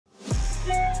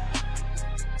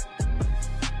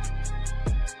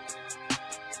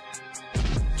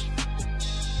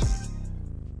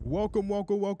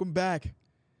Welcome back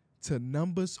to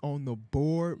Numbers on the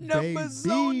Board, Numbers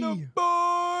baby. on the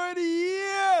board,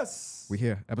 yes. We're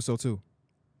here, episode 2.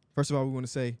 First of all, we want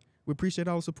to say we appreciate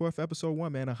all the support for episode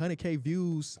 1, man. 100K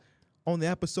views on the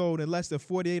episode in less than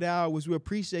 48 hours. We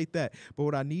appreciate that. But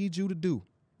what I need you to do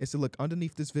is to look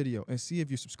underneath this video and see if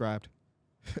you're subscribed.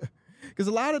 Because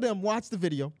a lot of them watched the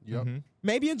video,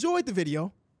 maybe enjoyed the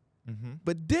video,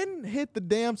 but didn't hit the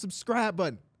damn subscribe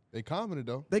button. They commented,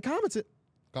 though. They commented.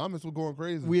 Comments were going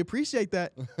crazy. We appreciate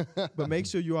that, but make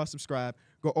sure you are subscribed.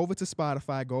 Go over to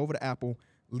Spotify, go over to Apple,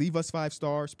 leave us 5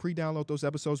 stars, pre-download those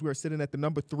episodes. We are sitting at the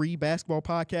number 3 basketball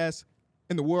podcast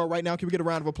in the world right now. Can we get a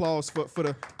round of applause for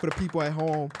the people at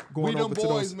home going over to those? We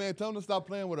them boys, man. Tell them to stop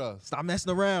playing with us. Stop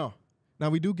messing around. Now,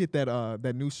 we do get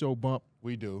that new show bump.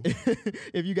 We do.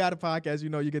 If you got a podcast, you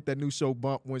know you get that new show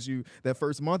bump that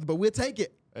first month, but we'll take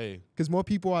it. Hey. Because more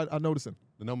people are noticing.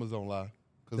 The numbers don't lie.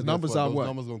 The numbers are what? Those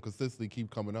numbers going to consistently keep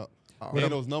coming up.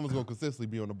 And those numbers going to consistently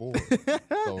be on the board.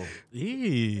 So.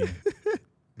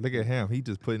 Look at him. He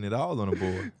just putting it all on the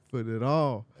board. Put it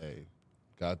all. Hey,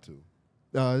 got to.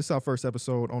 This is our first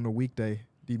episode on the weekday.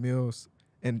 D Mills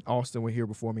and Austin were here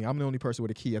before me. I'm the only person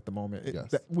with a key at the moment.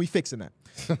 Yes. We fixing that.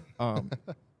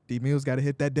 D Mills got to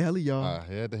hit that deli, y'all. I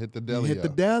had to hit the deli. Hit the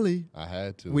deli. I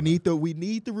had to. We need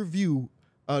the review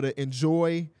of the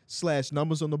Enjoy /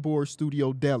 Numbers on the Board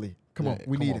Studio Deli. Come on,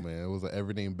 we need it. Man. It was an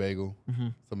everything bagel,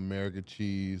 some American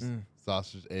cheese,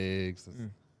 sausage, eggs,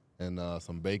 and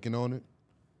some bacon on it.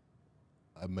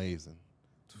 Amazing.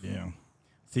 Yeah.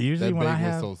 See, usually that when I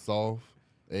bagel have was so soft,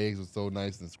 eggs were so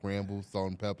nice and scrambled, salt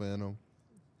and pepper in them.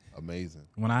 Amazing.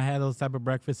 When I had those type of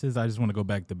breakfasts, I just want to go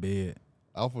back to bed.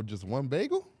 Out for just one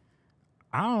bagel?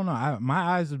 I don't know. My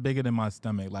eyes are bigger than my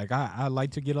stomach. Like, I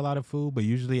like to get a lot of food, but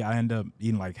usually I end up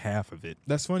eating like half of it.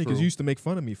 That's funny because you used to make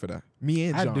fun of me for that. Me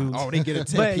and John. I do. Oh, they get a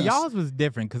 10 But piece. y'all's was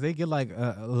different because they get like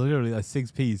literally a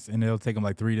 6-piece, and it'll take them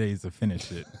like 3 days to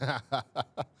finish it.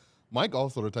 Mike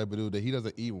also the type of dude that he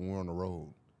doesn't eat when we're on the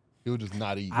road. He'll just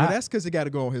not eat. Well, that's because it got to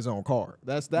go on his own card.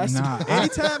 That's Nah,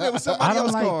 anytime it was somebody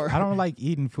else's card. I don't like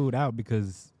eating food out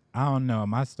because I don't know.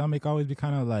 My stomach always be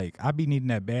kind of like I be needing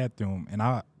that bathroom, and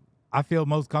I feel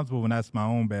most comfortable when that's my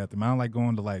own bathroom. I don't like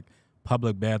going to like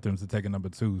public bathrooms to take a number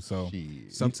 2. So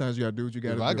sometimes you gotta do what you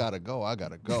gotta do. I gotta go. I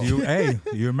gotta go. Hey,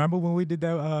 you remember when we did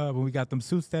that? When we got them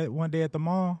suits that one day at the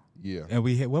mall? Yeah. And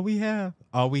we had what we have?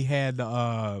 Oh, we had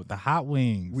the hot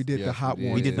wings. We did the hot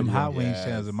ones. We did them hot wings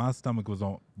channels, and my stomach was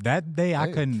on that day. I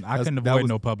couldn't avoid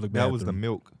no public bathroom. That was the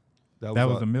milk. That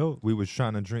was the milk. We was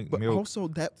trying to drink but milk. Also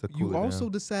that you also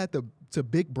decide to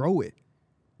big bro it.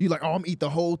 You like, I'm eat the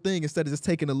whole thing instead of just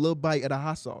taking a little bite of the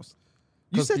hot sauce.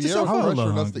 You set yourself up.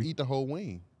 Pressured us to eat the whole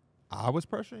wing. I was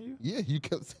pressuring you? Yeah, you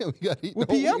kept saying we got to eat the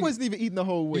whole Pierre wing. Wasn't even eating the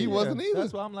whole wing. He wasn't either.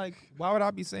 That's why I'm like, why would I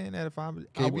be saying that if I'm...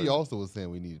 KB also was saying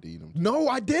we needed to eat them. No,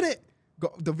 I didn't.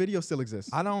 The video still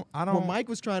exists. I don't. When Mike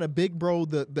was trying to big bro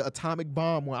the atomic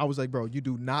bomb, when I was like, bro, you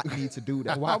do not need to do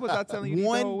that. Why was I telling you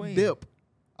one the whole wing? dip?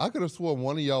 I could have sworn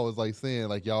one of y'all was like saying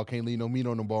like y'all can't leave no meat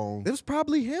on the bone. It was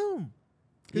probably him.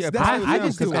 Yeah, I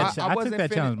just took that. I took wasn't that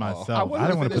challenge myself. I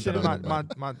didn't want to put that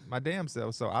on my damn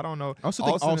self. So I don't know. I also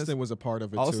think Austin was a part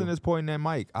of it Austin too. is pointing at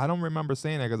Mike. I don't remember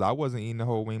saying that because I wasn't eating the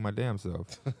whole wing my damn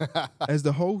self. As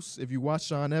the host, if you watch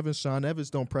Sean Evans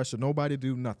don't pressure nobody to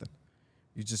do nothing.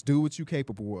 You just do what you're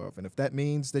capable of, and if that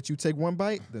means that you take one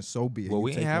bite, then so be it. Well, you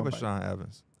we didn't have a bite. Sean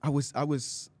Evans. I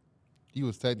was. He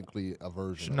was technically a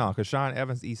version. No, because Sean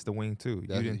Evans eats the wing too.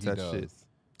 That's You didn't what he touch shit. does.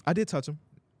 I did touch him.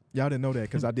 Y'all didn't know that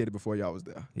because I did it before y'all was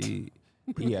there. He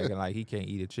acting like he can't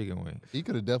eat a chicken wing. He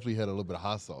could have definitely had a little bit of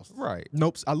hot sauce. Right.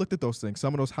 Nope. I looked at those things.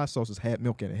 Some of those hot sauces had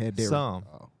milk in it. Had dairy. Some.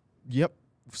 Yep.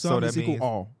 Some is equal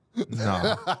all.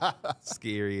 No.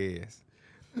 Scary ass.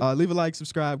 Leave a like,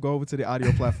 subscribe, go over to the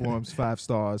audio platforms, 5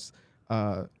 stars.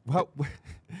 What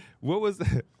was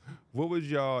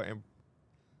y'all and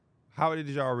how did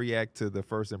y'all react to the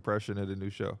first impression of the new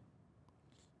show?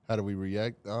 How do we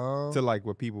react? To like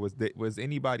what people was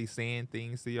anybody saying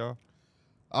things to y'all?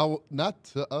 Not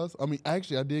to us. I mean,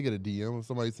 actually, I did get a DM of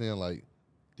somebody saying like,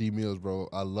 D Mills, bro,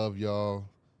 I love y'all,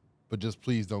 but just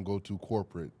please don't go too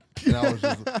corporate. And I was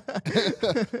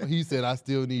just, he said, I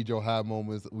still need your high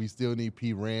moments. We still need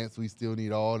P rants. We still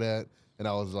need all that. And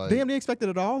I was like, damn, they expected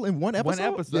it all in one episode?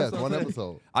 One episode. Yes, one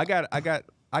episode. I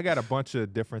got a bunch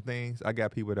of different things. I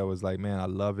got people that was like, man, I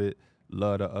love it.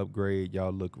 Love the upgrade.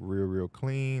 Y'all look real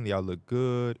clean. Y'all look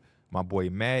good. My boy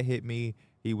Matt hit me.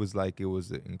 He was like, it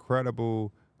was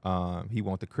incredible. He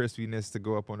want the crispiness to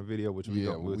go up on the video, which we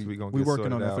gonna we're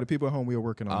working on that. For the people at home, we are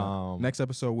working on that. Next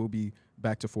episode will be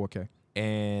back to 4K.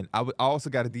 And I also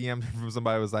got a DM from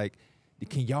somebody who was like,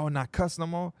 can y'all not cuss no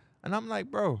more? And I'm like,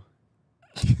 bro,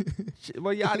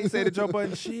 Well, Yachty said to Joe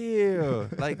Budden, chill,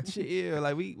 like chill,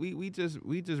 like we just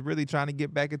really trying to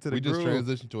get back into the We just groove.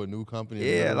 transitioned to a new company.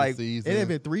 Yeah, like, season. It had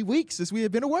been 3 weeks since we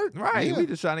had been to work. Right, Yeah. we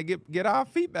just trying to get our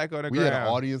feet back on the we ground. had an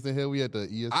audience in here. We had the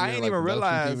ESPN. I ain't even production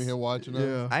realize- team in here watching us.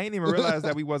 Yeah. I ain't even realize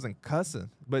that we wasn't cussing,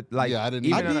 but like, Yeah, I didn't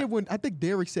even either. I on did when I think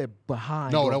Darrick said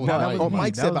behind. No, or that was Mike. Mike. Or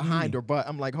Mike That said was behind me. or but.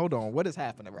 I'm like, hold on, what is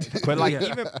happening right now? But like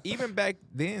Yeah. even back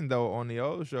then though on the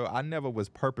old show, I never was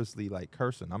purposely like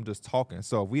cursing. I'm just talking.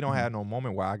 So if we don't have no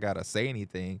moment where I gotta say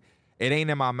anything, it ain't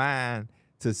in my mind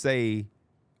to say,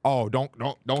 "Oh, don't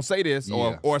say this,"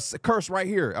 Yeah. or curse right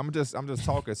here. I'm just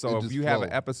talking. So It if just you have an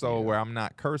flow. episode Yeah. where I'm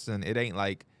not cursing, it ain't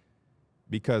like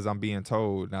because I'm being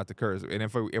told not to curse. And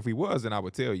if we was, then I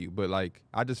would tell you. But like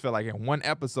I just felt like in one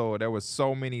episode there was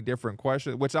so many different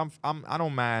questions, which I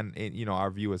don't mind. Our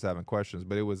viewers having questions,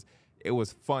 but it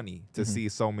was funny to see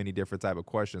so many different type of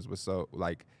questions with so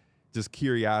like just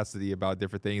curiosity about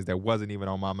different things that wasn't even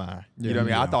on my mind. You know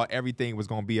what I mean? I thought everything was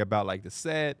gonna be about like the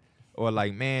set or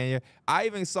like, man, I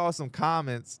even saw some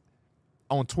comments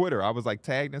on Twitter. I was like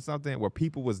tagged in something where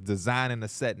people was designing the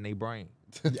set in their brain.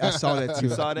 I saw that too.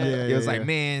 You saw that? Yeah, It was yeah, like, yeah.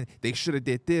 man, they should have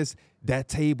did this. That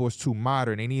table is too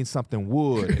modern. They need something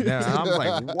wood. And then I was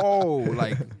like, whoa,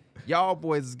 like y'all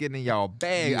boys is getting in y'all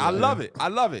bag. Yeah. I love it. I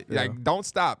love it. Yeah. Like, don't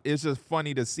stop. It's just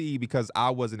funny to see because I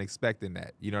wasn't expecting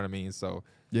that. You know what I mean? So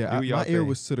Yeah, do y'all my ear thing.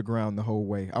 was to the ground the whole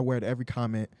way. I read every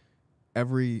comment, not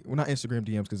Instagram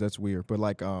DMs because that's weird, but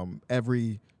like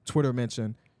every Twitter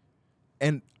mention.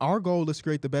 And our goal is to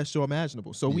create the best show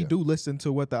imaginable. So we Yeah. do listen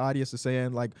to what the audience is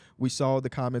saying. Like we saw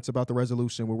the comments about the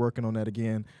resolution. We're working on that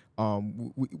again.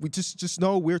 We just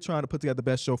know we're trying to put together the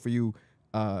best show for you.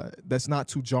 That's not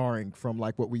too jarring from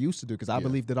like what we used to do. Because I Yeah.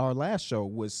 believe that our last show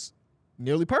was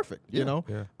nearly perfect. You Yeah. know.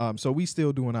 Yeah. So we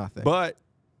still doing our thing. But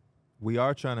we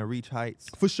are trying to reach heights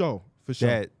for sure.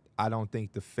 that I don't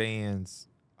think the fans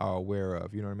are aware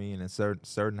of. You know what I mean? And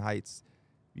certain heights,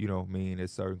 you know what I mean,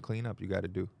 there's certain cleanup you got to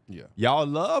do. Yeah. Y'all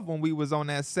love when we was on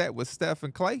that set with Steph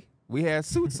and Clay. We had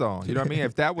suits on. You know what I mean?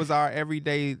 If that was our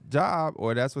everyday job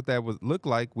or that's what that would look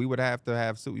like, we would have to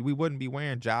have suits. We wouldn't be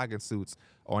wearing jogging suits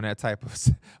on that type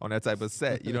of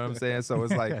set. You know what I'm saying? So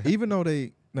it's like Even though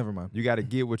they never mind. you got to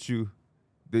get what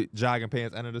the jogging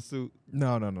pants under the suit.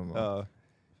 No.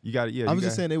 You got to I was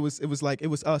just saying it was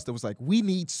us that was like we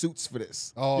need suits for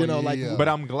this. Oh, you know, yeah, like yeah. But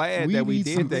I'm glad We that we need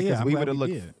did some- that yeah, because I'm we glad would have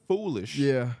we looked did. foolish.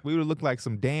 Yeah. We would have looked like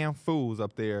some damn fools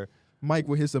up there. Mike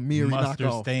with his Amiri Mustard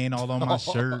knockoff. stain all on my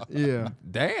shirt. Yeah.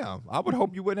 Damn, I would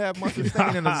hope you wouldn't have mustard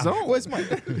stain in a zone. Where's Mike?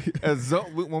 A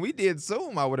Zoom, when we did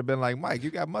Zoom, I would have been like, Mike, you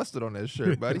got mustard on that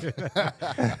shirt, buddy.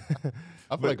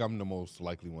 I feel like I'm the most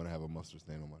likely one to have a mustard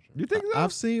stain on my shirt. You think so?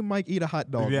 I've seen Mike eat a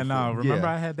hot dog. Yeah, no. before. Remember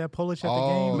Yeah. I had that Polish at the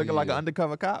Oh, game? Looking like an yeah.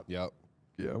 undercover cop. Yep.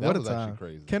 Yeah, That what a was actually time.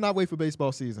 crazy. Cannot wait for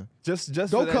baseball season. Just Go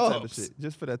for that type of Cubs. shit.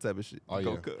 Just for that type of shit. Oh,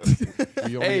 Go yeah.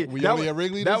 Cubs. We only at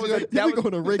Wrigley that this was year? a- Yeah, that we was-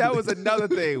 going to Wrigley. That was another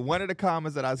thing. One of the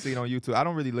comments that I seen on YouTube. I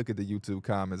don't really look at the YouTube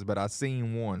comments, but I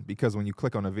seen one because when you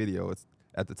click on the video, it's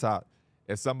at the top.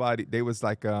 If somebody, they was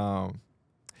like, man,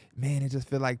 it just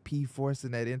feel like P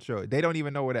forcing that intro. They don't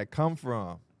even know where that come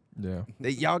from. Yeah.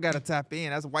 Y'all got to tap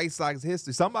in. That's White Sox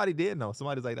history. Somebody did know.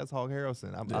 Somebody's like, that's Hawk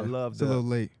Harrelson. I love It's a little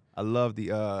late. I love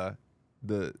the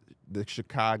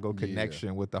Chicago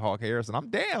connection with the Hawk Harrison. I'm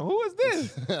damn. Who is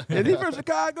this? Is he from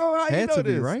Chicago? How you Had know to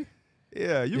be, this? right?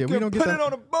 Yeah, you Yeah, we can don't put get it that-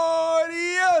 on the board.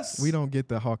 Yes. We don't get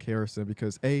the Hawk Harrison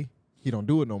because A, he don't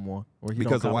do it no more. Or he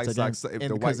Because the don't White commentate Sox- games, if and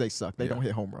the because White- they suck. They yeah. don't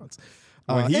hit home runs.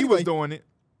 When he Anyway, was doing it,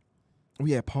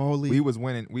 we had Paulie. we was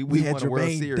winning. We we had won a World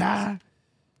Jermaine Series. Dye,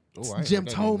 Oh, I ain't Jim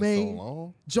heard that name in so Tomei.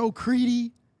 long. Joe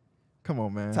Creedy. Come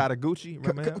on, man. Tadaguchi,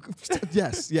 remember him?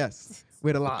 Yes. We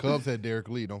had a lot. Cubs had Darrick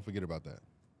Lee. Don't forget about that.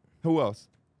 Who else?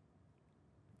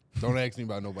 Don't ask me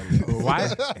about nobody else. Why?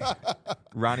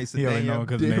 Ronnie He only know Sedano.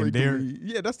 because his name Derrick Derrick. Lee.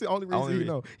 Yeah, that's the only reason Only he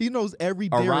reason. knows. He knows every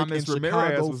Derrick in Aramis Ramirez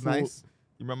Chicago. was nice.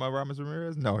 You remember Aramis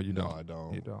Ramirez? No, you No, don't. I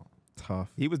don't. You don't.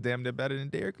 Tough. He was damn near better than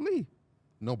Derrick Lee.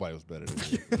 Nobody was better than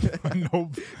me.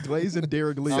 Nope. Glaze and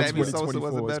Derrick Lee in Sammy Sosa 2024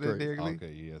 wasn't is better than great. Derrick Lee.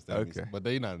 Okay, yes, that Okay. but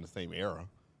they not in the same era.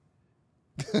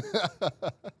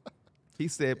 He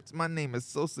said, "My name is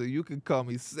Sosa. You can call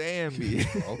me Sammy."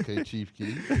 Okay, Chief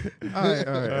Key. All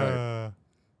right.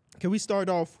 Can we start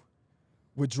off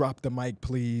with drop the mic,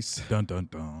 please? Dun dun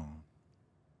dun.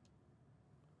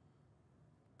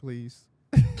 Please.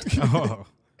 Oh,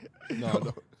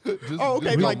 No. Just, Oh,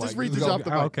 okay, go, Mike, just read the go. drop the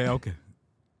mic. okay.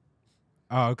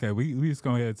 Oh, okay. We just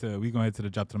going ahead to the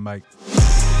drop to the mic.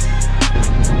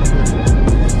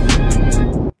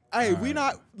 Hey, we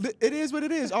not. It is what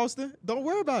it is, Austin. Don't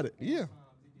worry about it. Yeah.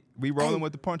 We rolling Hey,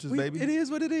 with the punches, We- baby. It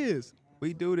is what it is.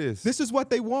 We do this. This is what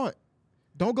they want.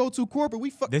 Don't go too corporate.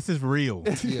 This is real.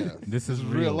 Yeah. This is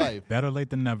real life. Better late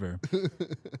than never.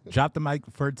 Drop the mic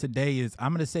for today is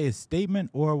I'm going to say a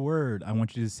statement or a word. I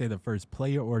want you to say the first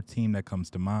player or team that comes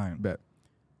to mind. Bet.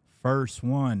 First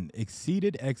one,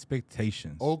 exceeded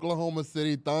expectations. Oklahoma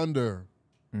City Thunder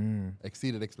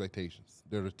exceeded expectations.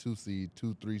 They're the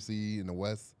 3 seed in the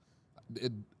West.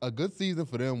 A good season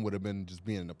for them would have been just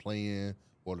being in the play-in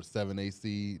or the 7-8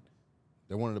 seed.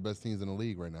 They're one of the best teams in the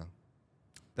league right now.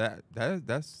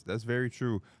 That's very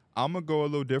true. I'm gonna go a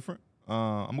little different.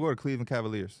 I'm gonna go to Cleveland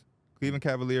Cavaliers. Cleveland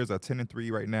Cavaliers are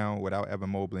 10-3 right now without Evan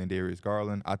Mobley and Darius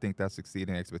Garland. I think that's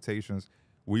exceeding expectations.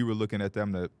 We were looking at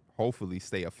them to hopefully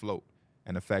stay afloat,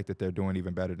 and the fact that they're doing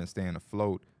even better than staying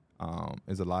afloat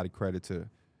is a lot of credit to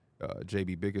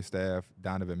JB Bickerstaff,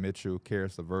 Donovan Mitchell,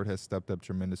 Karis LeVert has stepped up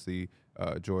tremendously.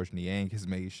 George Niang has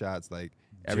made shots like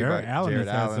everybody. Jared Allen has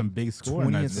had some big scoring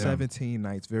 20 and nights. 17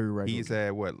 nights, very regular. He's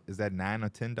had, what, is that 9 or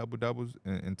 10 double-doubles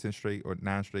in 10 straight or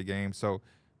 9 straight games? So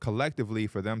collectively,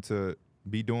 for them to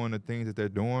be doing the things that they're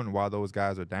doing while those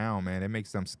guys are down, man, it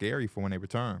makes them scary for when they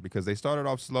return because they started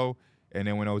off slow, and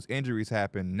then when those injuries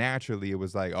happened, naturally it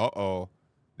was like,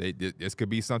 this could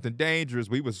be something dangerous.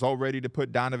 We were so ready to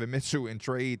put Donovan Mitchell in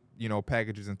trade,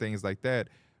 packages and things like that.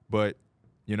 But,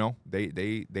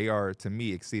 they are, to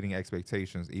me, exceeding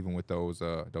expectations even with those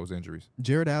injuries.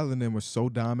 Jared Allen and them was so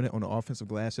dominant on the offensive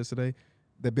glass yesterday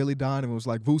that Billy Donovan was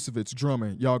like, Vucevic,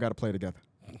 Drummond, y'all got to play together.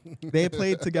 They had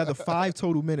played together 5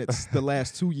 total minutes the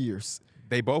last 2 years.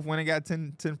 They both went and got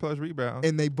 10-plus rebounds.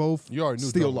 And they both You already knew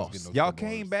still Drummond was lost. getting those Y'all good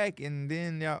came bars. back, and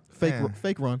then y'all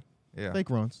Fake run. Yeah, Fake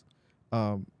runs.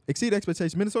 Exceed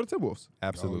expectations. Minnesota Timberwolves.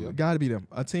 absolutely. Oh, yeah. Got to be them.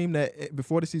 A team that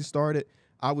before the season started,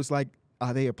 I was like,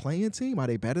 are they a playing team? Are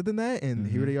they better than that? And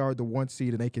here they are, the 1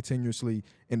 seed, and they continuously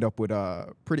end up with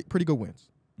pretty good wins.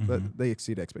 But they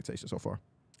exceed expectations so far.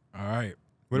 All right.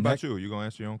 What about you? You gonna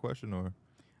answer your own question or?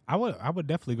 I would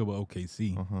definitely go with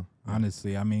OKC.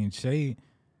 Honestly, I mean, Shay's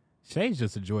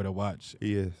just a joy to watch.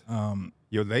 He is.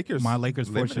 Your Lakers. My Lakers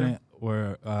limited. fortunate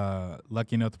were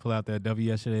lucky enough to pull out that W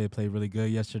yesterday. They played really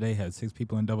good yesterday. Had 6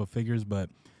 people in double figures,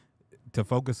 but to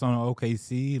focus on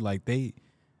OKC, like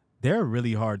they're a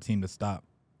really hard team to stop.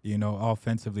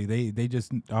 Offensively, they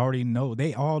just already know.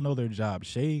 They all know their job.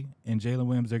 Shea and Jalen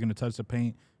Williams, they're going to touch the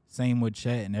paint. Same with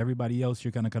Chet and everybody else.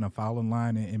 You're going to kind of follow in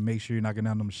line and make sure you're knocking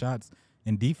down them shots.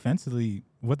 And defensively,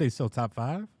 what they still top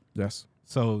 5? Yes.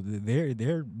 So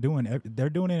they're doing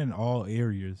it in all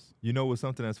areas. You know what's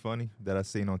something that's funny that I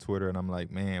seen on Twitter, and I'm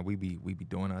like, man, we be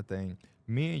doing our thing.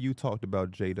 Me and you talked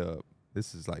about J-Dub.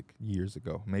 This is like years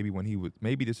ago.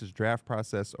 Maybe this is draft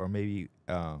process or maybe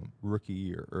rookie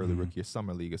year, early rookie year,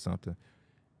 summer league or something.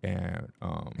 And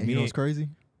You know what's crazy?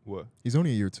 What? He's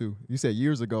only a year 2. You said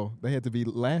years ago. They had to be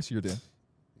last year then.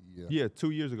 Yeah,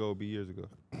 2 years ago would be years ago.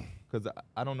 Because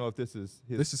I don't know if this is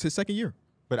his. This is his second year.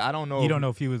 But I don't know. You don't know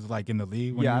if he was like in the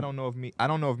league. Yeah, I don't know if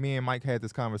me and Mike had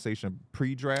this conversation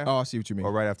pre-draft. Oh, I see what you mean.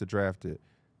 Or right after drafted.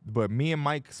 But me and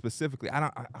Mike specifically, I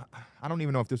don't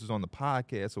even know if this was on the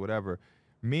podcast or whatever.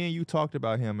 Me and you talked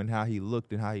about him and how he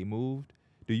looked and how he moved.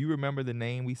 Do you remember the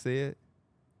name we said?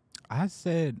 I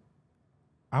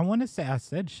want to say I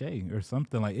said Shea or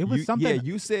something like it was something. Yeah,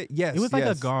 you said yes. It was like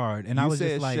yes. a guard, and I was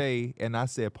just like, Shea, and I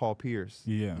said Paul Pierce.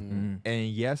 yeah. And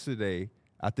yesterday,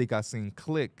 I think I seen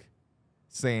Click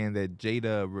saying that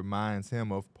Jada reminds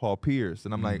him of Paul Pierce.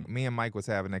 And I'm like, me and Mike was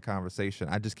having that conversation.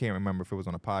 I just can't remember if it was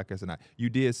on a podcast or not. You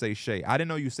did say Shea. I didn't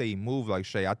know you say he moved like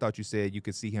Shea. I thought you said you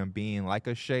could see him being like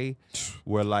a Shea,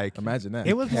 where like Imagine that.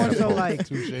 It was more so like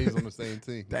 2 shades on the same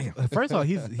team. Damn. first of all,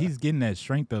 he's getting that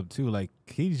strength up too. Like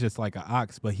he's just like an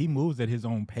ox, but he moves at his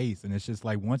own pace, and it's just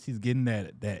like once he's getting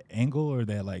that angle or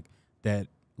that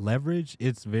leverage,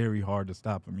 it's very hard to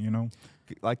stop him.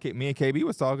 Like me and KB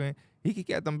was talking, he could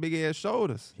get them big ass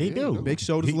shoulders. He do Big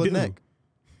shoulders, He little do. neck.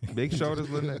 Big shoulders,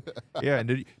 little neck. Yeah, and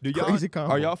do y'all, Crazy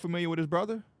combo. are y'all familiar with his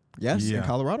brother? Yes, in Yeah.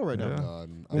 Colorado right now. Yeah.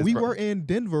 When we were in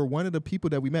Denver, one of the people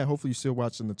that we met, hopefully you're still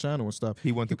watching the channel and stuff.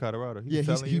 He went to Colorado. Yeah,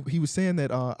 he was saying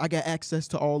that I got access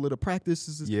to all of the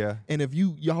practices. Yeah. And if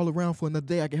y'all around for another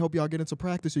day, I can help y'all get into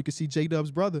practice so you can see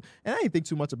J-Dub's brother. And I didn't think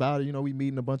too much about it. We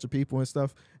meeting a bunch of people and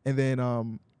stuff. And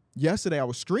then yesterday I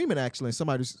was streaming actually, and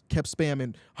somebody just kept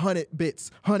spamming 100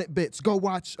 bits. Go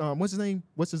watch, what's his name?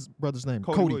 What's his brother's name?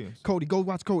 Cody Williams. Cody, go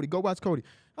watch Cody.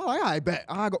 Oh, I bet.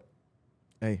 I go.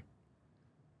 Hey,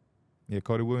 Yeah,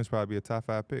 Cody Williams probably be a top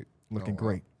 5 pick. looking wow.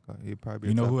 great. He'd probably be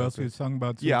You a know top who 5 else pick. he was talking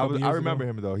about too? Yeah, a couple I years remember ago?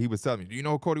 him though. He was telling me, "Do you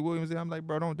know who Cody Williams is?" I'm like,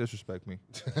 "Bro, don't disrespect me.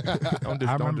 Don't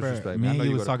I remember disrespect me me." I and know he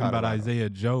you was go to talking about Colorado. Isaiah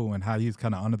Joe and how he's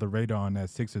kind of under the radar on that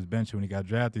Sixers bench when he got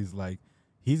drafted. He's like,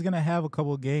 he's going to have a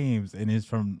couple games, and it's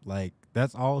from, like,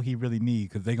 that's all he really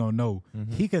needs because they're going to know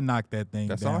he can knock that thing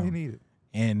That's down. all he needed.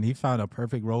 And he found a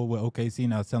perfect role with OKC.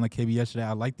 And I was telling KB yesterday,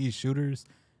 I like these shooters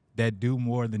that do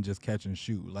more than just catch and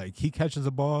shoot. Like, he catches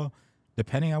a ball,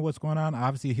 depending on what's going on,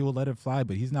 obviously he will let it fly,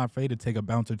 but he's not afraid to take a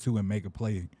bounce or two and make a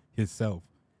play himself.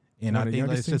 And One I of the think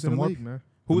youngest that's just teams in the the more. league, man.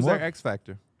 Who's more- their X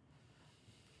factor?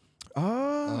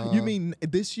 You mean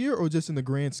this year or just in the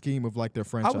grand scheme of like their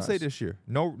franchise? I would say this year.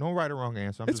 No right or wrong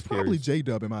answer. I'm It's just probably curious.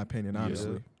 J-Dub in my opinion,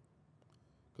 honestly.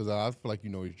 Because I feel like you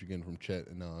know what you're getting from Chet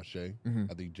and Shea.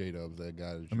 Mhm. I think J-Dub's that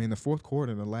guy. I mean, the fourth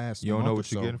quarter in the last You don't month know or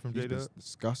what you're so, getting from he's J-Dub? just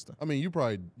disgusting. I mean,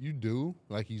 you do.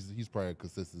 Like, he's probably a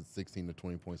consistent 16 to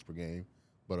 20 points per game.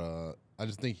 But I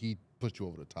just think he puts you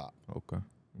over the top. Okay.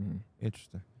 Mm-hmm.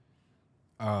 Interesting.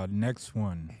 Next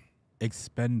one,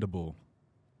 expendable.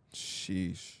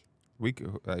 Sheesh. We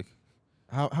could like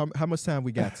How much time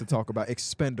we got to talk about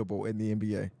expendable in the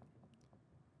NBA?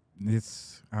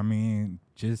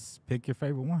 Just pick your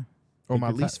favorite one. Or Pick my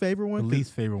your least favorite The one?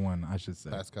 least favorite one, I should say.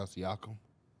 Pascal Siakam.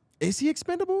 Is he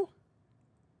expendable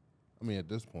I mean, at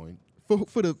this point,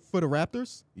 for the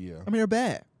Raptors? yeah. I mean, they're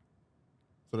bad.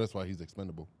 So that's why he's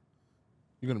expendable.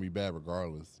 You're going to be bad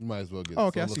regardless. You might as well get Oh,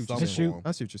 okay, I some see what something you're saying. for him.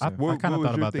 I see what you're I- saying. what, kinda what was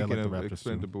thought you about that thinking like the of Raptors too.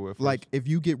 expendable at first? Like, if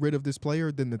you get rid of this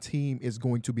player, then the team is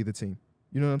going to be the team.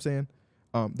 You know what I'm saying?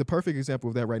 The perfect example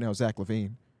of that right now is Zach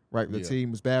LaVine. Right, the Yeah. team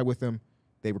was bad with him.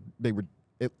 They were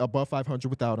above 500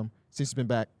 without him. Since he's been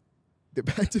back, they're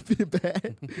back to being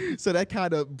bad. So that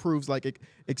kind of proves like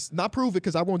not prove it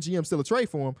because I want GM still a trade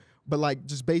for him, but like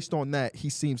just based on that, he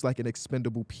seems like an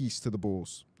expendable piece to the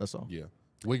Bulls. That's all. Yeah.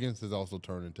 Wiggins has also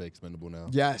turned into expendable now.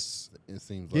 Yes, It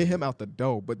seems like get him out the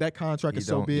door. But that contract He is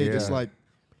so don't- big. It's yeah. like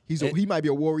he might be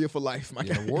a warrior for life. My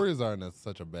Yeah, guy. the Warriors are in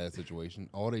such a bad situation.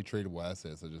 All they tradable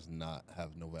assets are just not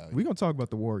have no value. We're gonna talk about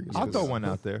the Warriors. I'll 'cause- throw one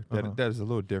out there that Uh-huh. that is a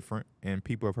little different, and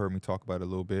people have heard me talk about it a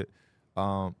little bit.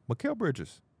 Mikal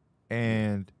Bridges,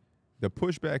 and the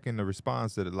pushback and the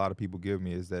response that a lot of people give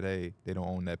me is that hey, they don't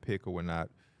own that pick or whatnot.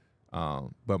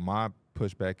 But my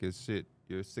pushback is shit.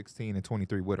 You're 16 and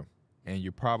 23 with them, and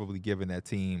you're probably giving that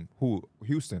team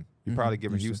Houston. You're probably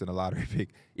giving Houston a lottery pick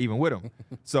even with them.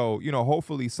 So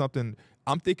hopefully something.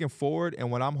 I'm thinking forward,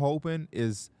 and what I'm hoping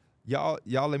is y'all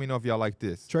let me know if y'all like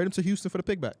this. Trade him to Houston for the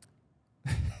pick back.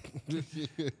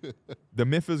 The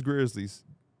Memphis Grizzlies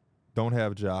don't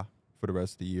have Ja for the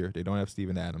rest of the year. They don't have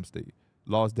Steven Adams. They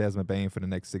lost Desmond Bain for the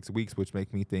next 6 weeks, which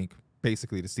make me think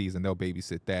basically the season they'll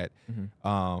babysit that.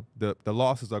 The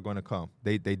losses are going to come.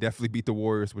 They definitely beat the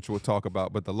Warriors, which we'll talk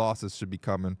about, but the losses should be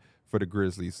coming for the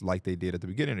Grizzlies like they did at the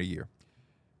beginning of the year.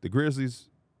 The Grizzlies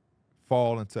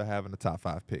fall into having a top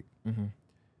 5 pick.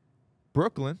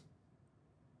 Brooklyn,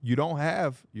 you don't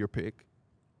have your pick.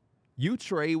 You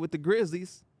trade with the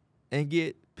Grizzlies and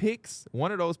get picks.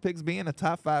 One of those picks being a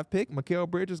top 5 pick. Mikal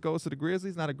Bridges goes to the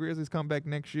Grizzlies. Now the Grizzlies come back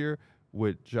next year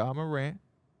with Ja Morant,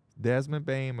 Desmond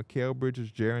Bain, Mikal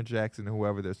Bridges, Jaren Jackson, and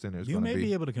whoever their center is You going may to be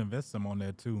be. able to convince them on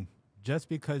that too, just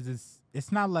because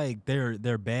it's not like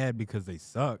they're bad because they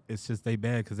suck. It's just they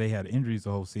bad because they had injuries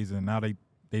the whole season. Now they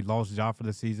lost Ja for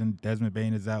the season. Desmond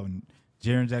Bain is out, and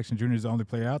Jaren Jackson Jr. is the only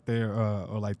player out there,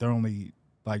 or like their only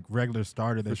like regular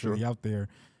starter that's really out there.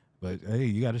 But hey,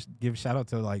 you got to give a shout out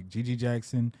to like Gigi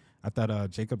Jackson. I thought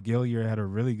Jacob Gilliard had a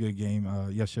really good game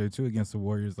yesterday too against the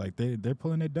Warriors. Like they're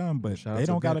pulling it done, but Shout out they to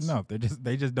don't got Vince. enough.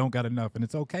 They just don't got enough, and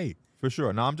it's okay. For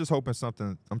sure. Now I'm just hoping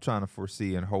something. I'm trying to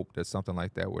foresee and hope that something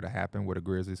like that were to happen, where the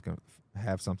Grizzlies can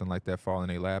have something like that fall in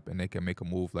their lap, and they can make a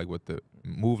move like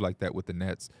that with the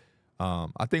Nets.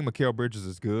 I think Mikal Bridges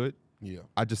is good. Yeah.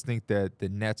 I just think that the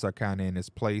Nets are kind of in this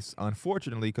place,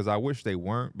 unfortunately, because I wish they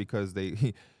weren't. Because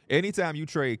anytime you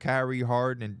trade Kyrie,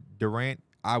 Harden, and Durant,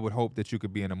 I would hope that you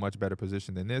could be in a much better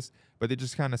position than this. But they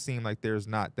just kind of seem like there's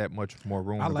not that much more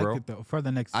room I to like grow. it though for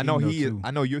the next. I know team, he though, is. too. I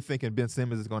know you're thinking Ben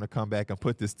Simmons is going to come back and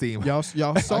put this team. Y'all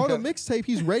saw the mixtape.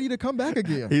 He's ready to come back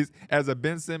again. He's as a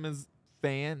Ben Simmons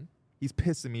fan, he's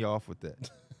pissing me off with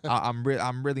that. I'm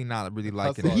really not really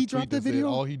liking Did it. he drop that video?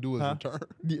 All he do is Huh? return.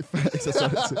 Yeah, facts, that's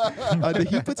what I said. Did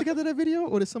he put together that video,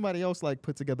 or did somebody else like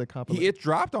put together a compilation? It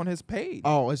dropped on his page,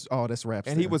 That's rap.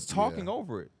 and he was talking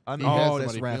over it. I He know. had Oh,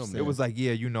 that's somebody rap. film Stan. It was like,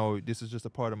 yeah, this is just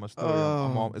a part of my story.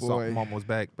 Oh, boy. I'm almost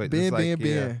back. But Ben, it's like,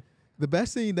 Ben. The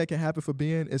best thing that can happen for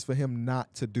Ben is for him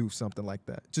not to do something like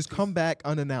that. Just come back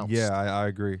unannounced. Yeah, I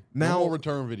agree. No Now, more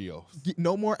return videos.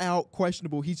 no more out,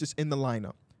 questionable. He's just in the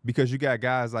lineup. Because you got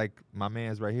guys like my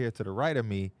man's right here to the right of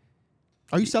me.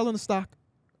 Are you selling the stock?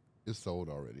 It's sold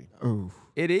already. Oh,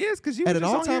 It is because you at was an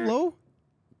just on all-time here. low.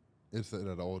 It's at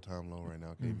an all-time low right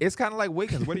now. KB. It's kind of like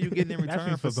Wiggins. What are you getting in That's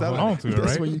return what for you're supposed to hold selling? on to it,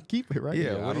 That's right? where you keep it, right? Yeah,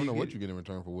 Yeah, what I do don't you know what get? you get in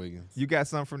return for Wiggins. You got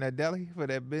something from that deli for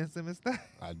that Ben Simmons stuff?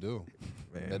 I do.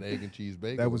 Man. That egg and cheese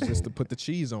bacon. That was just to put the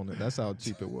cheese on it. That's how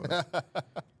cheap it was.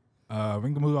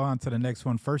 We can move on to the next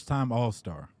one. First time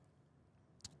All-Star.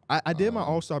 I did my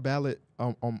All-Star ballot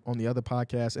on the other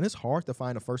podcast, and it's hard to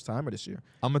find a first timer this year.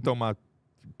 I'm gonna throw my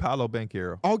Paolo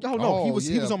Banchero. Oh no, he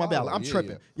was on my Paolo. ballot. I'm Yeah,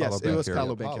 tripping. yeah. Yes, Paolo it was Banchero.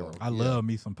 Paolo Yeah, Paolo. Banchero. I love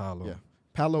me some Paolo. Yeah.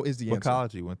 Paolo is the What answer.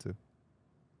 college you went to?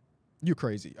 You're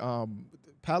crazy.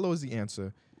 Paolo is the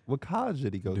answer. What college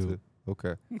did he go Dude. to?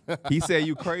 Okay. He said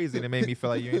you crazy, and it made me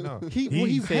feel like you ain't know.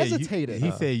 He said hesitated.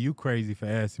 He said you crazy for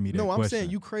asking me that no, I'm question. saying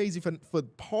you crazy for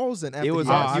pausing after It was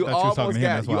he asked. I you thought you was talking almost to him,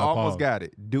 got that's it. You why I almost paused. got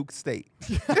it. Duke State.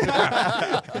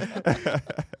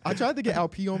 I tried to get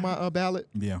LP on my ballot.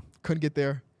 Yeah. Couldn't get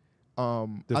there. The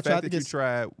I fact tried to that you get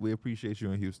tried, we appreciate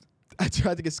you in Houston. I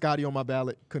tried to get Scotty on my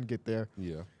ballot. Couldn't get there.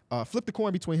 Yeah. Flip the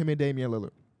coin between him and Damian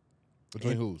Lillard.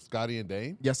 Between who? Scotty and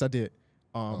Dame? Yes, I did.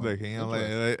 Look, he don't like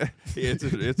Scotty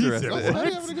interesting.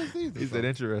 having a good season. He said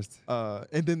interest.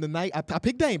 And then the night I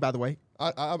picked Dame, by the way.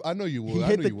 I know you would. He I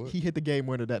hit knew the you would. he hit the game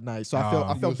winner that night, so I Oh. felt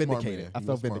You a smart vindicated. man. I You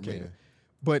felt a smart vindicated. man.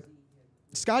 But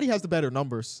Scotty has the better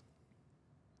numbers.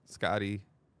 Scotty.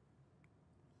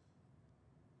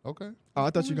 Okay. Oh, I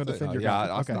thought you were What gonna do defend you your Yeah,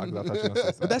 guy. I Okay. thought you were gonna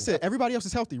say But that's it. Everybody else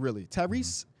is healthy, really.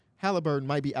 Tyrese Halliburton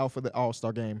might be out for the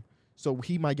All-Star game, so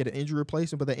he might get an injury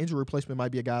replacement. But that injury replacement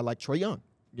might be a guy like Trae Young.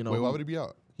 You know, Wait, why would he be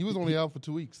out? He was only out for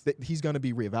 2 weeks. he's going to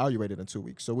be reevaluated in 2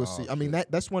 weeks. So we'll Oh, see. I mean, shit.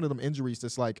 that's one of them injuries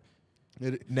that's like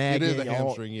It nagging. is a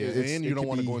hamstring, yeah. And you it don't could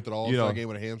want to be- go into the you All-Star know, game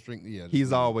with a hamstring. Yeah.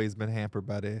 He's always been hampered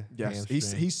by that. Yes,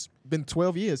 hamstring. he's been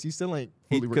 12 years. He still ain't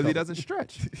fully because he recovered. doesn't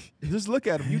stretch. Just look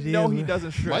at him. You It know is, he man.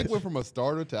 doesn't stretch. Mike went from a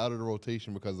starter to out of the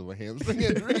rotation because of a hamstring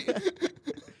injury.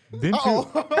 Didn't you?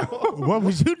 What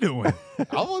was you doing?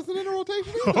 I wasn't in the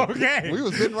rotation either. Okay. We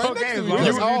was sitting right Okay, next to as each long other.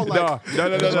 as was all like-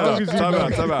 no. as long as you know.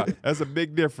 Time out. That's a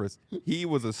big difference. He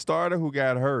was a starter who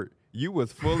got hurt. You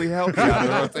was fully healthy out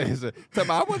of the rotation.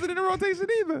 Time out, I wasn't in the rotation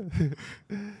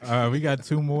either. We got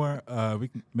two more. We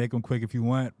can make them quick if you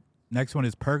want. Next one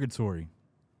is Purgatory.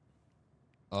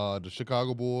 The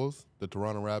Chicago Bulls, the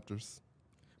Toronto Raptors.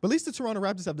 But at least the Toronto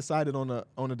Raptors have decided on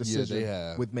a decision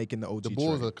have. with making the OG The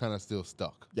Bulls trade. are kind of still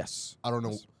stuck. Yes. I don't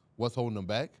know what's holding them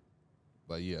back,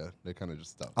 but yeah, they're kind of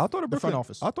just stuck. I thought The front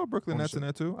office. I thought Brooklyn Nets in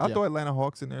there too. I Yeah. thought Atlanta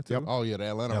Hawks in there too. Yep. Oh yeah, the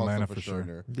Atlanta Atlanta Hawks are for for sure in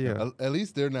sure. there. Yeah. At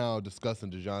least they're now discussing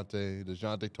DeJounte.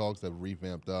 DeJounte talks have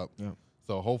revamped up. Yeah.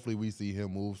 So hopefully we see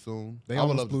him move soon. They I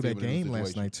would almost love to blew see their him in a new game last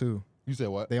situation. night too. You said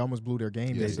what? They almost blew their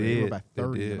game. Yeah, They were did. by They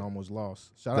 30 did. and almost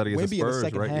lost. Shout Gotta out get the Wemby in the Spurs,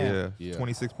 second right? half. Yeah.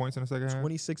 26 points in the second half.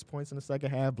 26 points in the second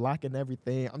half, blocking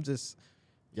everything. I'm just,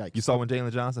 yikes. You saw when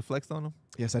Jalen Johnson flexed on him?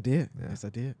 Yes, I did. Yeah. Yes, I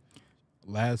did.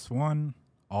 Last one,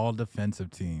 all defensive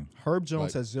team. Herb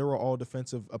Jones Like- has 0 all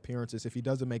defensive appearances. If he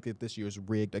doesn't make it this year, it's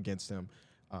rigged against him.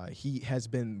 He has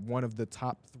been one of the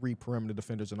top 3 perimeter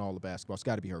defenders in all of basketball. It's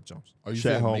got to be Herb Jones. Are you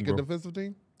Shat saying home, make a bro. defensive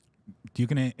team? You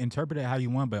can interpret it how you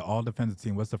want, but all defensive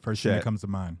team. What's the first thing Shaq. that comes to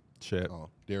mind? Shit. Oh,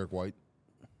 Derek White.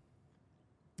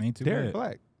 Ain't too Derek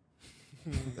bad.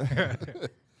 Black.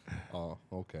 Oh,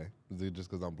 okay. Is it just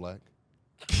because I'm black?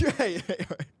 Hey,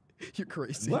 you're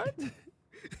crazy. What?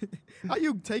 How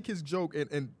you take his joke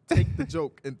and take the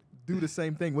joke and do the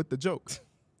same thing with the joke?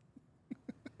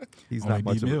 He's Only not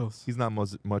much D of a, Mills. he's not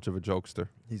much of a jokester.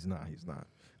 He's not. He's not.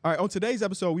 All right. On today's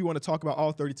episode, we want to talk about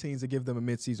all 30 teams and give them a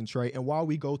midseason trade. And while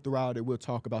we go throughout it, we'll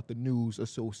talk about the news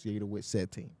associated with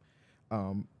said team.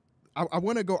 I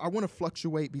want to go. I want to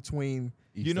fluctuate between.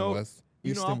 East You know- and West.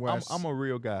 You East know, and West. I'm a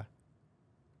real guy,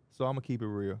 so I'm gonna keep it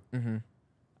real. Mm-hmm.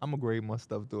 I'm gonna grade my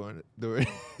stuff during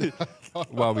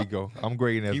while we go. I'm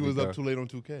grading as He we was go. up too late on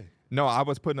 2K. No, I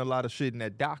was putting a lot of shit in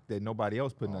that doc that nobody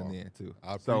else put nothing Oh, into.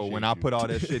 I So when appreciate I you. put all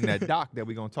that shit in that doc that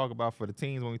we're gonna talk about for the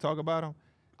teams when we talk about them,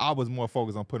 I was more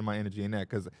focused on putting my energy in that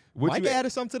because Mike added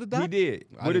something to the he doc. did.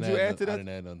 I What did didn't you add to I that? didn't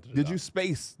add nothing to the Did doc. you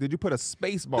space? Did you put a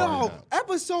space bar? No, in that?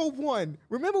 episode 1.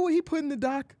 Remember what he put in the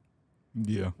doc?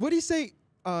 Yeah. What did he say?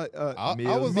 I was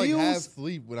Meals- like half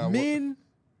asleep when I Men.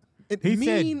 He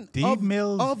mean said D of,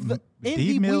 Mills, of the D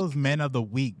indie Mills week. Men of the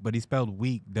Week, but he spelled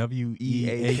week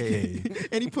W-E-A-K.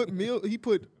 And he put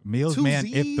Mills two Man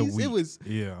if the Z's. week. It was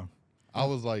Yeah. I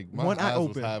was like, my One eye eyes was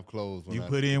open. half closed. When You I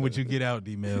put in said what that. you get out,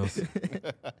 D Mills.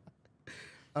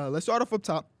 let's start off up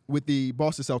top with the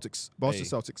Boston Celtics. Boston Hey.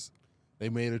 Celtics. They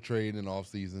made a trade in the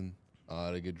offseason.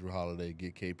 They get Drew Holiday,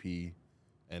 get KP,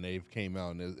 and they came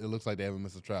out, and it looks like they haven't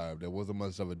missed a try. There wasn't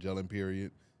much of a gelling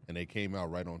period, and they came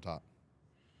out right on top.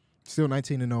 Still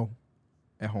 19-0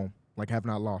 at home. Like have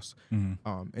not lost. Mhm.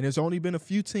 And there's only been a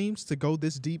few teams to go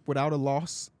this deep without a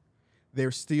loss.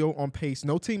 They're still on pace.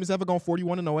 No team has ever gone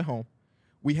 41-0 at home.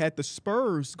 We had the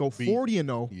Spurs go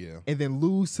 40-0 Yeah. and then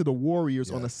lose to the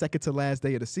Warriors on Yeah. the second to last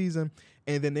day of the season.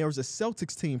 And then there was a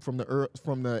Celtics team from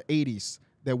the 80s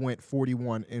that went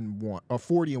 40-1,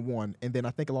 and then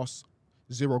I think it lost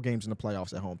 0 games in the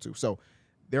playoffs at home too. So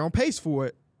they're on pace for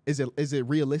it. Is it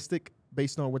realistic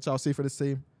based on what y'all see for this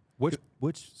team? Which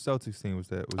Celtics team was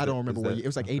that? I don't remember what year. It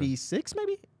was like okay. 86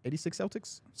 maybe? 86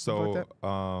 Celtics? Something like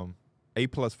So that? A+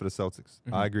 for the Celtics.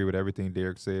 I agree with everything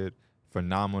Darrick said.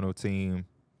 Phenomenal team.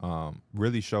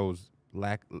 Really shows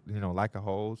lack of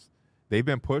holes. They've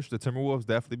been pushed. The Timberwolves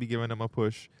definitely be giving them a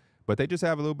push, but they just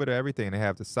have a little bit of everything. They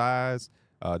have the size,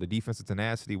 the defensive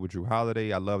tenacity with Drew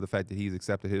Holiday. I love the fact that he's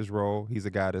accepted his role. He's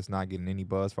a guy that's not getting any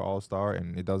buzz for All-Star,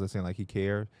 and it doesn't seem like he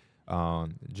cares.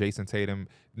 Jason Tatum.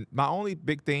 My only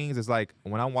big things is like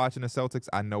when I'm watching the Celtics,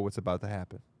 I know what's about to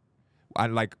happen. I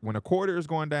like when a quarter is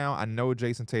going down, I know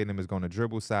Jason Tatum is going to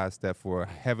dribble sidestep for a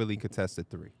heavily contested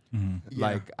 3. Yeah.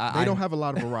 Like They don't have a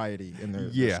lot of variety in their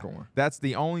scoring. That's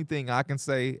the only thing I can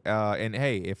say. And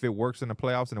hey, if it works in the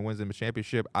playoffs and it wins them a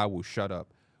championship, I will shut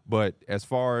up. But as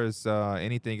far as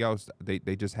anything else,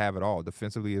 they just have it all.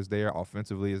 Defensively is there.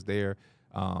 Offensively is there.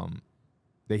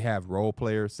 They have role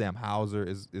players. Sam Hauser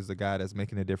is the guy that's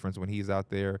making a difference when he's out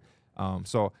there.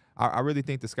 So I really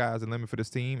think the sky's the limit for this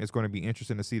team. It's going to be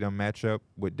interesting to see them match up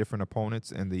with different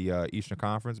opponents in the Eastern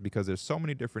Conference because there's so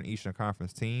many different Eastern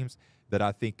Conference teams that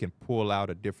I think can pull out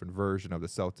a different version of the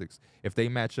Celtics. If they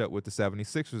match up with the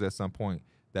 76ers at some point,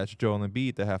 that's Joel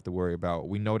Embiid to have to worry about.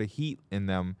 We know the Heat in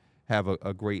them have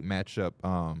a great matchup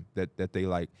that they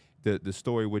like. The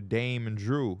story with Dame and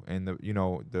Drew and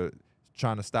the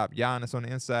trying to stop Giannis on the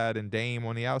inside and Dame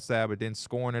on the outside, but then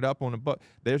scoring it up on the butt.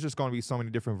 There's just going to be so many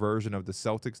different versions of the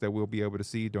Celtics that we'll be able to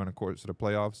see during the course of the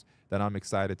playoffs that I'm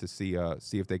excited to see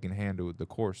if they can handle the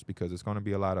course because it's going to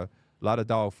be a lot of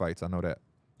dog fights. I know that.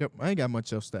 Yep, I ain't got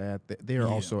much else to add. They are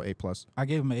also A+. I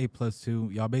gave them an A+ too.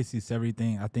 Y'all basically said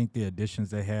everything. I think the additions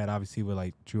they had, obviously with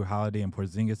like Drew Holiday and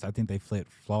Porzingis, I think they fit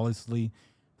flawlessly.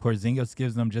 Porzingis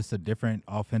gives them just a different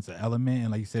offensive element,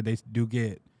 and like you said, they do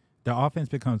get their offense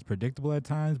becomes predictable at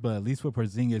times. But at least with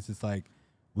Porzingis, it's like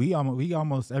we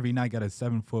almost every night got a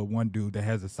 7'1" dude that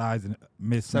has a size and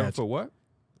mismatch. 7 foot what?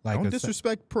 Like Don't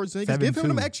disrespect Porzingis. Give him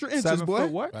them extra inches, 7 boy.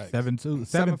 foot what? Right. 7'2",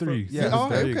 7 7'3". foot. Yeah, Oh,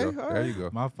 there you okay, go. all There right. you go.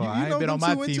 My fault. You I know ain't been on them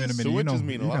my 2 team in a inches. minute. 2 You know, inches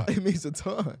mean a lot. It means a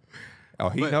ton. Oh,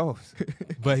 he knows.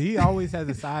 But he always has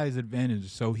a size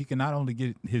advantage, so he can not only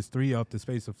get his 3 off the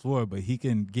space of floor, but he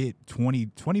can get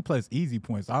 20 plus easy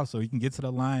points. Also, he can get to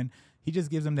the line. He just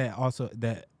gives them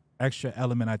that extra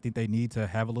element I think they need to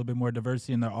have a little bit more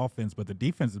diversity in their offense. But the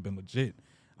defense has been legit.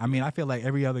 I mean, I feel like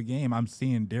every other game I'm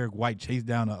seeing Darrick White chase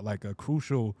down a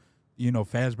crucial,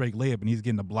 fast break layup, and he's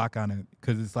getting a block on it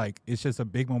because it's just a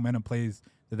big momentum plays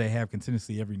that they have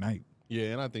continuously every night.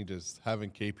 Yeah, and I think just having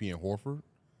KP and Horford,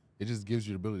 it just gives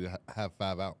you the ability to have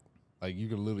 5 out. Like you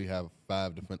can literally have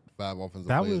 5 offensive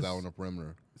players out on the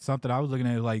perimeter. Something I was looking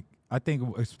at, like I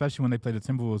think especially when they played the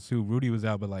Timberwolves too, Rudy was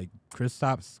out, but like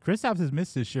Kristaps has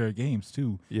missed his share of games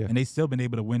too, and they still been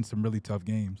able to win some really tough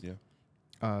games. Yeah.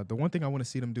 The one thing I want to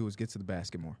see them do is get to the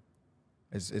basket more.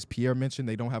 As Pierre mentioned,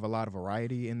 they don't have a lot of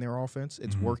variety in their offense.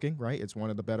 It's working, right? It's one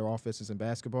of the better offenses in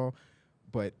basketball.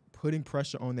 But putting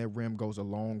pressure on that rim goes a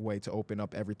long way to open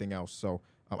up everything else. So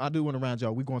I do want to remind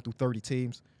y'all, we're going through 30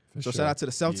 teams. So shout out to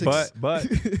the Celtics. But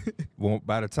well,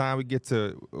 by the time we get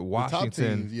to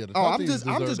Washington, I'm just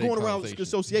going around the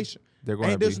association.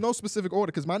 There's no specific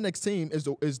order because my next team is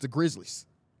the Grizzlies.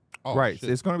 Oh, right. shit.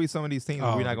 It's going to be some of these teams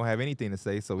where we're not going to have anything to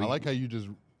say. So I like how you just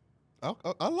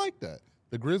I like that.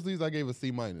 The Grizzlies I gave a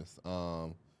C-.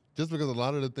 Just because a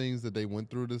lot of the things that they went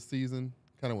through this season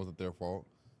kind of wasn't their fault.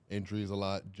 Injuries a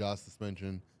lot, Josh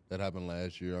suspension that happened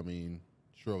last year. I mean,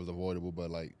 sure it was avoidable, but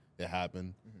like it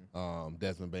happened.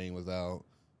 Desmond Bain was out.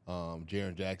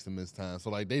 Jaren Jackson missed time. So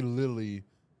like they literally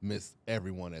missed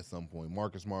everyone at some point.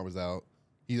 Marcus Smart was out.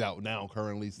 He's out now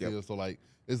currently still. Yep. So like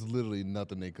it's literally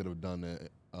nothing they could have done to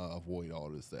avoid all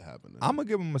this that happened. I'm gonna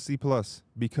give them a C+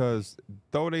 because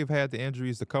though they've had the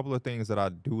injuries, a couple of things that I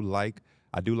do like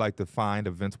the find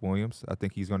of Vince Williams. I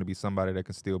think he's going to be somebody that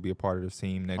can still be a part of this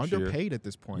team next year. Underpaid at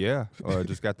this point. Yeah,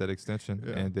 just got that extension.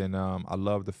 Yeah. And then I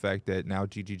love the fact that now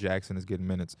G.G. Jackson is getting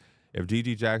minutes. If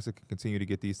G.G. Jackson can continue to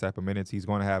get these type of minutes, he's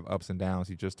going to have ups and downs.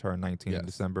 He just turned 19 in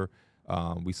December.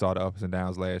 We saw the ups and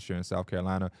downs last year in South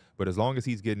Carolina. But as long as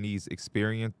he's getting these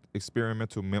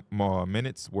experimental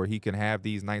minutes where he can have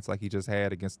these nights like he just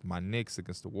had against my Knicks,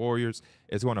 against the Warriors,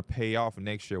 it's going to pay off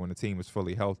next year when the team is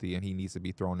fully healthy and he needs to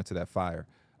be thrown into that fire.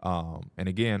 And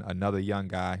again, another young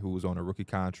guy who was on a rookie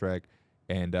contract.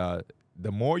 And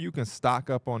the more you can stock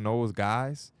up on those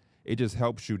guys, it just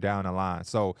helps you down the line.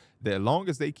 So as long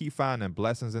as they keep finding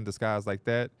blessings in disguise like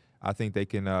that, I think they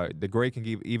can. The grade can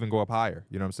even go up higher.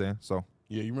 You know what I'm saying? So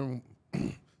yeah, you remember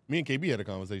me and KB had a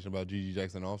conversation about G.G.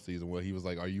 Jackson offseason where he was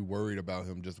like, "Are you worried about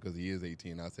him just because he is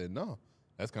 18?" I said, "No.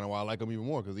 That's kind of why I like him even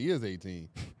more because he is 18,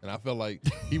 and I felt like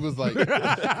he was like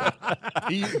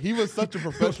he was such a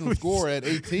professional scorer at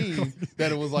 18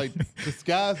 that it was like the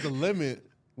sky's the limit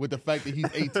with the fact that he's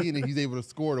 18 and he's able to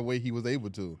score the way he was able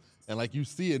to, and like you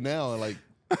see it now, and like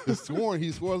the scoring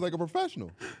he scores like a professional,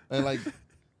 and like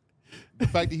the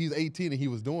fact that he's 18 and he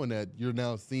was doing that, you're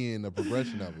now seeing the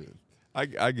progression of it.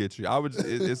 I get you.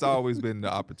 It's always been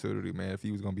the opportunity, man. If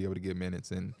he was going to be able to get minutes,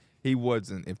 and he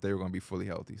wasn't if they were going to be fully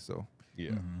healthy. So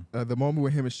Yeah. The moment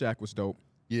with him and Shaq was dope.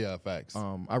 Yeah, facts.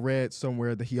 I read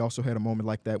somewhere that he also had a moment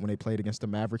like that when they played against the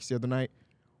Mavericks the other night,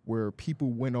 where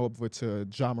people went over to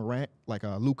Ja Morant, like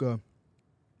Luka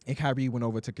and Kyrie went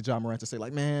over to Ja Morant to say,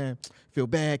 like, man, feel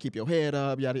bad, keep your head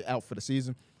up, yada, out for the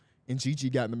season. And Gigi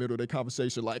got in the middle of their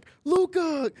conversation like,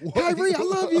 Luka, Kyrie, I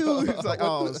love you. It's like,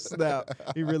 oh, snap.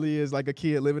 He really is like a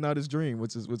kid living out his dream,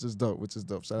 which is dope,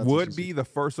 Shout out would to be the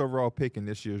first overall pick in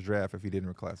this year's draft if he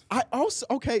didn't reclassify. I also,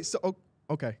 okay,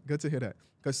 good to hear that.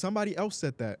 Because somebody else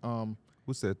said that.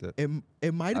 Who said that?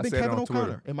 It might have been said it Kevin on Twitter.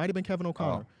 O'Connor. It might have been Kevin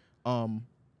O'Connor.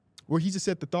 Where he just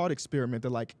said the thought experiment that,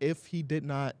 like, if he did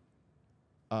not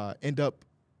end up,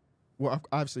 well,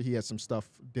 obviously he had some stuff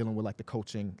dealing with, like, the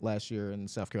coaching last year in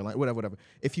South Carolina, whatever.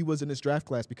 If he was in this draft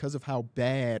class because of how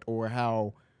bad or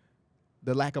how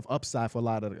the lack of upside for a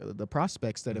lot of the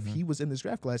prospects, that if he was in this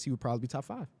draft class, he would probably be top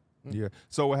 5. Yeah.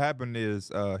 So what happened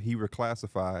is he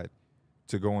reclassified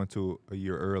to go into a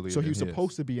year earlier. So he was than his.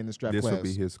 supposed to be in this draft This class. would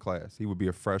be his class. He would be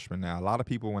a freshman now. A lot of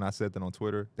people, when I said that on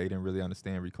Twitter, they didn't really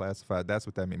understand reclassified. That's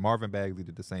what that means. Marvin Bagley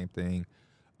did the same thing.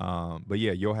 But,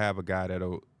 yeah, you'll have a guy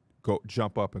that'll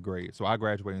jump up a grade. So I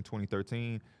graduated in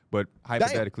 2013, but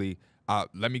hypothetically,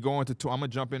 let me go into I'm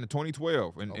going to jump into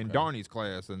 2012 in Darney's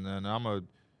class, and then I'm going to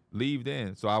leave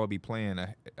then. So I would be playing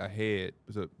ahead.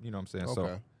 So, you know what I'm saying? Okay.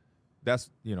 So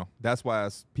that's why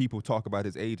people talk about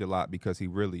his age a lot, because he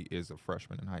really is a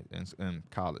freshman in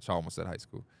college. I almost said high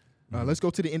school. Let's go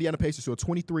to the Indiana Pacers, who are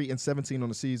 23-17 on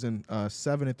the season,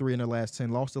 7-3 in their last 10.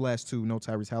 Lost the last 2, no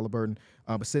Tyrese Halliburton,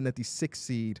 but sitting at the 6th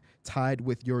seed, tied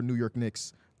with your New York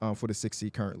Knicks for the 6th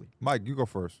seed currently. Mike, you go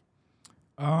first.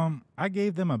 I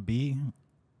gave them a B.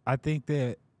 I think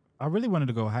that I really wanted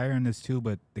to go higher in this too,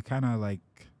 but they kind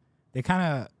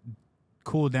of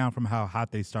cooled down from how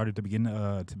hot they started to begin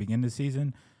the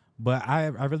season. But I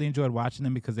really enjoyed watching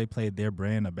them because they played their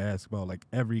brand of basketball. Like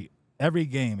every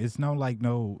game, it's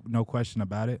no question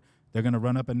about it. They're gonna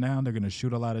run up and down. They're gonna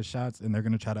shoot a lot of shots, and they're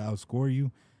gonna try to outscore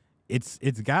you. It's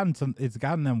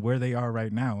gotten them where they are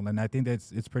right now, and I think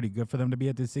it's pretty good for them to be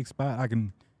at the 6th spot. I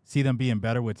can see them being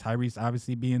better with Tyrese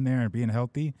obviously being there and being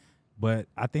healthy, but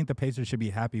I think the Pacers should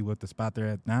be happy with the spot they're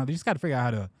at now. They just got to figure out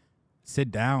how to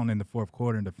sit down in the fourth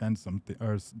quarter and defend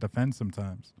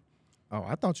sometimes. Oh,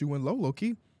 I thought you went low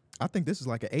key. I think this is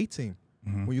like an A team.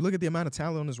 Mm-hmm. When you look at the amount of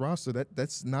talent on this roster,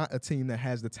 that's not a team that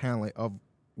has the talent of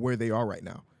where they are right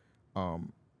now.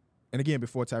 And again,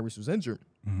 before Tyrese was injured,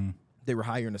 they were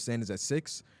higher in the standings at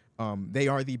 6. They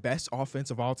are the best offense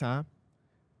of all time.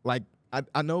 Like,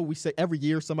 I know we say every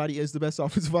year somebody is the best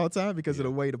offense of all time because of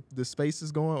the way the space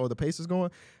is going or the pace is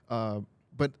going.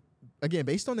 But again,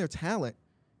 based on their talent,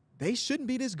 they shouldn't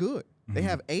be this good. They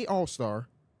have 8 All-Star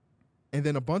and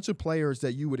then a bunch of players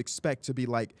that you would expect to be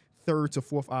like 3rd to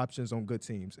 4th options on good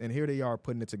teams. And here they are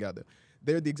putting it together.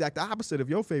 They're the exact opposite of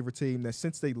your favorite team that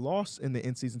since they lost in the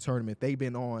in-season tournament, they've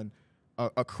been on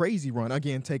a crazy run.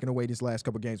 Again, taking away these last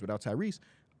couple games without Tyrese.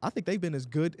 I think they've been as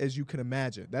good as you can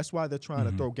imagine. That's why they're trying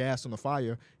to throw gas on the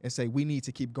fire and say we need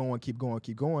to keep going,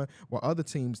 while other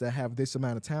teams that have this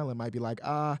amount of talent might be like,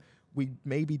 we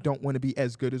maybe don't want to be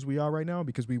as good as we are right now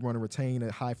because we want to retain a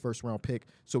high first-round pick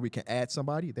so we can add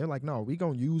somebody. They're like, no, we're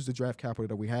going to use the draft capital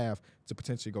that we have to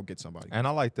potentially go get somebody. And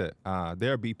I like that.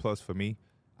 They're a B+ for me.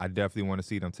 I definitely want to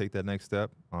see them take that next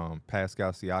step.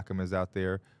 Pascal Siakam is out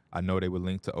there. I know they would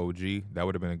link to OG. That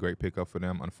would have been a great pickup for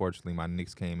them. Unfortunately, my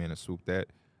Knicks came in and swooped that.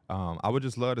 I would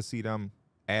just love to see them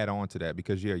add on to that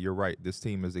because, yeah, you're right. This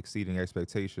team is exceeding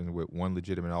expectations with one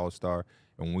legitimate All-Star.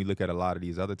 And when we look at a lot of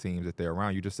these other teams that they're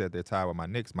around, you just said they're tied with my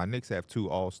Knicks. My Knicks have 2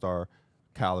 All-Star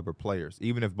caliber players.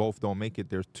 Even if both don't make it,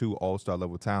 there's 2 All-Star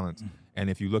level talents. And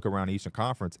if you look around the Eastern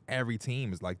Conference, every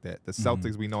team is like that. The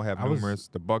Celtics we know have numerous.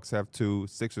 The Bucks have 2.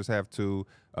 Sixers have 2.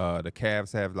 The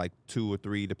Cavs have like 2 or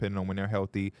 3 depending on when they're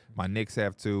healthy. My Knicks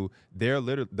have 2. They're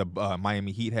literally the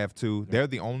Miami Heat have 2. They're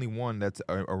the only one that's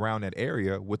around that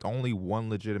area with only one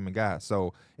legitimate guy.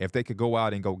 So if they could go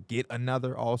out and go get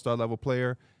another All-Star level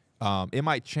player, it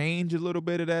might change a little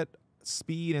bit of that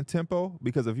speed and tempo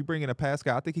because if you bring in a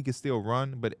Pascal, I think he can still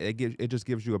run, but it just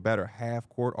gives you a better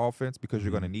half-court offense because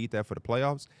you're going to need that for the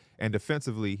playoffs. And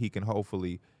defensively, he can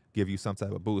hopefully give you some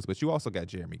type of boost. But you also got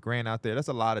Jeremy Grant out there. There's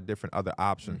a lot of different other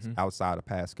options outside of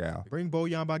Pascal. Bring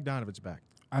Bojan Bogdanovic back.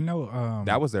 I know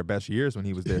That was their best years when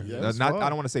he was there. Yeah, it's Not, fun. I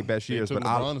don't want to say best years, Took but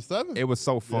LeBron to 7. it was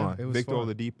so fun. it was Victor fun.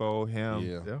 Oladipo, him.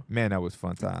 Yeah. Man, that was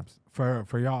fun times. for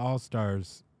y'all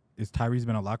All-Stars, is Tyrese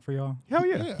been a lock for y'all? Hell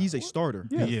yeah. Yeah. He's a starter.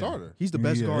 Yeah, Yeah. starter. He's the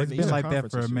best guard It's in been the like Eastern that for a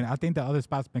Conference this minute. year. I think the other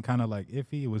spot's been kind of like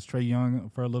iffy. It was Trae Young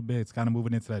for a little bit. It's kind of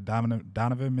moving into that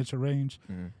Donovan Mitchell range.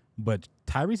 But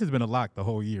Tyrese has been a lock the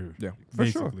whole year. Yeah, For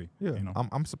sure. basically. Yeah. You know?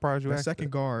 I'm surprised you My asked second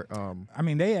that. guard, I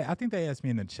mean, I think they asked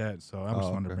me in the chat, so I just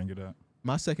Oh, wanted to okay. bring it up.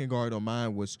 my second guard on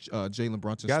mine was Jalen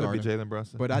Brunson Got to starting. be Jalen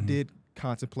Brunson. But I did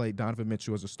contemplate Donovan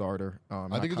Mitchell as a starter. I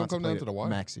think it's gonna come down to the wire.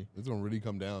 Maxey. It's gonna really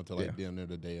come down to like Yeah. damn near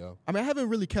the day of. I mean, I haven't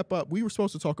really kept up. We were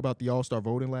supposed to talk about the All-Star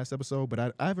voting last episode, but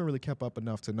I haven't really kept up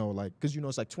enough to know, like, because, you know,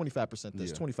 it's like 25% this,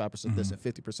 Yeah. 25% this, and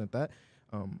 50% that.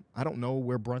 I don't know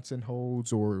where Brunson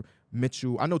holds or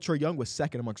Mitchell. I know Trae Young was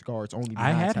second amongst guards, only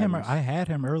I behind had Tyrese.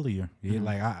 him earlier. Yeah, Mhm.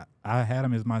 like I had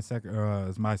him as my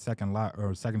second lot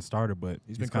or second starter, but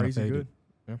He's been kinda crazy faded. good.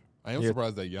 I am Yeah.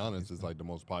 surprised that Giannis is like the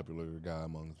most popular guy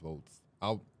amongst votes.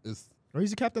 Or he's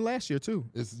the captain last year, too.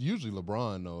 It's usually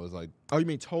LeBron though. It's like Oh, you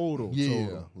mean total? yeah,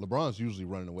 Total. LeBron's usually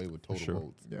running away with total sure.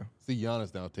 votes. Yeah. See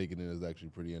Giannis now taking it is actually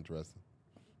pretty interesting.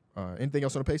 Anything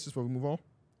else on the Pacers before we move on?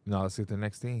 No, let's get to the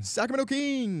next team. Sacramento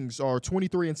Kings are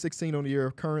 23-16 on the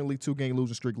year. Currently, 2-game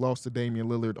losing streak. Lost to Damian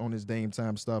Lillard on his Dame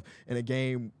time stuff in a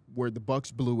game where the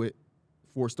Bucks blew it,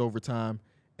 forced overtime,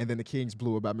 and then the Kings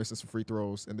blew it by missing some free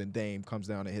throws. And then Dame comes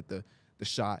down and hit the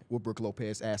shot with Brook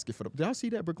Lopez asking for the. Did y'all see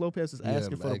that? Brook Lopez is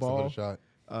asking for the ball. shot.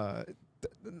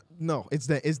 No, it's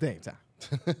Dame time,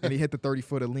 and he hit the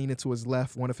 30-footer, lean into his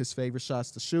left, one of his favorite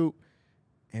shots to shoot,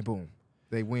 and boom,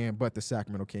 they win. But the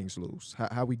Sacramento Kings lose.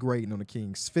 How we grading on the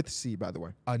Kings? 5th seed, by the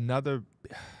way. Another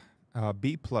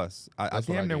B+. I That's what I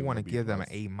damn near gave want to him, a give them an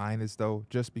B+. A- though,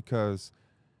 just because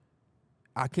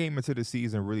I came into the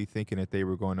season really thinking that they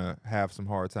were going to have some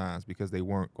hard times because they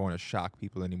weren't going to shock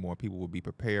people anymore. People would be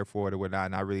prepared for it or whatnot,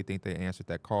 and I really think they answered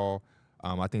that call.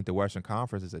 I think the Western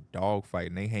Conference is a dogfight,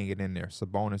 and they hanging in there.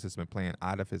 Sabonis has been playing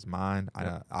out of his mind.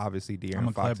 Obviously, De'Aaron I'ma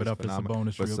Fox clap it is up for phenomenal.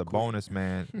 Sabonis But real quick. Sabonis,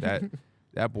 man,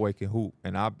 that boy can hoop.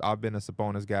 And I've been a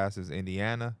Sabonis guy since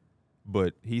Indiana,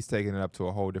 but he's taking it up to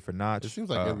a whole different notch. It seems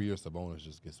like every year Sabonis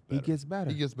just gets better. he gets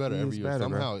better. He gets better He every gets year. better,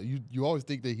 bro. Somehow you always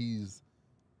think that he's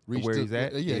reached Where he's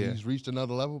at? Yeah, Yeah. he's reached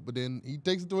another level, but then he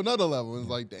takes it to another level and it's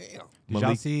like, damn. Did y'all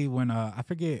Malik- see when I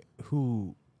forget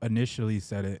who initially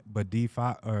said it, but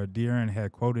De'Aaron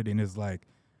had quoted in his like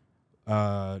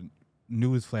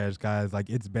newsflash, guys, like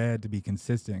it's bad to be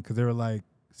consistent because they were like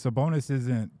Sabonis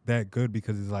isn't that good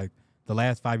because it's like the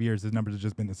last 5 years his numbers have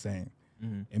just been the same.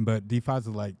 And but D5 is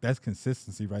like that's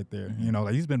consistency right there. You know,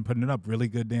 like he's been putting up really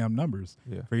good damn numbers.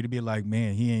 Yeah. For you to be like,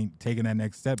 man, he ain't taking that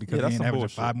next step because Yeah, he that's ain't some averaging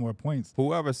bullshit. 5 more points.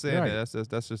 Whoever said Right. that,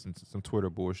 that's just some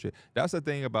Twitter bullshit. That's the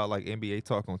thing about like NBA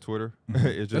talk on Twitter.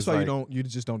 It's just That's why like, you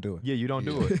just don't do it. Yeah, you don't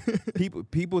do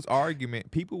it. People's argument.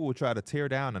 People will try to tear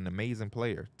down an amazing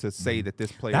player to say that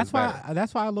this player. That's is better.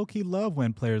 why I low key love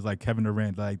when players like Kevin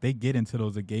Durant like they get into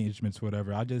those engagements,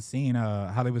 whatever. I just seen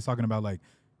how they was talking about like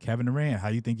Kevin Durant, how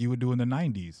you think you would do in the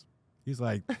 90s. He's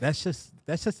like, that's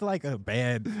just like a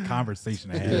bad conversation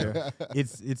to have.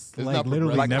 It's like not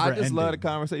literally Like never I just love the ending.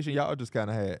 conversation y'all just kind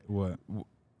of had. What?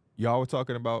 Y'all were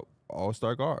talking about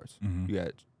all-star guards. Mhm. You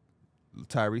got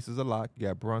Tyrese is a lock. You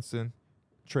got Brunson.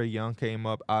 Trae Young came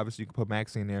up. Obviously, you can put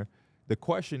Maxey in there. The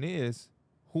question is,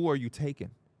 who are you taking?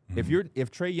 If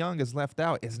Trae Young is left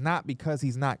out, it's not because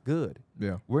he's not good.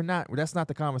 Yeah. That's not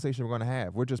the conversation we're going to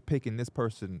have. We're just picking this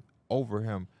person over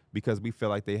him because we feel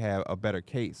like they have a better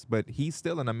case. But he's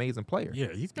still an amazing player. Yeah,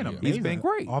 he's been Yeah. amazing. He's been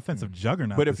great. Offensive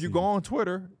juggernaut. But if this you go season. on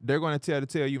Twitter, they're going to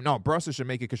tell you, no, Brunson should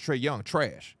make it because Trae Young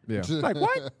trash. Yeah. Like,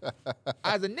 what?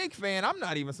 As a Knicks fan, I'm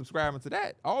not even subscribing to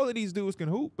that. All of these dudes can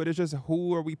hoop, but it's just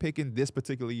who are we picking this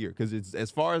particular year? Because it's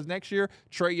as far as next year,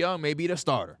 Trae Young may be the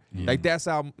starter. Like, that's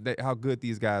how good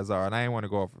these guys are. And I didn't want to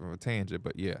go off on a tangent,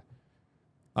 but yeah.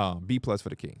 B+ for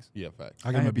the Kings. Yeah, facts.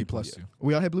 I give him a had B plus too. too.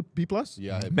 We all had B+?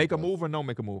 Yeah, I had Make a B+. move or no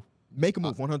make a move? Make a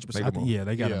move, 100%. Make a move. Yeah,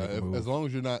 they got to Yeah, make a move. as long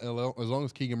as you're not, as long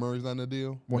as Keegan Murray's not in the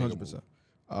deal, make a move.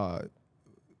 100%.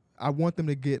 I want them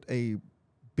to get a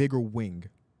bigger wing.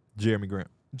 Jeremy Grant.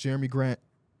 Jeremy Grant,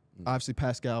 obviously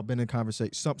Pascal, been in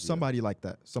conversation. Somebody like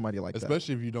that. Somebody like that.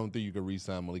 Especially if you don't think you can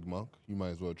re-sign Malik Monk, you might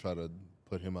as well try to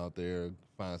put him out there,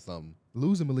 find something.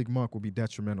 Losing Malik Monk will be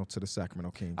detrimental to the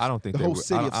Sacramento Kings. I don't think the they whole will-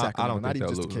 city of I Sacramento, don't not think even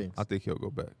they'll just the lose. Kings. I think he'll go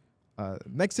back.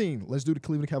 Next team, let's do the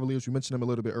Cleveland Cavaliers. We mentioned them a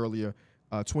little bit earlier.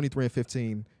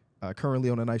 23-15, currently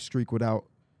on a nice streak without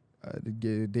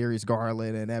Darius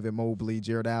Garland and Evan Mobley.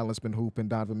 Jared Allen's been hooping.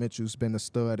 Donovan Mitchell's been a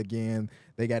stud again.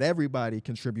 They got everybody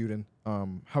contributing. How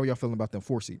are y'all feeling about them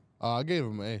 4 seed? I gave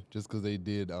them an A just because they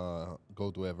did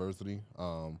go through adversity.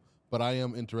 But I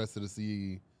am interested to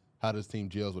see how this team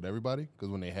gels with everybody, because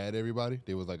when they had everybody,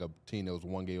 they was like a team that was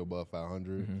 1 game above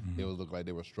 500. It was look like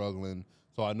they were struggling.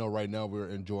 So I know right now we're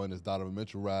enjoying this Donovan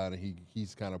Mitchell ride, and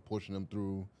he's kind of pushing them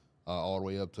through all the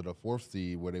way up to the 4th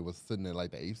seed where they was sitting at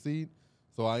like the 8th seed.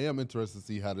 So I am interested to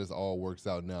see how this all works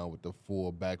out now with the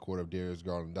full backcourt of Darius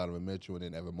Garland, Donovan Mitchell, and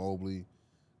then Evan Mobley,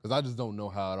 because I just don't know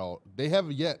how it all. They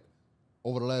haven't yet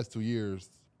over the last 2 years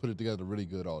put it together really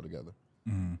good all together.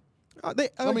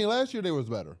 I mean, last year they was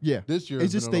better. Yeah. This year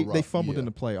it's just they fumbled yeah. in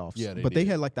the playoffs. Yeah, but they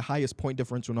did. had like the highest point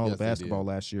differential in all Yes, of they basketball did.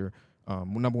 last year.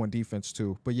 Number 1 defense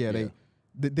too. But yeah,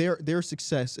 their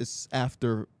success is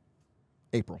after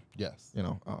April. Yes. You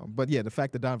know. But yeah, the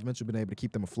fact that Donovan Mitchell been able to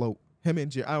keep them afloat. Him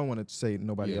and I don't want to say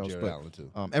nobody else, Jared but Allen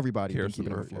too. everybody been Pierce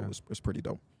keeping them Stewart, afloat was pretty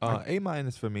dope. A-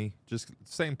 for me. Just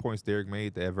same points Darrick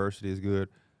made. The adversity is good.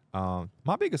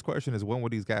 My biggest question is, when will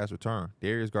these guys return?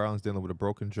 Darius Garland's dealing with a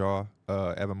broken jaw.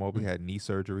 Evan Mobley had knee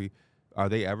surgery. Are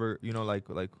they ever,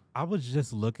 like I was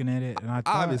just looking at it, and I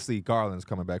thought, obviously Garland's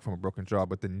coming back from a broken jaw,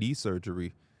 but the knee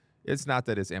surgery, it's not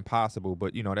that it's impossible,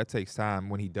 but that takes time.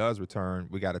 When he does return,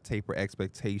 we got to taper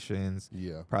expectations.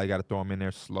 Yeah. Probably got to throw him in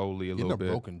there slowly a Getting little a bit.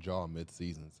 broken jaw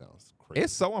mid-season sounds crazy.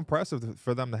 It's so impressive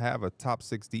for them to have a top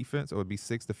 6 defense. It would be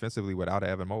 6 defensively without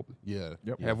Evan Mobley. Yeah.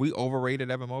 Yep. Yeah. Have we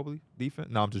overrated Evan Mobley defense?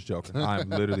 No, I'm just joking. I'm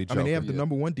literally I joking. mean, they have the Yeah.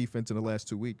 number 1 defense in the last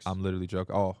 2 weeks. I'm literally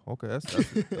joking. Oh, okay. That's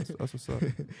what's up.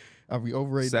 Are we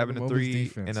overrated? 7 Evan to Mobley's 3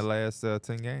 defense? in the last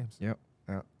 10 games. Yep.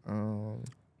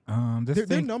 this Their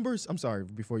thing, numbers. I'm sorry.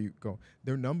 Before you go,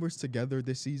 their numbers together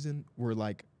this season were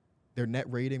like their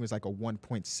net rating was like a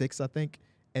 1.6, I think,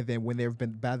 and then when they've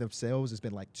been by themselves, it's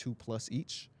been like 2+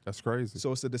 each. That's crazy.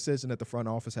 So it's a decision that the front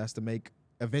office has to make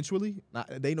eventually.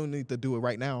 They don't need to do it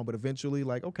right now, but eventually,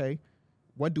 like, okay,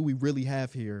 what do we really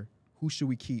have here? Who should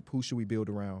we keep? Who should we build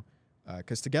around?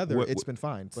 Because together it's been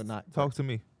fine, but not. Talk to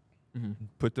me. Mm-hmm.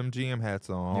 Put them GM hats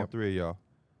on, all Yep. 3 of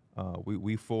y'all.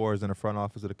 We 4s in the front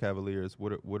office of the Cavaliers.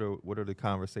 What are the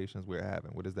conversations we're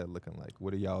having? What is that looking like?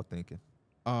 What are y'all thinking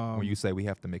when you say we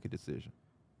have to make a decision?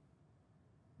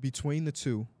 Between the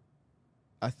two,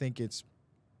 I think it's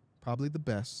probably the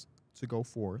best to go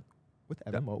forward with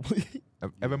Evan Mobley.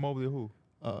 Evan Mobley or who?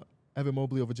 Evan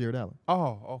Mobley over Jared Allen.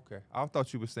 Oh, okay. I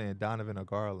thought you were saying Donovan or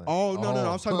Garland. Oh, no.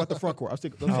 I was talking about the front court. I was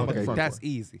talking about the front That's court.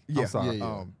 easy. Yeah. I'm sorry.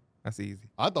 Yeah. That's easy.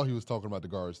 I thought he was talking about the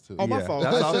guards too. Oh, my Yeah. fault.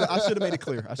 That's all- I should have made it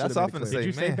clear. That's all I'm finna did say,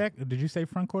 you say man. Did you say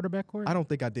front court or back court? I don't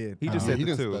think I did. He just Yeah, said he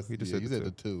the didn't 2. spec- He just yeah, said he the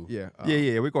said 2. the 2. Yeah.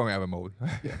 Yeah, we're going Evan Mobley.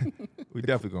 We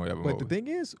definitely going Evan But Mobley. the thing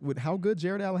is, with how good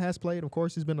Jared Allen has played, of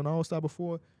course, he's been an all-star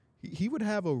before, he would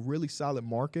have a really solid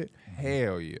market.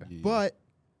 Hell yeah. But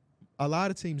a lot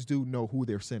of teams do know who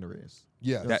their center is. Yeah.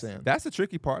 You know what I'm saying? That's the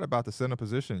tricky part about the center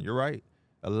position. You're right.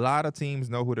 A lot of teams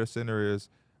know who their center is,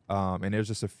 and there's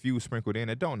just a few sprinkled in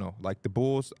that don't know. Like the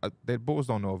Bulls, the Bulls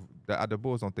don't know. The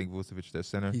Bulls don't think Vucevic is their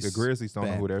center. He's the Grizzlies don't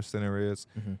know bad. who their center is.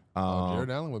 Jared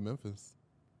Allen with Memphis.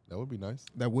 That would be nice.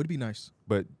 That would be nice.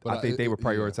 But I think they would yeah.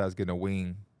 prioritize getting a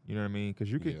wing. You know what I mean? Because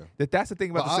you can. Yeah. That's the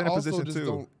thing about But the I center also position just too.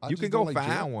 don't- I You just can don't go like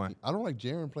find Jaren. one. I don't like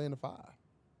Jaren playing the 5.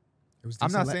 It was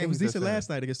I'm not decent saying it was he's their decent last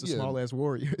center. night against the Yeah. small-ass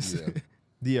Warriors. Yeah.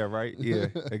 Yeah, right. Yeah,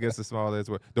 against the small as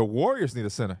well. The Warriors need a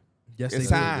center. Yes, It's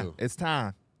they time. do. It's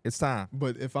time. It's time.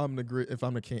 But if I'm the They have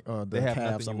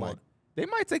Cavs, nothing I'm you like, want. They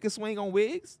might take a swing on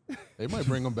Wiggs. They might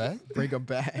bring him back. bring them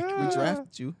back. We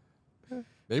drafted you.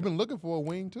 They've been looking for a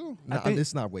wing too. Nah, think-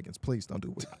 it's not Wiggins. Please don't do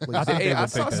Wiggins. Please. I think Hey, they I would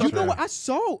saw pick that some- You know trade. what? I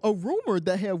saw a rumor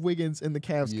that had Wiggins and the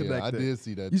Cavs Yeah, connected. I did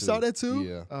see that. You too. saw that too?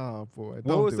 Yeah. Oh boy. What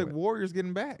Don't was do the it. Warriors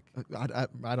getting back? I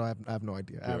have no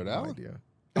idea. I have Jared no Allen? idea.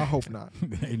 I hope not.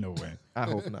 Ain't no way. I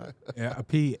hope not. Yeah,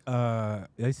 Pete.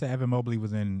 They said Evan Mobley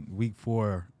was in week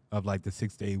 4 of like the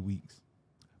 6 to 8 weeks.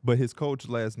 But his coach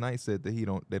last night said that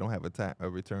they don't have a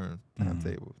return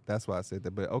timetable. That's why I said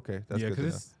that. But okay, that's yeah, good to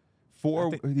know.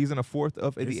 because He's in a 4th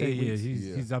of 88 yeah, weeks.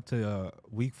 he's up to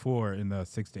week 4 in the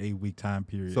 6 to 8 week time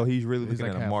period. So he's really He's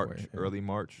looking like at a March, halfway, yeah. early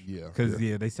March. Yeah. because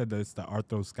they said that it's the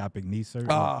arthroscopic knee surgery.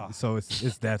 Ah. So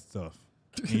it's that stuff.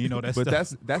 And you know that But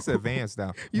stuff. that's advanced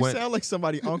now. You When- sound like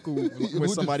somebody uncle when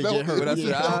just somebody felt get hurt. it. But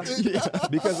that's Yeah. what I-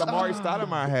 because Amari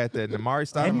Stoudemire had that, and Amari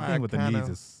Anything Stoudemire with the knees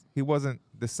kinda, is. he wasn't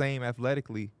the same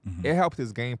athletically. It helped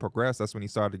his game progress. That's when he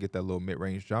started to get that little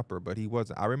mid-range jumper. But he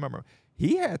wasn't. I remember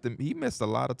he missed a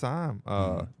lot of time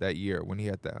that year when he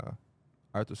had the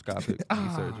arthroscopic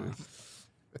knee surgery.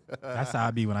 That's how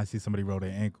I be when I see somebody roll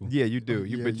their ankle. Yeah, you do.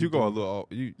 Yeah, But you you go a do.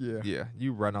 little.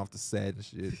 You run off the set and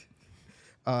shit.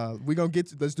 We're gonna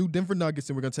let's do Denver Nuggets,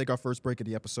 and we're gonna take our first break of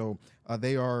the episode.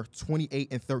 They are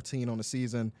 28-13 on the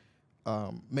season.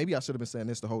 Maybe I should have been saying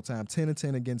this the whole time.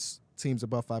 10-10 against teams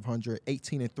above 500.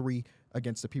 18-3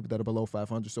 against the people that are below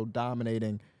 500. So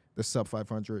dominating the sub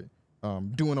 500.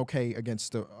 Doing okay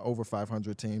against the over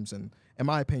 500 teams, and in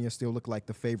my opinion, still look like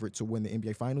the favorite to win the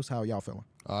NBA Finals. How are y'all feeling?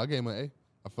 I gave them an A.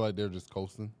 I feel like they're just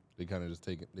coasting. They kind of just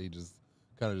take it. They just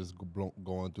kind of just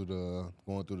going through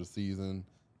the season.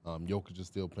 Jokic is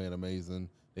still playing amazing.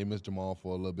 They missed Jamal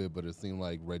for a little bit, but it seemed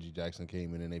like Reggie Jackson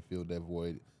came in and they filled that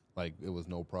void like it was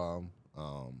no problem.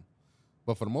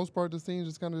 But for the most part, this team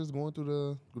just kind of just going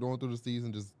through the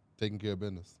season, just taking care of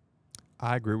business.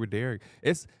 I agree with Darrick.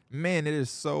 It's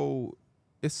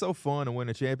so fun to win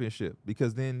a championship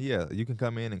because then you can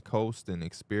come in and coast and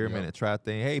experiment and try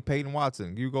things. Hey, Peyton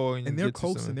Watson, you go and they're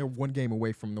coasting. They're one game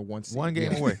away from the one seed. One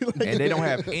game away, and they don't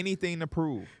have anything to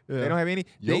prove. They don't have any.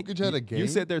 Jokic had a game. You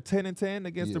said they're 10-10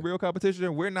 against the real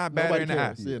competition. We're not better in the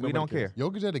eyes. We don't care.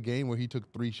 Jokic had a game where he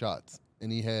took 3 shots.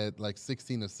 And he had like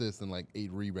 16 assists and like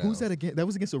 8 rebounds. Who's that again? That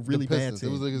was against a really bad team.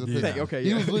 It was against the Pistons. Okay,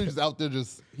 He was literally just out there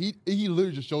he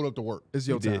literally just showed up to work. It's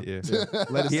your time.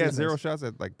 He had 0 shots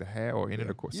at like the half or end of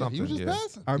the court. Something. He was just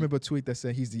passing. I remember a tweet that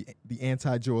said he's the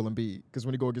anti-Joel Embiid because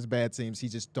when he go against bad teams, he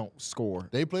just don't score.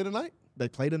 They play tonight? They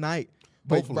play tonight.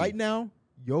 But right now,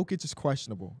 Jokic is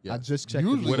questionable. I just checked.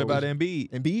 What about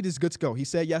Embiid? Embiid is good to go. He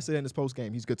said yesterday in his post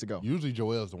game he's good to go. Usually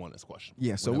Joel's the one that's questionable.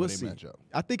 Yeah, so we'll see.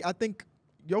 I think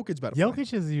Jokic better.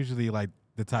 Jokic is usually like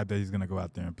the type that he's going to go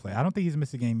out there and play. I don't think he's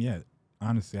missed a game yet.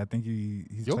 Honestly, I think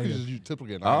he's Jokic is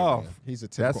typically an Iron Man. He's a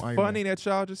typical That's Iron funny Man. that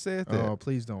y'all just said that. Oh,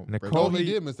 please don't. He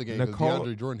did miss the game because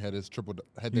DeAndre Jordan had his triple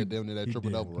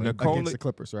double, right? Against the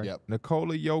Clippers, right? Yep.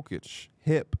 Nikola Jokic,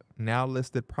 hip, now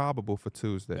listed probable for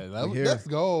Tuesday. Let's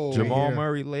go. Jamal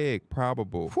Murray leg,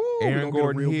 probable. Aaron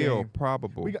Gordon Hill,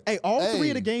 probable. All 3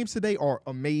 of the games today are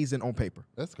amazing on paper.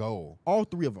 Let's go. All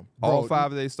 3 of them. All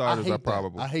 5 of their starters are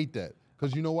probable. I hate that.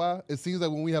 Because you know why? It seems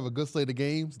like when we have a good slate of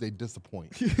games, they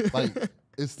disappoint. Like,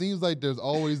 it seems like there's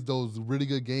always those really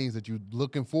good games that you're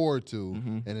looking forward to,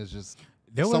 and it's just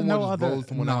there was no other.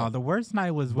 No, the worst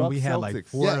night was when we had like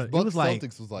 4. Yes, it was like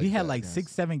Celtics was like we had like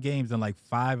 6-7 games, and like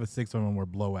 5 or 6 of them were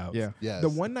blowouts. Yeah. Yes. The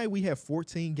one night we had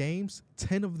 14 games,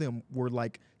 10 of them were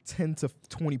like 10 to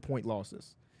 20 point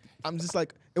losses. I'm just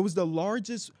like, it was the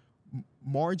largest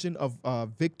margin of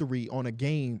victory on a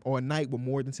game or a night with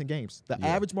more than 10 games. The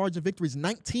average margin of victory is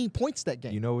 19 points that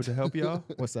game. You know what to help y'all?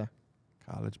 What's that?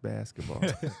 College basketball.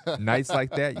 Nights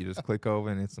like that, you just click over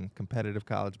and it's some competitive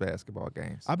college basketball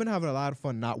games. I've been having a lot of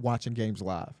fun not watching games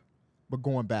live, but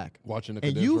going back. Watching the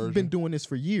and condensed you've version. been doing this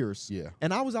for years. Yeah.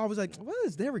 And I was always like, what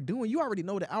is Darrick doing? You already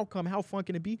know the outcome. How fun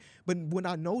can it be? But when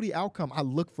I know the outcome, I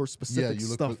look for specific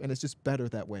stuff, and it's just better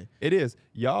that way. It is.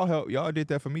 Y'all did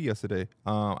that for me yesterday.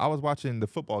 I was watching the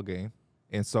football game,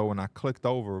 and so when I clicked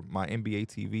over, my NBA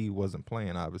TV wasn't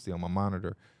playing, obviously, on my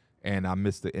monitor, and I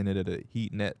missed the end of the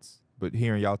Heat Nets. But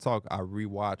hearing y'all talk, I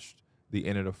rewatched the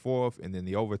end of the 4th and then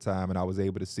the overtime, and I was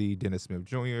able to see Dennis Smith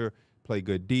Jr. play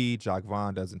good D. Jock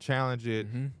Vaughn doesn't challenge it.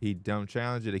 He don't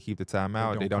challenge it. They keep the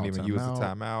timeout. They don't even use the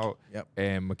timeout. Yep.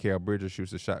 And Mikal Bridges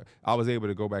shoots a shot. I was able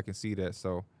to go back and see that.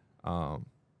 So,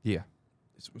 yeah.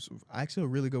 It's actually a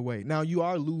really good way. Now, you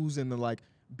are losing the, like,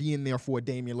 being there for a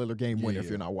Damian Lillard game winner if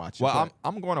you're not watching. Well,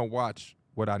 I'm going to watch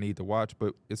what I need to watch,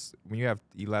 but it's when you have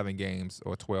 11 games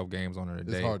or 12 games on in a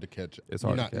day. It's hard to catch. It's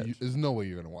hard to catch. There's no way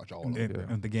you're going to watch all of them.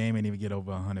 And the game ain't even get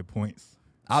over 100 points.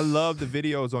 I love the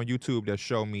videos on YouTube that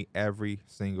show me every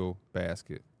single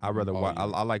basket. I rather watch.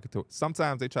 I like it to.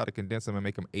 Sometimes they try to condense them and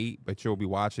make them 8, but you'll be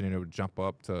watching and it'll jump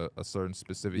up to a certain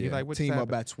specific. You're like, what team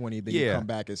up at 20, then you come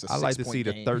back. It's a 6-point I like to see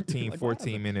the game. 13,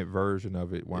 14-minute version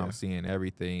of it where I'm seeing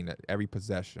everything, every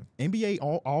possession. NBA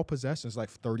all possessions like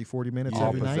 30, 40 minutes All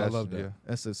every night. possessions, I love that. yeah.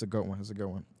 That's a good one. That's a good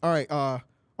one. All right.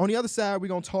 On the other side, we're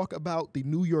gonna talk about the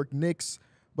New York Knicks,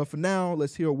 but for now,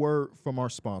 let's hear a word from our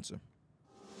sponsor.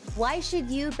 Why should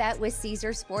you bet with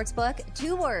Caesars Sportsbook?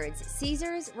 2 words,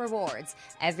 Caesars Rewards.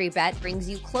 Every bet brings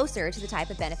you closer to the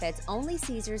type of benefits only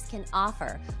Caesars can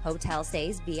offer. Hotel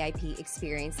stays, VIP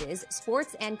experiences,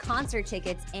 sports and concert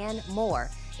tickets, and more.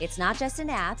 It's not just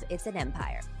an app, it's an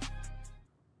empire.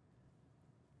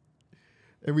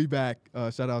 And we back.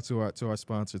 Shout out to our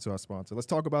sponsor. Let's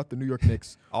talk about the New York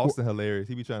Knicks. Austin hilarious.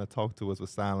 He be trying to talk to us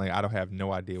with sign language. I don't have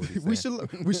no idea what he's saying.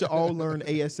 we should all learn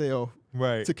ASL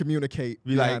right to communicate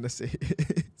be behind like, the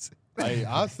scenes. Hey,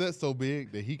 our set's so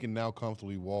big that he can now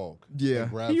comfortably walk. Yeah.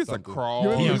 He used to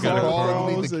crawl. He was gonna crawl.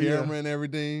 underneath the Yeah. camera and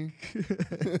everything.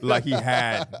 like he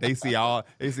had. They see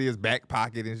his back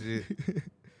pocket and shit.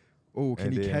 Oh, can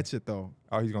And he then- catch it though?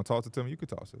 Oh, he's gonna toss it to him. You could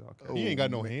toss it. Okay. He ain't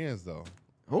got no hands though.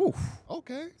 Oh,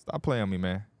 Okay. Stop playing on me,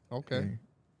 man. Okay.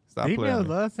 Stop playing Females on me.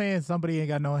 love saying somebody ain't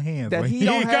got no hands. That but he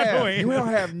don't ain't got no have. hands. You don't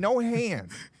have no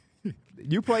hands.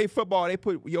 You play football, they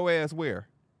put your ass where?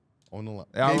 On the line.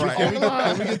 All right.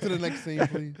 Can we get to the next scene,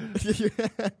 please?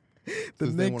 the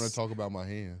Since they want to Knicks talk about my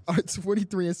hands. are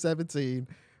 23-17.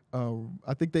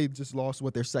 I think they just lost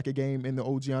their second game in the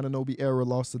OG Anunoby era.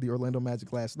 Lost to the Orlando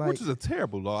Magic last night. Which is a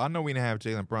terrible law. I know we didn't have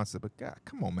Jalen Brunson, but God,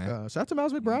 come on, man. Shout out to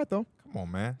Miles McBride though. Come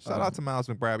on, man. Shout out to Miles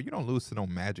McBride. But you don't lose to no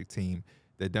Magic team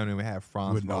that don't even have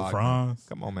Franz With no Wagner. Franz.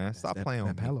 Come on, man. Stop That- playing on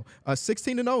that me. Palo.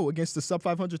 16-0 against the sub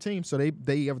 500 team. So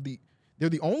they're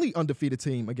the only undefeated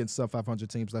team against sub 500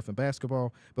 teams left in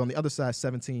basketball. But on the other side,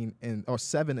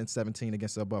 7-17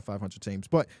 against the above 500 teams.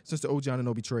 But since the OG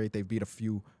Anunoby trade, they've beat a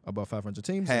few above 500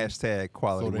 teams. Hashtag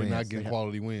quality So they're wins. not getting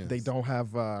quality wins. They don't have.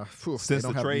 Since they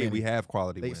don't the have trade, many. we have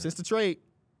quality They, wins. since the trade,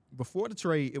 before the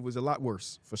trade, it was a lot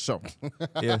worse for sure.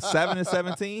 Yeah, 7-17. I 7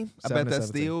 bet that's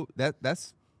 17. still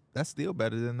that's still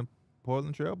better than the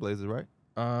Portland Trailblazers, right?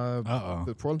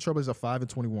 The Portland Trailblazers are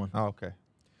 5-21. Oh, okay.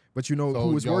 But you know So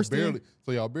who was y'all worse barely, than?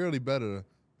 So y'all barely better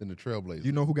than the Trailblazers.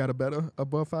 You know who got a better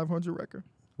above 500 record?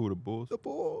 Who the Bulls? The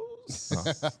Bulls.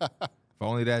 If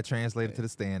only that translated to the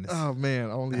standings. Oh man,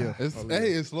 only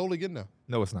it's slowly getting there.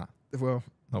 No, it's not. well,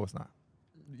 No, it's not.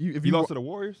 if You you lost to the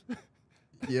Warriors?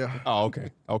 yeah. Oh, okay.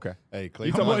 Okay. Hey, Clay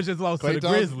You Thompson, boys just lost Klay to the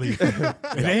Thompson- Grizzlies.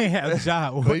 They ain't have a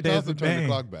shot. Klay There's Thompson a turned the bang.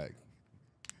 clock back,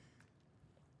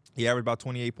 He averaged about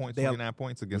 28 points, They have- 29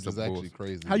 points which against is the Bulls. actually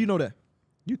crazy. How you know that?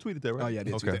 You tweeted that, right? Oh yeah, I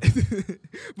did okay. see that.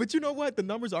 But you know what? The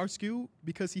numbers are skewed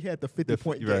because he had the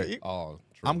 50-point right. game. Oh,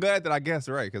 true. I'm glad that I guessed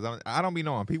right because I don't be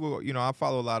knowing. People, I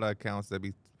follow a lot of accounts that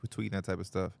be tweeting that type of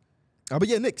stuff. But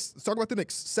yeah, Knicks. Let's talk about the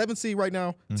Knicks. 7 seed right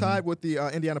now, tied with the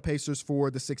Indiana Pacers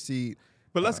for the 6 seed.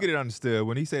 But let's get it understood.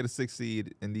 When he say the 6th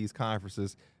seed in these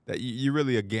conferences, that you're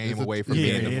really a game It's a- away from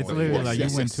Yeah, being the it's fourth. literally like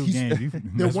Yes, you win yes. 2 He's- games. You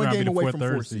they're mess one around, game be the away fourth, from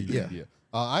third 4 seed. Yeah. Yeah.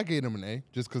 I gave them an A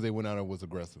just because they went out and was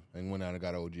aggressive and went out and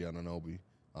got OG Anunoby.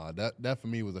 That for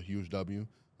me was a huge W.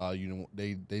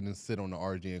 They didn't sit on the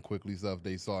RJ and quickly stuff.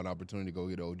 They saw an opportunity to go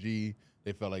get OG.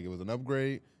 They felt like it was an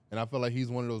upgrade, and I felt like he's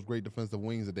one of those great defensive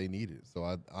wings that they needed. So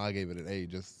I gave it an A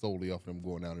just solely off them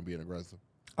going out and being aggressive.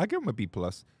 I give him a B+.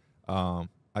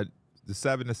 The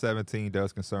 7-17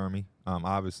 does concern me.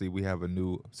 Obviously, we have a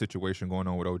new situation going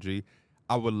on with OG.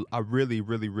 I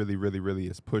really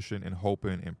is pushing and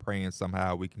hoping and praying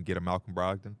somehow we can get a Malcolm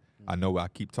Brogdon. I know I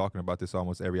keep talking about this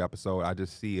almost every episode. I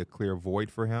just see a clear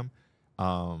void for him.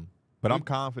 But I'm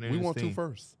confident We in want this 2 team.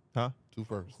 first. Huh? 2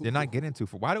 first. You're not getting 2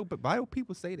 first. Why do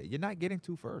people say that? You're not getting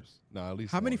 2 first. No, at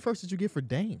least How many one. firsts did you get for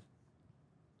Dame?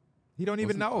 You don't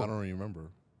even know. I don't even remember. You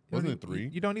don't Wasn't it even- 3?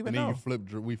 you don't even and then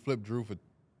know. we flipped Drew for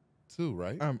 2,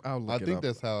 right? I'll look I it think up.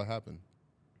 that's how it happened.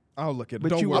 I'll look it up. But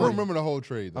Don't you- worry. I don't remember the whole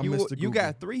trade. Though. I'm Mr. You Google.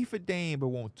 got 3 for Dame, but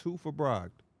want 2 for Brogdon.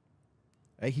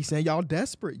 Hey, he's saying y'all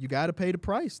desperate. You got to pay the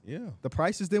price. Yeah. The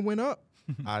prices then went up.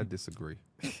 I disagree.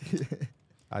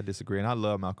 I disagree, and I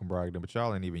love Malcolm Brogdon, but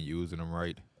y'all ain't even using him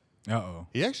right. Uh-oh.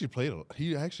 He actually played.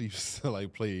 He actually used to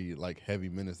play heavy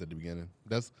minutes at the beginning.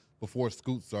 That's before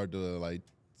Scoot started to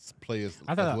play as.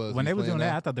 I as thought well as when he's they was playing doing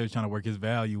that, now. I thought they was trying to work his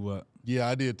value up. Yeah,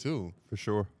 I did too. For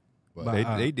sure.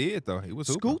 But They did, though. He was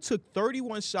hooping Scoot took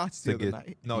 31 shots the to other get,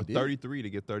 night. no, He did? 33 to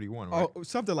get 31, right? Oh,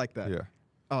 something like that.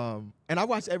 Yeah. And I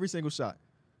watched every single shot.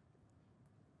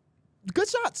 Good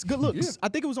shots, good looks. Yeah. I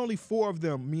think it was only 4 of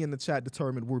them me in the chat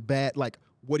determined were bad. Like,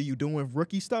 what are you doing?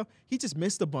 Rookie stuff. He just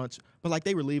missed a bunch, but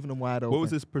they were leaving him wide open. What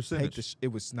was his percentage? It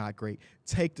was not great.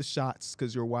 Take the shots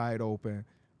because you're wide open.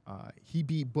 He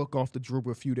beat Book off the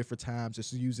dribble a few different times,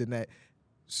 just using that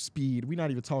speed. We're not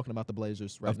even talking about the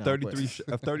Blazers right Of now. 33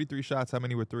 of 33 shots, how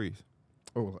many were threes?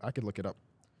 Oh, I could look it up.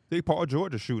 See, Paul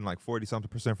George is shooting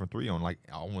 40-something% from 3 on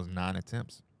almost 9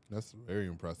 attempts. that's very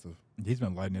impressive. He's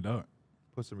been lighting it up.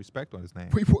 Put some respect on his name.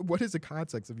 Wait, what is the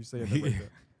context of you saying that like that?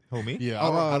 Who, me? Yeah,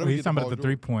 Oh, how do we He's get talking the about the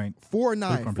ball, George? 3-point. 4 of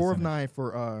 9, Three-point 4 of percentage. 9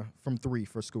 for from 3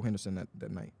 for Scoot Henderson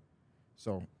that night.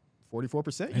 So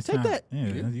 44%. You It's take not- that. Yeah,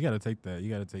 Yeah. you got to take that. You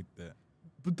got to take that.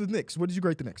 But the Knicks, what did you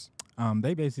grade the Knicks?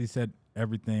 They basically said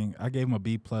everything. I gave him a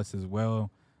B+ as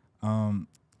well. I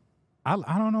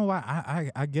don't know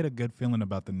why. I get a good feeling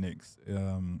about the Knicks.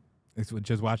 It's with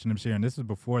just watching them share, and this is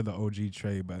before the OG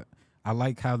trade, but I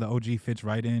like how the OG fits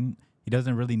right in. He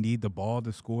doesn't really need the ball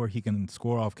to score. He can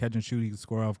score off catch and shoot. He can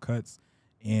score off cuts,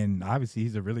 and obviously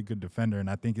he's a really good defender. And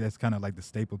I think that's kind of like the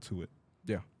staple to it.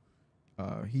 Yeah.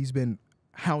 He's been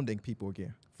hounding people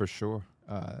again. For sure.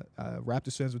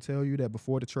 Raptors fans will tell you that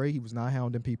before the trade, he was not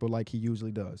hounding people like he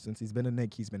usually does. Since he's been a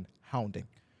Knick, he's been hounding.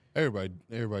 Everybody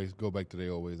go back to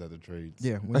their old ways at the trades.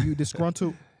 Yeah, when you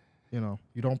disgruntled, you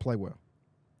don't play well.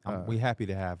 We happy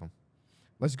to have him.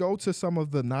 Let's go to some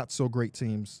of the not so great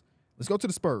teams. Let's go to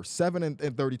the Spurs, 7 and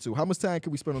 32. How much time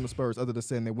can we spend on the Spurs other than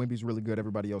saying that Wemby's really good,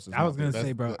 everybody else is I was not gonna good?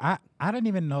 say, bro, I didn't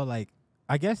even know. Like,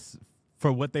 I guess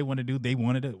for what they want to do, they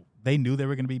wanted it. They knew they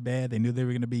were gonna be bad. They knew they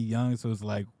were gonna be young. So it's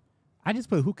like, I just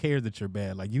put, who cares that you're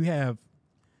bad? Like, you have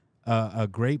a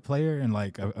great player and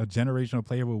like a generational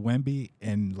player with Wemby,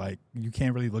 and like you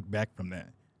can't really look back from that.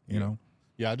 You know?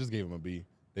 Yeah, I just gave him a B.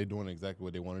 They're doing exactly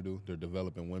what they want to do. They're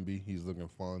developing Wemby. He's looking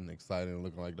fun, exciting,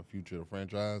 looking like the future of the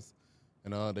franchise.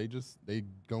 And they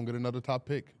gonna get another top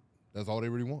pick. That's all they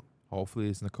really want. Hopefully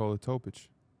it's Nikola Topic,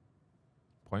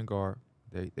 point guard.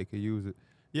 They could use it.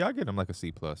 Yeah, I get them like a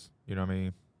C+. You know what I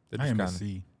mean? They're I am a just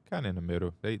C. kind of in the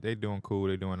middle. They doing cool.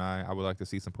 They doing all right. I would like to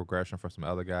see some progression from some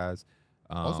other guys.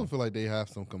 I also feel like they have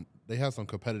some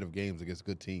competitive games against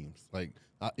good teams. Like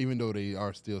even though they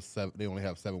are still they only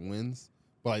have 7 wins,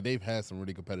 but like they've had some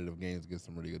really competitive games against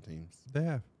some really good teams. They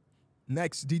have.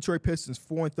 Next, Detroit Pistons,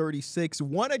 4 and 36.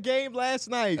 Won a game last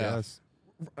night. Yes.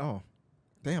 Oh,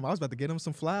 damn, I was about to get them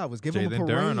some flowers. Give them a Jalen parade.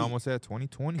 Duren almost had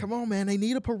 2020. Come on, man. They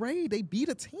need a parade. They beat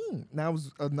a team. Now, it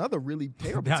was another really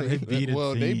terrible Now they team. beat a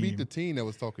Well, they team. beat the team that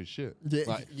was talking shit. Yeah.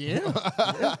 Like, Yeah.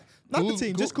 Not the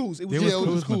team, just Kuz. It was It yeah, was it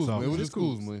was just Kuzma's Kuzma. It was fault. just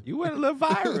Kuzma. You went a little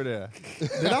viral there.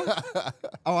 Did I?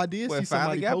 Oh, I did Well, see it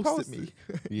finally somebody got posted me.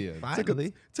 Yeah.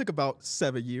 Finally. Took about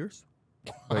 7 years.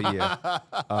 But yeah,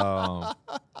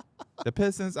 the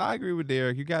Pistons. I agree with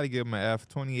Darrick. You got to give them an F.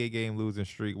 28-game losing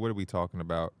streak. What are we talking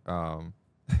about?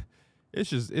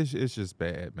 It's just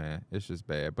bad, man. It's just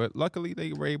bad. But luckily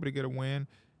they were able to get a win,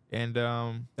 and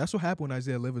That's what happened when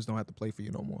Isaiah Livers don't have to play for you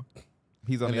no more.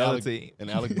 he's on And the other Alec, team. and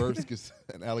Alec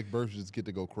Burks just get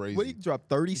to go crazy. What, he dropped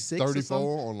 36 or 34 something?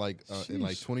 on in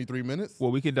like Sheesh. 23 minutes.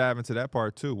 Well, we can dive into that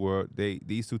part too, where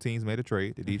these two teams made a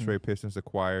trade. The Detroit Pistons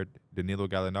acquired Danilo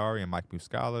Gallinari and Mike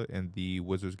Muscala, and the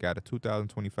Wizards got a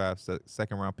 2025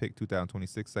 second-round pick,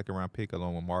 2026 second-round pick,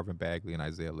 along with Marvin Bagley and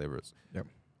Isaiah Livers. Yep.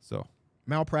 So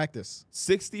Malpractice.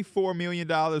 $64 million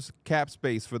cap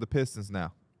space for the Pistons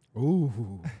now.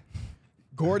 Ooh.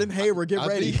 Gordon Hayward, get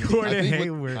ready. Gordon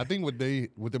Hayward. I think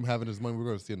with them having this money, we're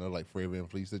going to see another like Fred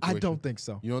VanVleet situation. I don't think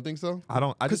so. You don't think so? I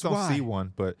just 'Cause don't why? see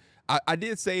one. But I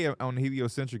did say on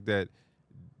Heliocentric that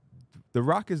the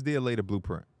Rockets did lay the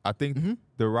blueprint. I think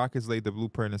the Rockets laid the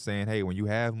blueprint in saying, hey, when you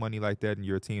have money like that in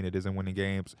your team that isn't winning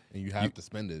games, And you have to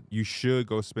spend it. you should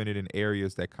go spend it in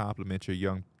areas that complement your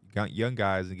young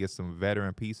guys and get some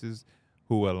veteran pieces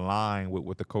who align with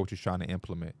what the coach is trying to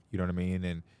implement. You know what I mean?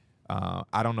 And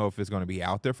I don't know if it's going to be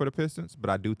out there for the Pistons, but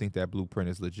I do think that blueprint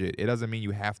is legit. It doesn't mean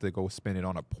you have to go spend it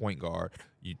on a point guard.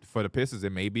 For the Pistons,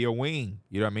 it may be a wing.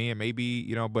 You know what I mean? It may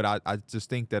be, but I just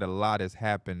think that a lot has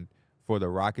happened for the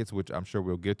Rockets, which I'm sure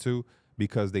we'll get to,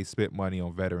 because they spent money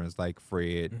on veterans like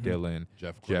Fred, Dillon,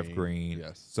 Jeff Green.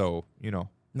 Yes. So,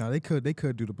 No, they could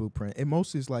do the blueprint. It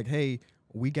mostly is like, hey,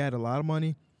 we got a lot of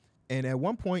money, and at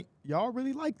one point, y'all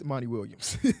really liked Monty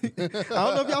Williams. I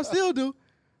don't know if y'all still do,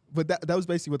 but that was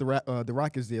basically what the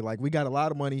Rockets did. Like, we got a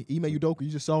lot of money. Ime Udoka, you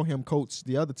just saw him coach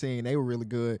the other team. They were really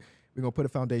good. We're gonna put a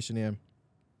foundation in.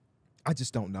 I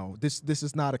just don't know. This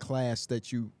is not a class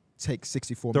that you take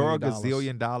 $64 throw a million.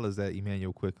 gazillion dollars at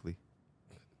Emmanuel quickly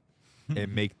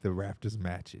and make the Raptors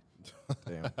match it.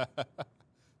 Damn.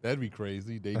 That'd be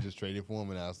crazy. They just traded for him,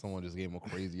 and now someone just gave him a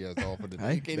crazy ass offer that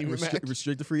Hey, they can't even match.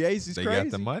 restricted free agents is They crazy.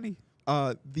 got the money.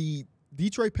 The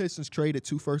Detroit Pistons traded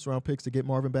 2 first-round picks to get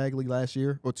Marvin Bagley last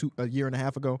year, or a year and a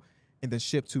half ago, and then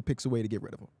shipped 2 picks away to get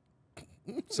rid of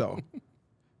him. So,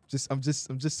 I'm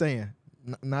just saying,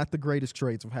 not the greatest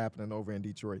trades of happening over in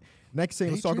Detroit. Next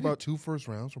thing, let's talk about 2 first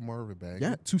rounds for Marvin Bagley.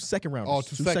 yeah, 2 second rounders. Oh,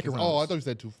 2 seconds. rounders. Oh, I thought you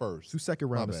said 2 first. 2 second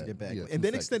My rounders to bad. get Bagley, Yeah, and 2 then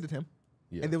seconds. extended him.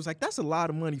 Yeah. And they was like, that's a lot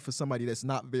of money for somebody that's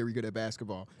not very good at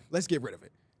basketball. Let's get rid of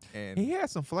it. And He had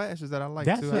some flashes that I like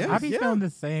That's too. what, Yeah, I be yeah. feeling the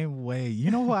same way.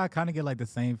 You know who I kind of get like the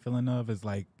same feeling of is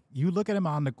like you look at him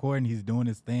on the court and he's doing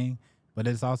his thing, but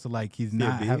it's also like he's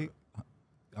not. big?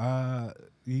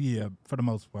 Yeah, for the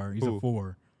most part, he's Who? a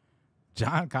 4.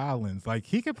 John Collins, like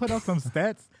he can put up some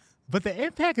stats, but the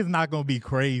impact is not going to be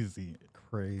crazy.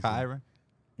 crazy. Kyron.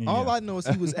 All Yeah. I know is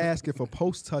he was asking for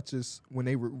post touches when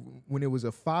it was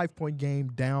a 5-point game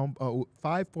down,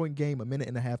 5-point game, a minute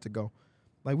and a half to go.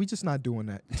 Like, we just not doing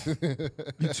that.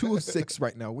 You're 2 of 6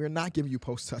 right now. We're not giving you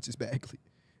post touches, Bagley.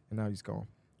 And now he's gone.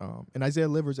 And Isaiah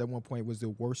Livers at one point was the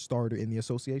worst starter in the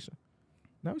association.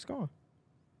 Now he's gone.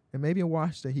 And maybe in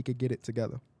Washington he could get it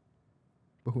together.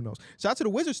 But who knows? Shout out to the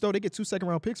Wizards, though. They get 2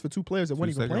 second-round picks for 2 players that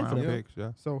weren't even playing for them. Picks,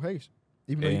 yeah. So, hey,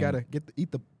 even though you And- got to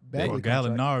eat the Bagley Well,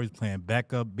 contract. Gallinari's playing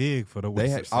backup big for the They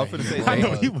had, Wizards. I was going to say, I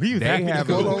know they, he was they happy have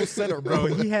to Good go. old center, bro.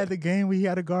 Bro, he had the game where he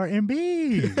had to guard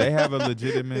Embiid. they have a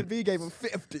legitimate V gave him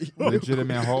 50.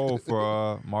 legitimate hole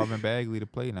for Marvin Bagley to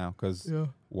play now because Yeah.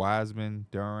 Wiseman,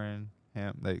 Duran,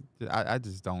 him, I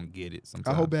just don't get it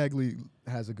sometimes. I hope Bagley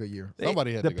has a good year.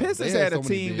 Somebody had the to go. Pistons They had had a so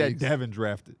many team that bigs. Devin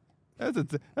drafted. That's a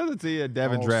team that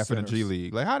Devin All drafted in G centers.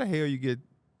 League. Like, how the hell you get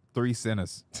 3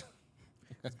 centers?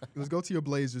 Let's go to your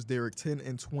Blazers, Darrick.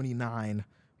 10-29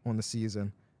 on the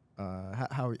season.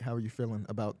 How are you feeling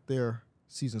about their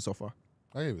season so far?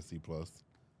 I gave it C+.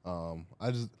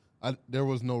 There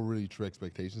was no really true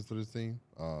expectations for this team.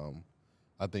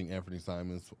 I think Anthony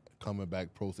Simons coming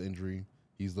back post injury,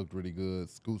 he's looked really good.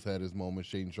 Scoots had his moment.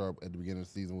 Shaden Sharp at the beginning of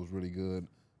the season was really good.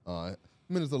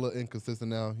 Minutes a little inconsistent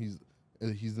now.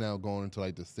 He's now going into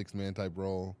like the 6-man type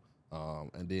role.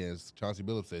 And then as Chauncey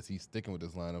Billups says, he's sticking with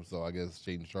this lineup. So I guess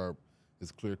Shaden Sharp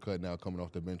is clear cut now coming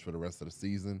off the bench for the rest of the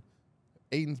season.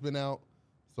 Aiden's been out,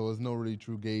 so there's no really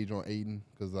true gauge on Aiden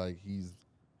because like he's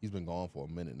been gone for a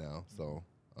minute now. So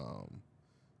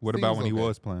What Seems about when he okay.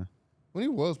 was playing? when he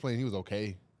was playing, he was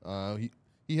okay.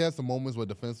 He had some moments where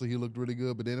defensively he looked really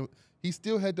good, but then he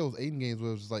still had those Aiden games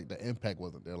where it was just like the impact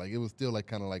wasn't there. Like it was still like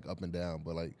kind of like up and down.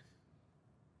 But like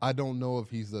I don't know if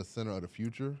he's the center of the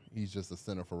future. He's just a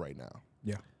center for right now.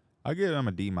 Yeah. I give him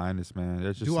a D-, man.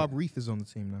 That's just Duop Reef is on the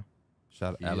team now.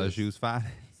 shout He out is. LSU's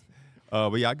finest.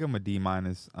 But yeah, I give him a D-.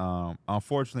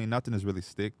 Unfortunately, nothing has really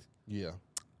sticked. Yeah.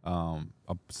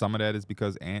 Some of that is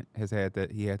because Ant has had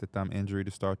he had the thumb injury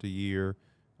to start the year.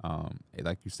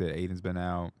 Like you said, Aiden's been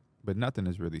out, but nothing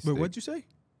has really But sticked. what'd you say?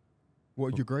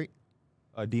 What, you're great?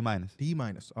 D-. D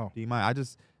minus. Oh. D-.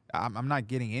 I'm not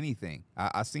getting anything.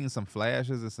 I seen some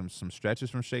flashes and some stretches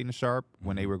from Shaden Sharp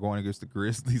when they were going against the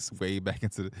Grizzlies way back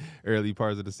into the early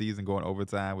parts of the season, going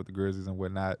overtime with the Grizzlies and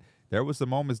whatnot. There was some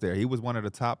moments there. He was one of the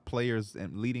top players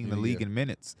and leading the league in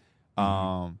minutes.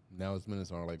 Now his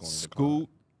minutes aren't like on the Scoot,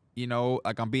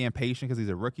 like I'm being patient because he's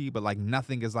a rookie, but like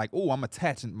nothing is like, oh, I'm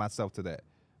attaching myself to that.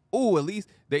 Oh, at least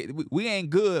we ain't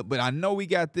good, but I know we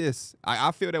got this.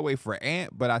 I feel that way for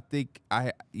Ant, but I think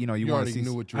you You want to already see.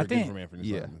 knew what you I were getting think- from Anthony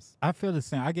yeah. Simons. I feel the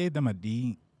same. I gave them a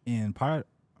D in part.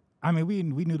 I mean, we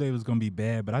knew they was gonna be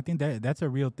bad, but I think that's a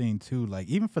real thing too. Like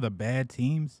even for the bad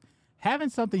teams, having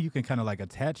something you can kind of like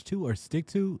attach to or stick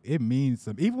to, it means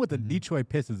something. Even with the Detroit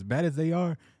Pistons, bad as they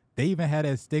are, they even had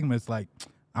that stigma. It's like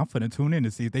I'm finna tune in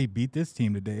to see if they beat this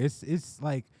team today. It's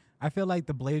like I feel like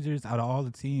the Blazers out of all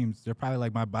the teams, they're probably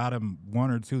like my bottom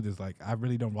 1 or 2. That's like I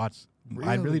really don't watch. I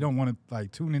Really? really don't want to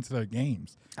like tune into their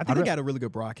games. I think they got a really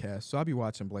good broadcast, so I'll be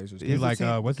watching Blazers. You It's a like,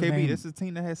 team- what's his KB? name? This is a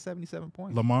team that has 77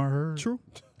 points. Lamar Hurd. True.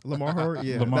 Lamar Hurd,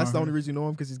 yeah. Lamar That's the only Hurd. reason you know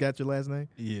him because he's got your last name.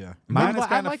 Yeah, Mine Maybe is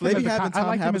kinda him as maybe a having I Tom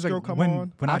liked him as a- Haberstroh come when,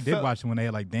 on. When I I did felt- watch him when they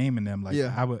had like Dame and them. Like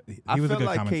Yeah. he was a felt good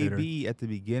like commentator. KB at the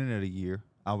beginning of the year.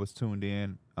 I was tuned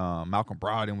in. Malcolm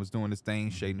Brogdon was doing his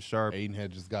thing. Shaden Sharp, Aiden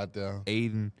had just got there.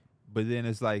 Aiden. But then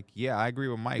it's like, yeah, I agree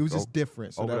with Mike. It was just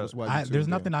different, so over that the- was why you tuned There's in.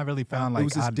 nothing I really found like it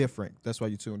was just odd- different. That's why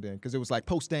you tuned in because it was like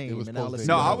post It Dame was and all this. post-Dame.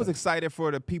 No, Yeah. I was excited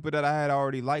for the people that I had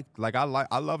already liked. Like I'm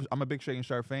a big Shaden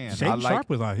Sharp fan. I Shaden like Sharp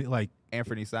was on. Like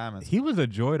Anthony Simons. he was a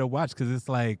joy to watch because it's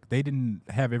like they didn't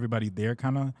have everybody there,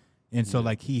 kind of, and so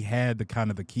like he had the kind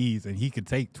of the keys and he could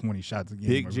take 20 shots a game.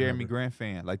 Big or Jeremy whatever. Grant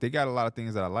fan. Like they got a lot of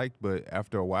things that I liked, but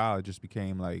after a while, it just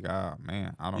became like,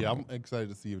 man, I don't Yeah, know. I'm excited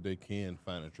to see if they can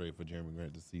find a trade for Jeremy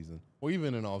Grant this season, or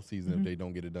even in off season if they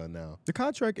don't get it done now. The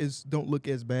contract don't look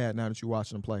as bad now that you're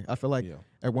watching them play. I feel like Yeah.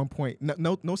 at one point,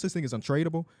 no such thing as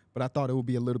untradeable, but I thought it would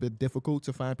be a little bit difficult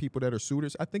to find people that are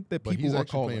suitors. I think that But people he's are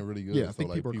actually calling. playing really good. Yeah, I so think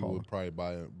like people are people calling. would probably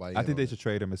buy in I think on they it. should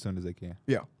trade him as soon as they can.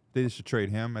 Yeah. They should trade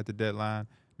him at the deadline.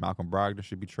 Malcolm Brogdon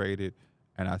should be traded,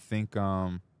 and I think,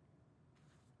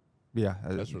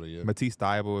 That's really it. Matisse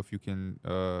Thybulle, if you can.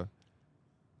 Send him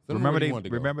remember where he wanted to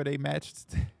go. remember they matched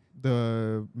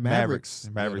The Mavericks.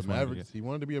 Yeah, Mavericks. the wanted to Mavericks. He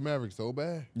wanted to be a Maverick so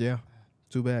bad. Yeah.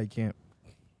 Too bad you can't.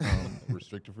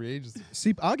 Restricted free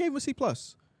agency. I gave him a C+.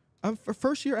 For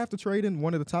first year after trading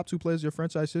one of the top 2 players of your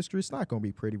franchise history, it's not going to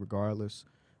be pretty regardless.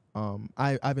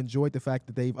 I've enjoyed the fact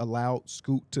that they've allowed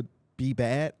Scoot to be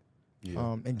bad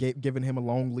Yeah. and given him a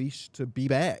long leash to be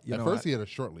bad. You At know, first, he had a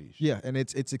short leash. yeah, and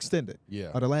it's extended.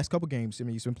 Yeah. The last couple games, I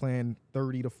mean, he's been playing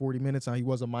 30 to 40 minutes. Now he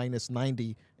was a minus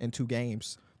 90 in 2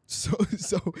 games. So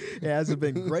it hasn't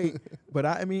been great, but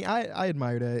I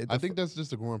admire that. I think that's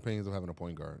just the growing pains of having a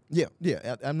point guard. Yeah.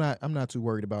 I'm not too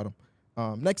worried about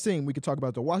him. Next team we could talk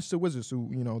about the Washington Wizards, who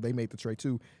they made the trade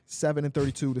too,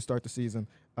 7-32 to start the season.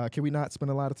 Can we not spend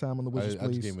a lot of time on the Wizards, I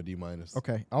just please? gave him a D-.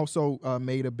 Okay. Also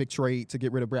made a big trade to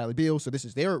get rid of Bradley Beal, so this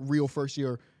is their real first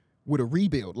year with a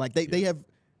rebuild. Like they have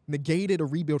negated a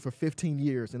rebuild for 15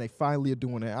 years, and they finally are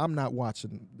doing that. I'm not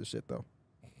watching the shit though.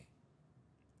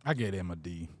 I gave them a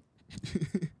D.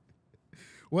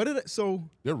 What did it? So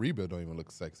Their rebuild don't even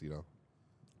look sexy though.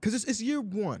 because it's year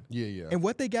one, Yeah. and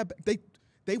what they got,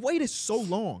 they waited so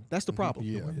long. That's the problem.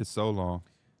 Yeah. It's so long.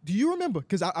 Do you remember?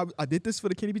 Because I did this for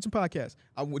the Kenny Beecham podcast.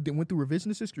 I went through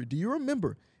revisionist history. Do you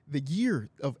remember the year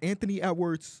of Anthony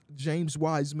Edwards, James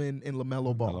Wiseman, and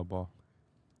LaMelo Ball? Mellow ball.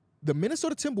 The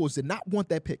Minnesota Timberwolves did not want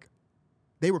that pick.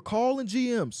 They were calling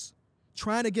GMs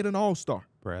trying to get an all-star.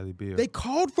 Bradley Beal. They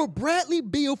called for Bradley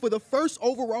Beal for the first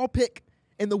overall pick,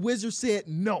 and the Wizards said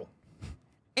no.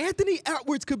 Anthony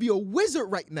Edwards could be a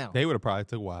Wizard right now. They would have probably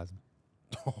took Wiseman.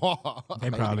 They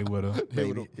probably would have.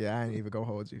 Maybe. Yeah, I ain't even gonna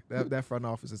hold you. That front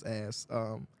office is ass.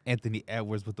 Anthony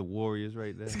Edwards with the Warriors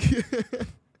right there.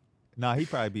 Nah, he'd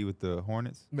probably be with the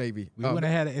Hornets. Maybe. We wouldn't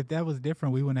have had if that was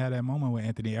different. We wouldn't have had that moment with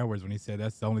Anthony Edwards when he said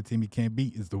that's the only team he can't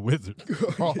beat is the Wizards.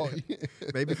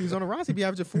 Maybe if he's on the roster, he'd be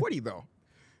averaging 40 though.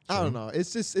 I don't know.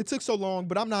 It's just it took so long,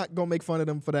 but I'm not gonna make fun of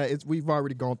them for that. We've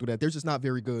already gone through that. They're just not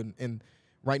very good. And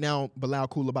right now, Bilal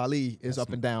Coulibaly is up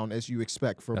and down as you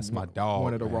expect from That's my dog.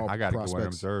 one of the man. raw I gotta prospects. go wear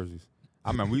them jerseys.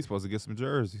 I remember we was supposed to get some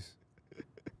jerseys.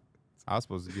 I was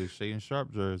supposed to get Shea and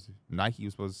Sharp jersey. Nike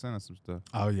was supposed to send us some stuff.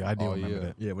 Oh yeah, I do Oh, remember yeah.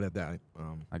 that. Yeah, without that.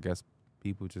 I guess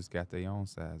people just got their own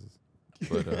sizes.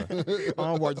 But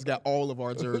Onward just got all of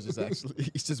our jerseys. Actually,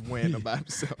 he's just wearing them by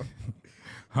himself.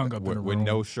 Hung up in with, the with room.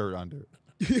 no shirt under it.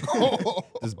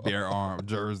 Just bare arm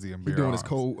jersey and He's bare doing arms. his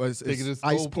cold, Taking his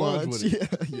ice cold plunge plunge.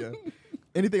 with Yeah, yeah.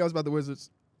 Anything else about the Wizards?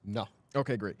 No.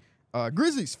 Okay, great.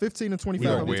 Grizzlies 15 and 25. He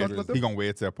gonna Have we wear talked about it. them? He gonna wear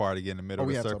it to a party in the middle Oh,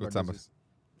 we of have the talked circle. about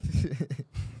Talking Grizzlies.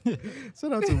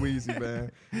 Shout out to Weezy,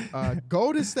 man.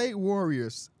 Golden State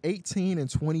Warriors 18 and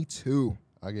 22.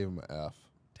 I gave him an F.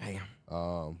 Damn.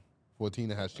 For a team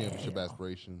that has championship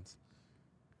aspirations,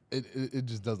 it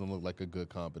just doesn't look like a good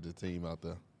competent team out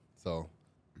there. So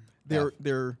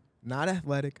They're not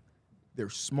athletic. They're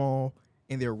small,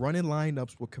 and they're running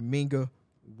lineups with Kuminga,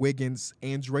 Wiggins,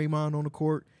 and Draymond on the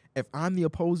court. If I'm the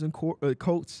opposing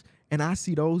coach and I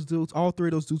see those dudes, all three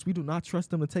of those dudes, we do not trust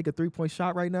them to take a three-point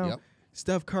shot right now. Yep.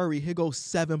 Steph Curry, here goes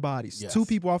 7 bodies. Yes. 2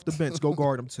 people off the bench. Go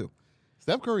guard them too.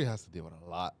 Steph Curry has to deal with a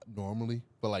lot normally,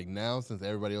 but like now, since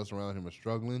everybody else around him is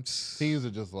struggling, teams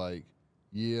are just like,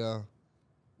 yeah,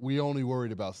 we only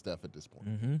worried about Steph at this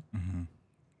point.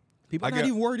 People are I not get-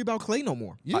 even worried about Clay no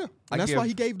more. Yeah. And that's why give-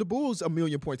 he gave the Bulls 1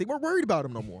 million points. They weren't worried about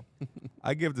him no more.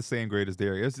 I give the same grade as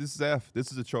Darrick. This is F.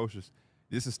 This is atrocious.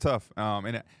 This is tough.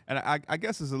 And I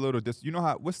guess it's a little you know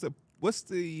how what's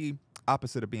the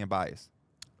opposite of being biased?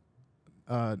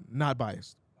 Not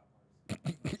biased.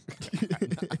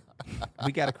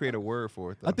 We got to create a word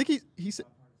for it. Though. I think he said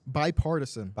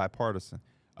bipartisan. bipartisan.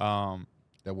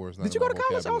 That word's not Did you in go my to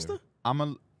college,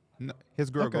 vocabulary. No, his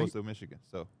girl Okay. goes to Michigan,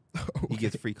 so he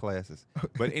gets free classes.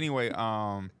 But anyway,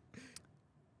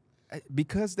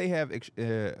 because they have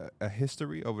a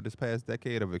history over this past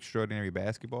decade of extraordinary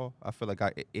basketball, I feel like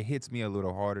it hits me a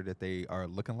little harder that they are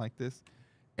looking like this.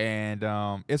 And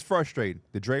it's frustrating.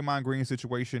 The Draymond Green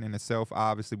situation in itself,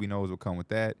 obviously, we know what will come with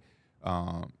that.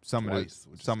 Some Twice,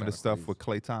 of which is the kinda stuff crazy. with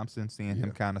Klay Thompson, seeing him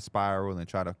Yeah. kind of spiral and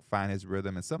try to find his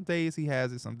rhythm. And some days he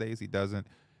has it, some days he doesn't.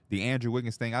 The Andrew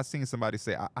Wiggins thing, I seen somebody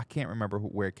say, I can't remember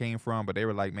where it came from, but they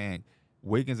were like, man,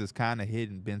 Wiggins is kind of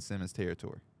hitting Ben Simmons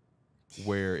territory,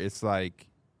 where it's like,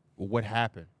 what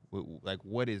happened? Like,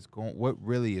 what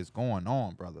really is going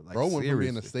on, brother? Like, Bro went from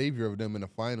being a seriously. savior of them in the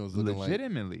finals, looking like,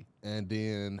 Legitimately. and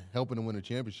then helping them win a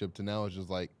championship to now it's just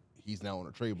like he's now on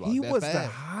a trade block. He that was the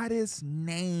fast. hottest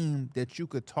name that you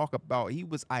could talk about. He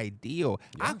was ideal.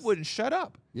 I Yes. wouldn't shut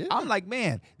up. Yeah. I'm like,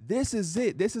 man, this is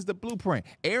it. This is the blueprint.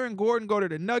 Aaron Gordon go to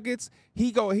the Nuggets.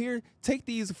 He go here, take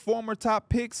these former top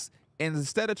picks, and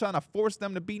instead of trying to force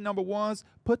them to be number ones,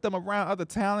 put them around other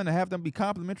talent and have them be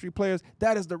complementary players.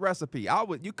 That is the recipe.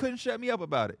 You couldn't shut me up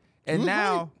about it. And You was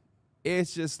now right.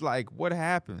 it's just like, what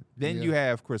happened? Then Yeah. you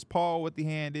have Chris Paul with the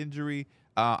hand injury.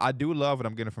 I do love what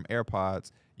I'm getting from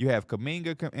AirPods. You have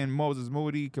Kuminga and Moses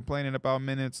Moody complaining about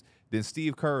minutes. Then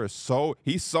Steve Kerr is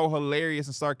he's so hilarious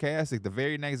and sarcastic. The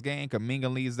very next game,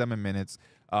 Kuminga leads them in minutes.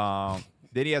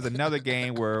 Then he has another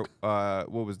game where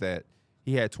what was that?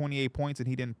 He had 28 points and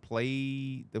he didn't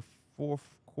play the fourth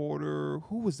quarter.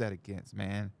 Who was that against,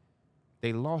 man?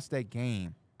 They lost that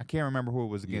game. I can't remember who it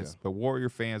was against, Yeah. but Warrior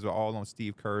fans were all on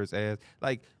Steve Kerr's ass.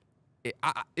 Like,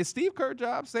 is Steve Kerr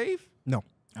job safe? No.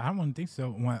 I wouldn't think so.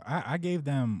 When I gave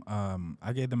them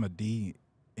a D,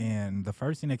 and the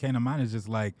first thing that came to mind is just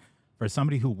like, for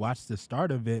somebody who watched the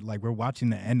start of it, like we're watching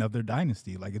the end of their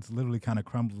dynasty. Like it's literally kind of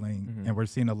crumbling, and we're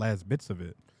seeing the last bits of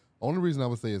it. Only reason I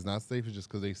would say it's not safe is just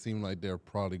because they seem like they're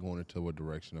probably going into a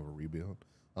direction of a rebuild.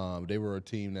 They were a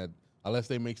team that, unless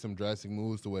they make some drastic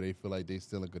moves to where they feel like they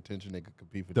still in contention, they could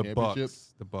compete for The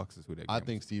championships. Bucks is who they. I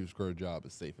think Steve Kerr's job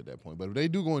is safe at that point. But if they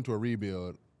do go into a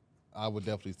rebuild, I would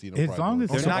definitely see them. As long as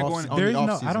They're not going. there's no,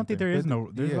 off-season I don't think there is no.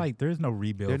 There's Yeah. there's no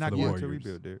rebuild They're for not the going Warriors. to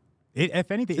rebuild, dude.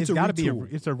 If anything, It's it's a got to be retool.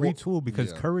 it's a retool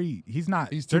because yeah. Curry, he's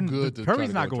not. He's too good to try Curry's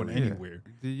to not go going to a rebuild. anywhere.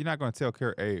 You're not going to tell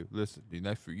Kerr, hey, listen, the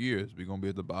next few years we're going to be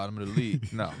at the bottom of the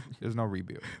league. No, there's no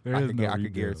rebuild. There I is can no I can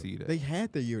rebuild. guarantee you that. They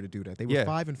had their year to do that. They were Yeah,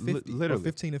 5 and 50, or literally.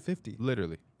 15 and 50,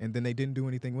 Literally. and then they didn't do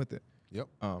anything with it. Yep.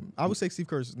 I would say Steve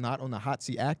Kerr's not on the hot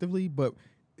seat actively, but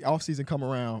offseason come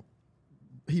around,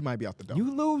 he might be out the door. You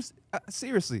lose,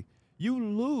 seriously, you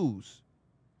lose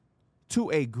to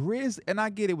a Grizz, and I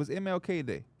get it was MLK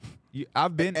Day.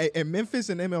 I've been, And Memphis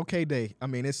and MLK Day, I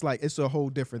mean, it's like it's a whole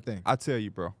different thing. I tell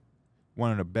you, bro,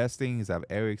 one of the best things I've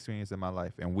ever experienced in my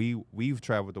life, and we've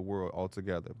traveled the world all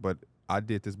together, but I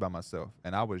did this by myself,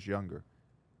 and I was younger.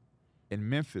 In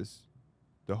Memphis,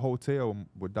 the hotel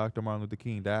where Dr. Martin Luther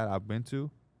King died, I've been to,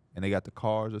 and they got the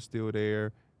cars are still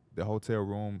there. The hotel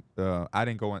room, I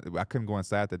couldn't go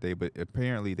inside that day, but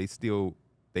apparently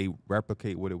they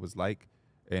replicate what it was like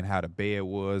and how the bed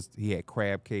was. He had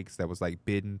crab cakes that was like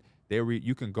bidden.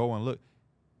 You can go and look.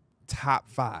 Top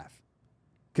 5,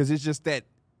 because it's just that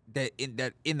in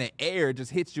the air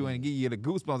just hits you and give you the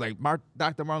goosebumps. Like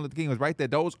Dr. Martin Luther King was right there.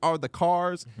 Those are the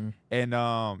cars, and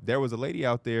there was a lady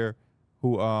out there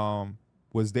who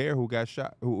was there who got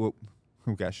shot. Who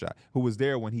was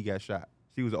there when he got shot.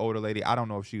 She was an older lady. I don't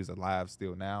know if she was alive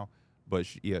still now, but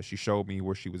she showed me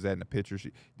where she was at in the picture.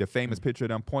 The famous picture of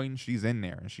them pointing, she's in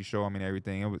there, and she showed me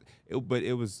everything.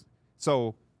 It was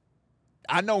so.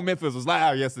 I know Memphis was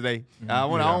loud yesterday, but I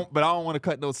don't want to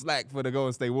cut no slack for the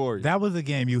Golden State Warriors. That was a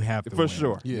game you have to For win.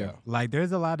 sure. Yeah. Like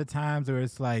there's a lot of times where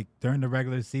it's like during the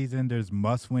regular season, there's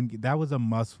must-win. That was a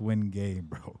must-win game,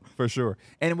 bro. For sure.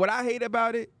 And what I hate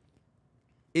about it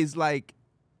is like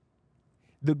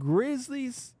the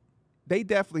Grizzlies, they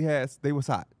definitely they was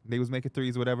hot. They was making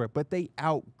threes, whatever, but they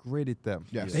outgritted them.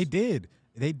 Yes. They did.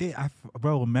 They did.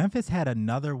 Bro, Memphis had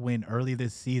another win early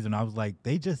this season. I was like,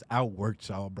 they just outworked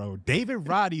y'all, bro. David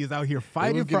Roddy is out here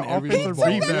fighting for getting every offensive ball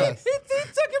rebounds. back. He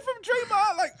took it from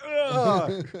Draymond, like,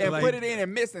 ugh, and Like- put it in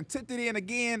and missed and tipped it in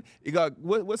again. You got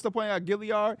what's the point of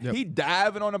Gilliard? Yep. He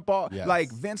diving on the ball Yes. like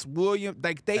Vince Williams.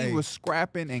 Like they Hey. was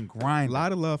scrapping and A grinding.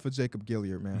 lot of love for Jacob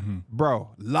Gilliard, man. Bro,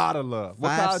 lot of love.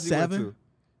 What college you went 5'7"? to?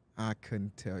 I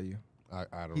couldn't tell you. I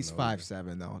don't He's know.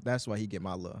 5'7" though. That's why he get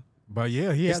my love. But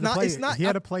yeah, he It's had not- to play. it's not- He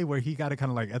had a play where he got it kind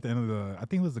of like at the end of I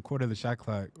think it was the quarter of the shot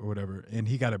clock or whatever, and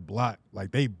he got it blocked.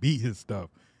 Like they beat his stuff,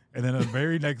 and then the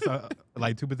very next,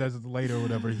 like 2 possessions later or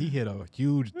whatever, he hit a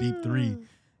huge deep 3,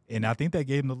 and I think that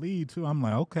gave him the lead too. I'm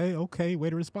like, okay, way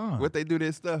to respond. What they do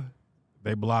this stuff?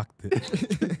 They blocked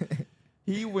it.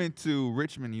 He went to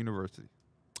Richmond University.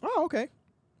 Oh, okay.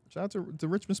 Shout out to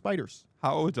Richmond Spiders.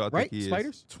 How old y'all Right? think he is?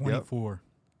 Spiders? 24.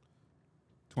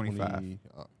 25.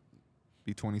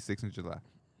 Be 26 in July.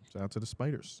 Shout out to the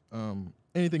Spiders.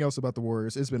 Anything else about the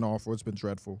Warriors? It's been awful. It's been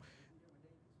dreadful.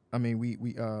 I mean,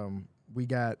 we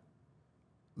got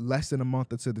less than a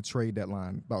month into the trade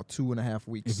deadline, about 2.5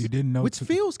 weeks. If you didn't know, which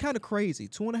feels kind of crazy.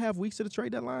 2.5 weeks to the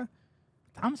trade deadline.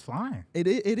 time's flying. It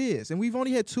is, and we've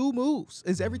only had 2 moves.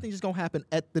 Is everything just gonna happen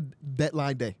at the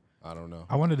deadline day? I don't know.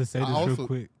 I wanted to say this I real also-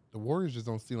 quick. The Warriors just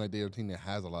don't seem like they're a team that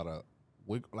has a lot of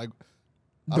like.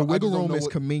 The wiggle just don't room know is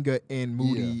what- Kuminga and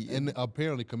Moody. Yeah, and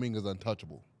apparently Kuminga's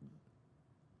untouchable.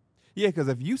 Yeah, because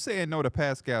if you saying no to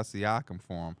Pascal Siakam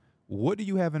for him, what do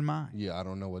you have in mind? Yeah, I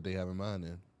don't know what they have in mind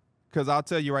then. Because I'll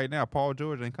tell you right now, Paul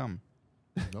George ain't coming.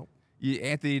 Nope.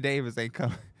 Anthony Davis ain't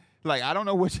coming. Like, I don't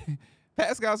know what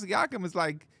Pascal Siakam is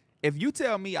like. If you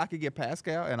tell me I could get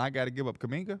Pascal and I got to give up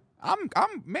Kuminga,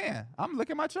 I'm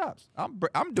licking my chops.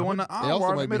 I'm doing the They arm also war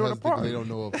in might the be middle of the hesitant 'cause park. they don't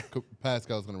know if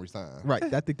Pascal's going to resign. Right.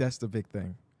 I think that's the big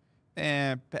thing.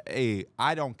 And hey,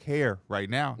 I don't care right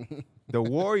now. The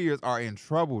Warriors are in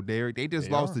trouble, Darrick. They just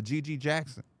They lost are. to Gigi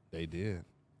Jackson. They did.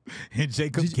 And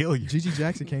Jacob Gilliard. Gigi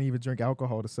Jackson can't even drink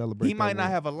alcohol to celebrate. He might that not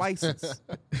win. have a license.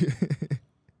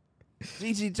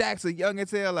 Gigi Jackson, young as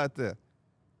hell out there.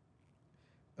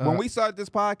 When we started this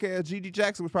podcast, Gigi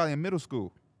Jackson was probably in middle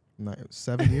school.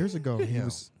 7 years ago. He Damn,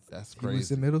 was That's he was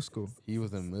crazy. in middle school. He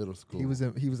was in middle school. He was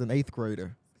an 8th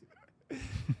grader.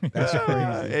 That's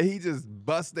crazy. And he just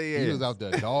bust their ass. He was out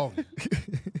there dogging.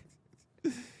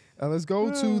 Let's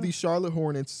go to the Charlotte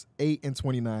Hornets,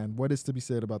 8-29. What is to be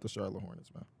said about the Charlotte Hornets,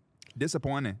 man?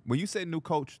 Disappointing. When you say new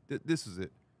coach, this is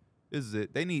it. This is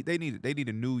it. They need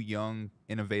a new, young,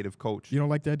 innovative coach. You don't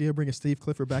like the idea of bringing Steve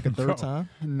Clifford back a third time?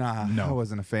 Nah, No. I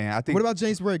wasn't a fan. I think What about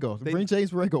James Borrego? Bring James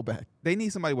Borrego back. they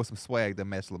need somebody with some swag to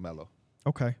match LaMelo.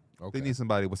 Okay. Okay. They need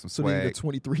somebody with some So they need a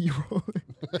swag. 23-year-old.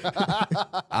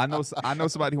 I know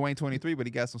somebody who ain't 23, but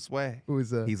he got some swag. Who is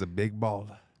that? He's a big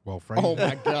baller. Well, Frazier. Oh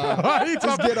my God!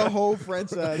 Just get a whole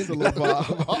franchise to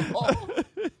LeVar.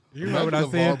 You remember what I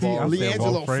said, Pete? I said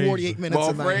LiAngelo, Walt Frazier. 48 minutes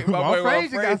a night. My Walt boy Walt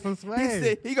Frazier got some swag. He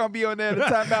said he gonna be on there to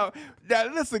time out. Now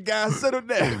listen, guys, settle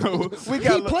down. We He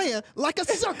got playing like a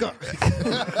sucker.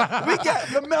 we got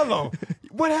LaMelo.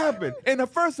 What happened? In the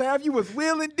first half, you was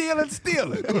wheeling, dealing,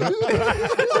 stealing.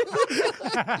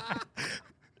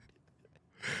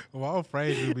 Walt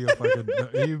Frazier would be a fucking.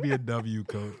 He'd be a W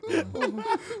coach.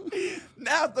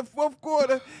 Now it's the fourth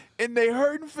quarter, and they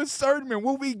hurting for certain, and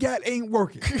what we got ain't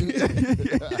working.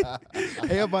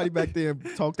 Everybody back there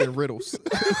talked in riddles.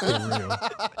 For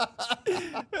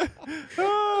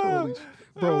real.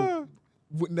 Bro,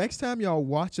 next time y'all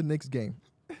watch a Knicks game,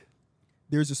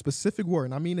 there's a specific word,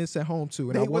 and I mean this at home too,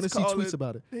 and I want to see tweets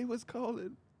about it. They was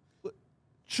calling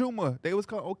Chuma. They was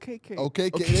calling OKK. Okay,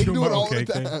 they do it all the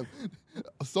OKK. time.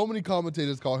 So many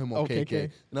commentators call him OKK,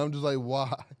 OKK. and I'm just like,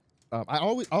 why? I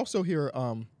always also hear.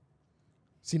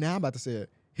 See, now I'm about to say it.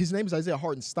 His name is Isaiah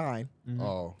Hartenstein.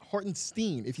 Oh,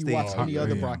 Hartenstein. If you Steen. watch any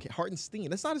other Yeah. broadcast, Hartenstein.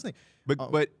 That's not his name.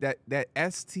 But that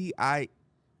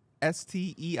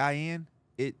STEIN,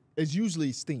 it It's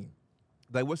usually Steen.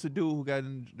 like what's the dude who got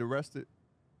arrested?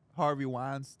 Harvey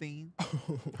Weinstein.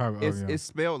 Probably, It's yeah. it's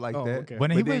spelled like Oh, that. okay. When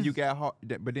But he then was-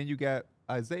 you got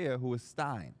Isaiah who is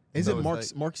Stein. Is So it it's Mark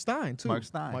like- Mark Stein too? Mark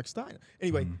Stein. Mark Stein.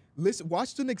 Anyway, Mm-hmm. listen.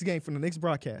 Watch the Knicks game from the Knicks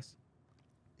broadcast.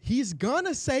 He's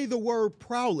gonna say the word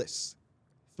prowess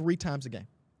 3 times a game.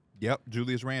 Yep,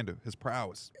 Julius Randle, his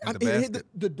prowess. in I the mean, basket.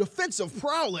 the defensive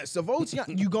prowess of OT.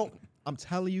 You go. I'm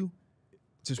telling you,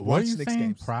 just What watch are you Knicks saying?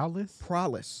 games. Prowess?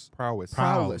 Prowess. Prowess.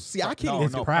 Prowess. See, I can't. No,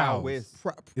 It's no, prowess.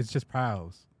 prowess. It's just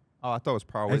prowess. Oh, I thought it was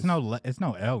prowess. It's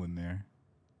no L in there.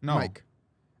 no, Mike,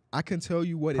 I can tell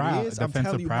you what Prow- it is. I'm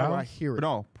defensive telling you how I prowess? hear it.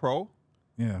 no,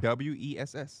 Yeah.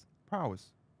 WESS,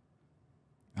 prowess.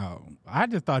 Oh, I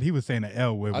just thought he was saying the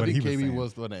L with I what he think was KB saying.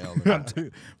 was the L.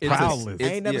 Prowess. I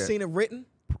ain't never yeah. seen it written.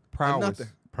 Prowess. nothing.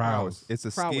 Prowess. It's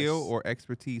a Prowess. skill or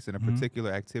expertise in a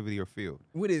particular activity or field.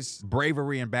 With his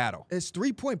Bravery in battle. it's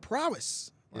 3-point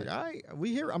prowess. Like, all right,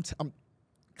 we hear. I'm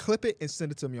clip it and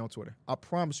send it to me on Twitter. I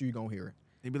promise you're gonna hear it.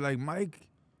 He'd be like, Mike,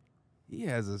 he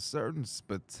has a certain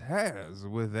spazz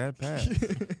with that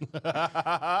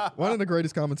pass. One of the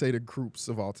greatest commentator groups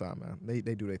of all time, man.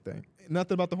 They do their thing.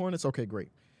 Nothing about the Hornets? Okay, great.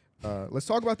 Let's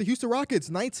talk about the Houston Rockets.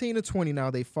 19-20 now.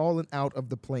 They've fallen out of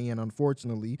the play-in,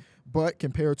 unfortunately. But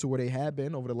compared to where they have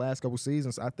been over the last couple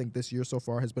seasons, I think this year so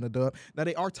far has been a dub. Now,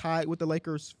 they are tied with the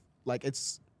Lakers. Like,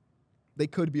 they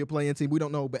could be a play-in team. We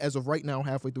don't know. But as of right now,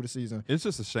 halfway through the season, It's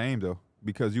just a shame, though,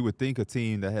 because you would think a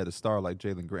team that had a star like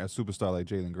Jalen Green, a superstar like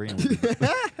Jalen Green,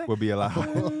 would be a lot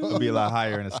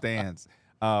higher in the stands.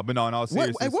 But no, in all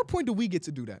seriousness, at what point do we get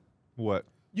to do that? what?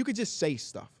 You could just say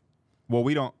stuff. Well,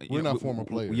 we don't. We're not former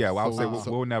players. Yeah, well, I would say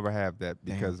So- we'll never have that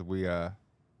because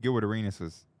Gilbert Arenas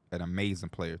is an amazing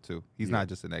player too. He's not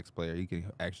just an ex-player; he can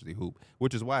actually hoop,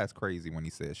 which is why it's crazy when he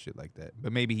says shit like that.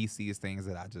 But maybe he sees things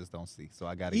that I just don't see, so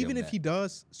I got to. Even if he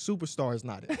does, superstar is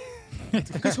not it.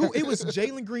 Because it was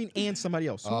Jalen Green and somebody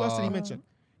else. Who else did he mention?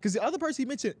 Because the other person he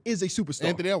mentioned is a superstar.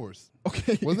 Anthony Edwards.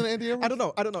 Okay. Wasn't it Anthony Edwards? I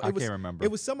don't know. I can't remember.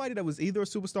 It was somebody that was either a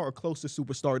superstar or close to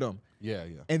superstardom. Yeah.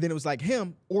 And then it was like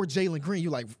him or Jalen Green.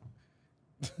 You're like,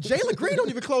 Jalen Green don't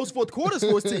even close fourth quarters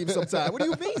for his team sometimes. What do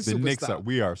you mean, the superstar? Knicks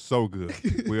we are so good.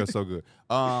 We are so good.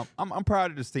 I'm proud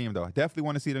of this team though. I definitely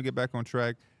want to see them get back on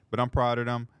track, but I'm proud of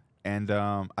them. And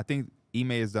I think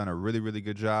Ime has done a really, really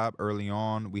good job early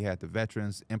on. We had the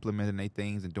veterans implementing their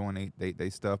things and doing they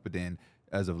stuff, but then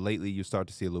as of lately, you start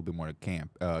to see a little bit more of Cam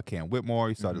Whitmore.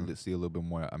 You start to see a little bit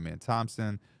more of Amin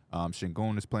Thompson.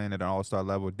 Şengün is playing at an all-star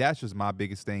level. That's just my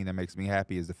biggest thing that makes me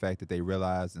happy is the fact that they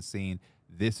realized and seen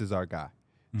this is our guy.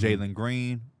 Jalen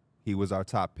Green, he was our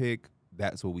top pick.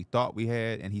 That's what we thought we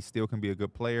had, and he still can be a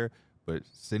good player. But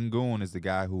Şengün is the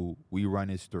guy who we run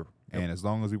this through. And as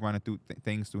long as we run it through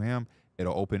things through him,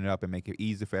 it'll open it up and make it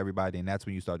easy for everybody. And that's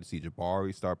when you start to see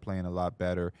Jabari start playing a lot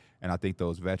better. And I think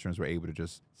those veterans were able to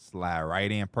just slide right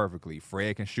in perfectly.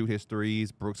 Fred can shoot his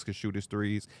threes. Brooks can shoot his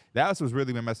threes. That's what's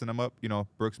really been messing them up. You know,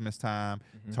 Brooks missed time.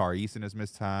 Tari Eason has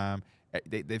missed time.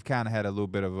 They've kind of had a little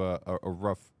bit of a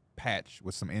rough patch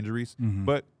with some injuries.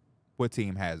 But what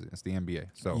team has it? It's the NBA.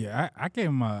 So Yeah, I gave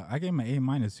him an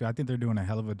A- too. I think they're doing a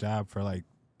hell of a job for like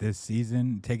this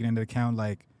season, taking into account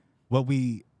like what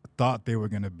we thought they were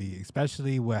gonna be,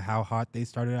 especially with how hot they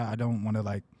started out. I don't want to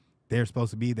like they're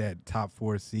supposed to be that top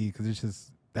 4 seed because it's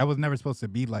just that was never supposed to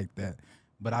be like that.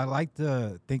 But I like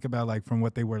to think about like from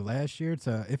what they were last year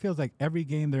to it feels like every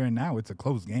game they're in now it's a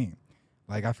close game.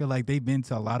 Like I feel like they've been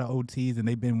to a lot of OTs and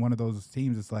they've been one of those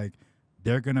teams. It's like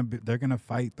they're gonna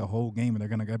fight the whole game and they're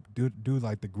gonna do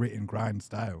like the grit and grind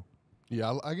style.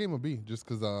 Yeah, I gave him a B just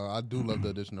because I do love the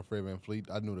addition of Fred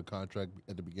VanVleet. I knew the contract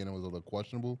at the beginning was a little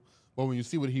questionable, but when you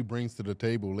see what he brings to the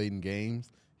table late in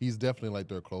games, he's definitely like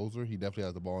their closer. He definitely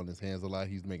has the ball in his hands a lot.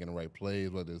 He's making the right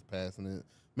plays, whether it's passing it,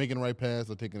 making the right pass,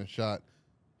 or taking a shot.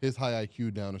 His high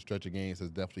IQ down the stretch of games has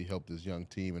definitely helped this young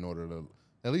team in order to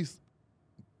at least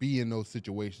be in those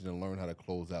situations and learn how to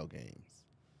close out games.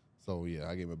 So, yeah,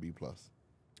 I gave him a B+.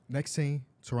 Next team,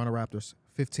 Toronto Raptors,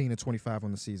 15-25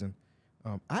 on the season.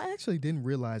 I actually didn't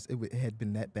realize it had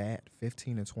been that bad,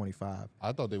 15-25.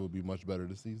 I thought they would be much better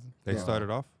this season. They started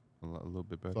off a little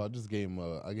bit better. So I just gave him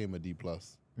a D+,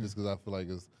 just because I feel like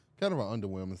it's kind of an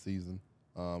underwhelming season.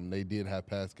 They did have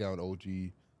Pascal and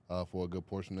OG for a good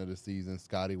portion of the season.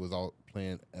 Scotty was all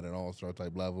playing at an all-star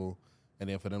type level, and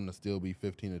then for them to still be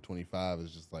 15-25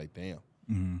 is just like,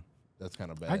 damn, that's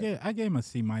kind of bad. I gave him a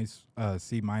C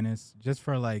minus just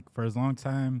for as long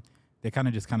time. They kind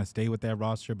of stayed with that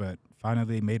roster, but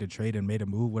finally made a trade and made a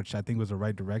move, which I think was the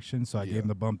right direction. So I gave them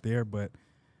the bump there. But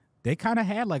they kind of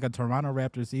had like a Toronto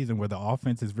Raptors season where the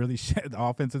offense is really the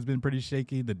offense has been pretty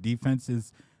shaky. The defense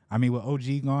is, with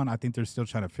OG gone, I think they're still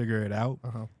trying to figure it out.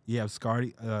 You have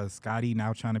Scotty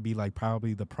now trying to be like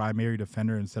probably the primary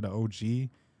defender instead of OG.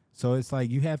 So it's like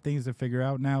you have things to figure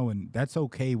out now, and that's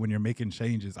okay when you're making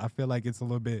changes. I feel like it's a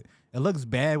little bit – it looks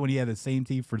bad when you have the same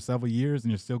team for several years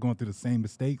and you're still going through the same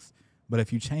mistakes. But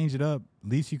if you change it up, at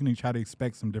least you can try to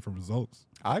expect some different results.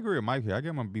 I agree with Mike here. I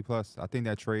give him a B+. I think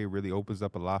that trade really opens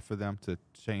up a lot for them to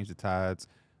change the tides.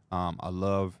 I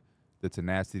love the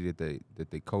tenacity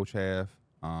that they coach have,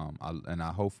 and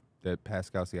I hope that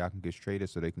Pascal Siakam gets traded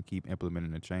so they can keep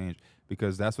implementing the change,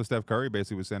 because that's what Steph Curry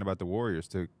basically was saying about the Warriors.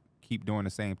 To keep doing the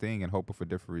same thing and hoping for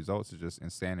different results is just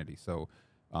insanity. So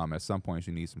at some point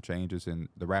you need some changes, and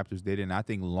the Raptors did it. And I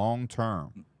think long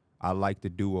term, I like the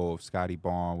duo of Scotty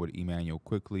Barnes with Emmanuel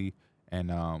Quickly,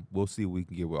 and we'll see what we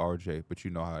can get with RJ. But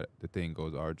you know how the thing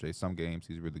goes, RJ. Some games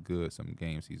he's really good. Some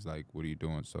games he's like, what are you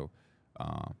doing? So,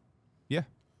 yeah.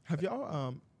 Have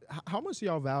y'all how much do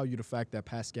y'all value the fact that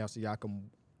Pascal Siakam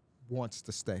wants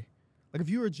to stay? Like if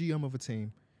you're a GM of a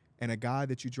team and a guy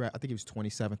that you draft, I think he was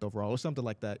 27th overall or something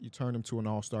like that, you turn him to an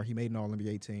all-star, he made an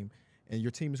all-NBA team, and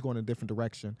your team is going in a different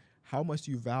direction, how much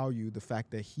do you value the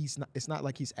fact that it's not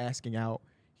like he's asking out,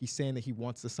 he's saying that he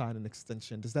wants to sign an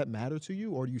extension? Does that matter to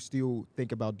you, or do you still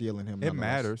think about dealing him? It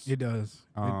matters. It does.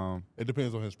 It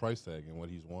depends on his price tag and what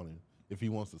he's wanting. If he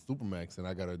wants the Supermax, then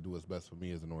I got to do what's best for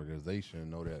me as an organization and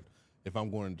know that if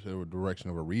I'm going to a direction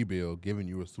of a rebuild, giving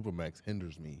you a Supermax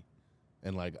hinders me.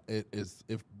 And, like, it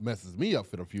messes me up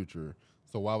for the future.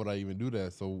 So why would I even do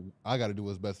that? So I got to do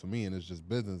what's best for me, and it's just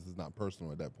business. It's not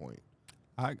personal at that point.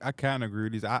 I kind of agree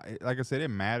with these. Like I said, it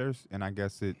matters, and I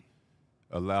guess it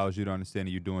allows you to understand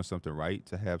that you're doing something right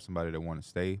to have somebody that want to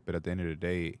stay. But at the end of the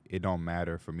day, it don't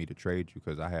matter for me to trade you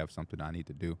because I have something I need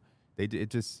to do.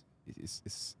 It's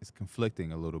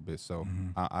conflicting a little bit. So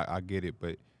I get it,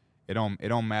 but it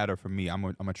don't matter for me. I'm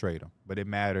a trade him, but it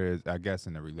matters, I guess,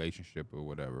 in the relationship or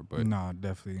whatever. But no,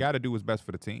 definitely got to do what's best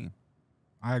for the team.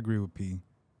 I agree with P.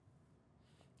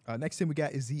 Next team we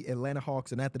got is the Atlanta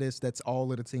Hawks, and after this, that's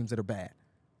all of the teams that are bad.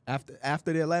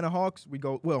 After the Atlanta Hawks, we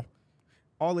go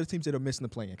all of the teams that are missing the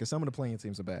play-in, because some of the play-in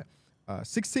teams are bad.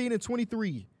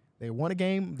 16-23. They won a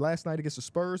game last night against the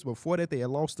Spurs. Before that, they had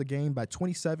lost the game by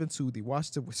 27 to the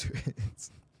Washington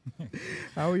Wizards.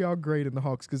 How are y'all grading the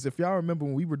Hawks? Because if y'all remember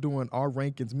when we were doing our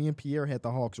rankings, me and Pierre had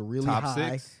the Hawks really Top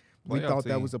high. 6 We thought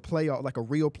that was a playoff, like a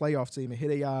real playoff team. And here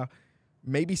they are,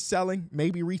 maybe selling,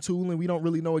 maybe retooling. We don't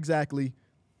really know exactly.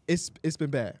 It's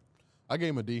been bad. I gave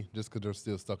him a D just because they're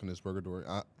still stuck in this purgatory.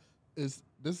 This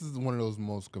is one of those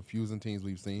most confusing teams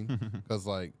we've seen because,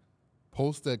 like,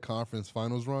 post that conference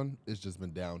finals run, it's just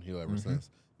been downhill ever since.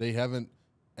 They haven't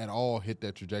at all hit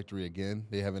that trajectory again.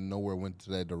 They haven't nowhere went to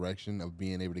that direction of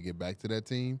being able to get back to that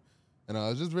team. And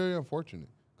it's just very unfortunate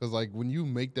because, like, when you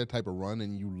make that type of run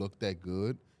and you look that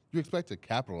good, you expect to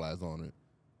capitalize on it.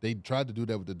 They tried to do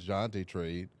that with the DeJounte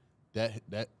trade. That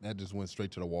just went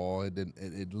straight to the wall.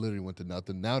 It literally went to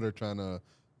nothing. Now they're trying to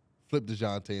flip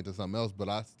DeJounte into something else, but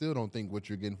I still don't think what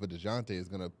you're getting for DeJounte is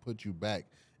going to put you back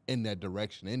in that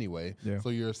direction anyway. Yeah. So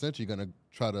you're essentially going to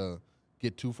try to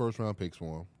get 2 first-round picks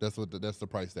for him. That's the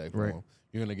price tag for him.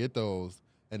 You're going to get those,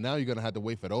 and now you're going to have to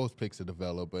wait for those picks to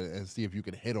develop and see if you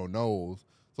can hit on those.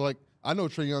 So, like, I know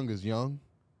Trae Young is young.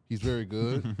 He's very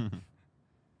good.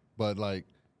 But, like,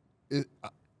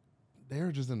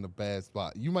 they're just in a bad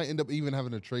spot. You might end up even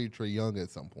having to trade Trae Young at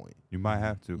some point. You might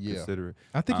have to consider it.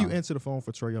 I think you answer the phone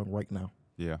for Trae Young right now.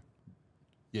 Yeah.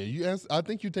 Yeah, I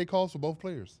think you take calls for both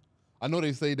players. I know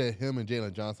they say that him and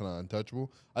Jalen Johnson are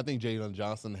untouchable. I think Jalen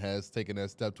Johnson has taken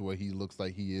that step to where he looks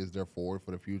like he is their forward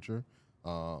for the future.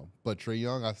 But Trae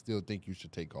Young, I still think you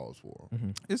should take calls for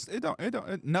him.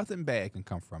 Nothing bad can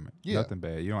come from it. Yeah. Nothing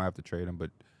bad. You don't have to trade him,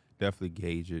 but definitely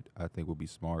gauge it. I think would be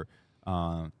smart.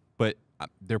 But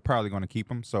they're probably going to keep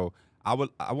him. So I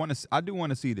do want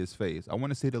to see this phase. I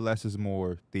want to see the less is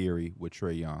more theory with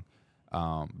Trae Young.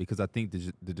 Because I think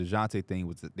the DeJounte thing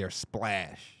was their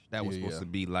splash. That was supposed to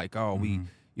be like, we,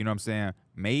 you know what I'm saying?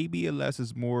 Maybe a less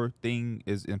is more thing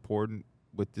is important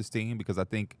with this team because I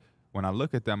think when I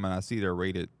look at them and I see they're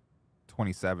rated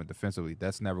 27 defensively,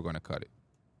 that's never going to cut it.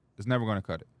 It's never going to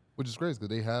cut it. Which is crazy because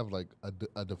they have like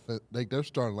a defense. Like their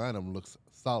starting lineup looks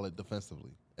solid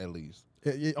defensively, at least.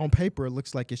 On paper, it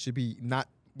looks like it should be not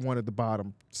one of the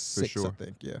bottom 6, sure. I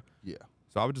think. Yeah. Yeah.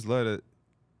 So I would just let it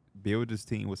build this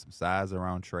team with some size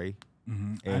around Trae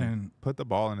and put the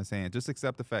ball in his hand. Just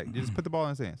accept the fact. You just put the ball in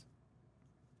his hands.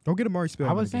 Go get Amari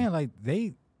Spellman. I was again. saying, like,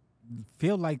 they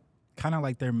feel like kind of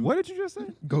like they're What did you just say?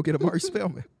 Go get Amari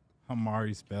Spellman.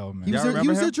 Amari Spellman. He was Y'all their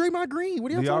remember Draymond Green.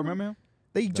 What are Do y'all y'all talking remember him?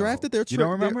 They drafted their You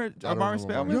don't their- remember I don't Amari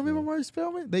remember Spellman? You don't remember Amari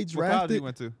Spellman? They What college drafted. he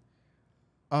went to?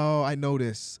 Oh, I know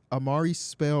this. Amari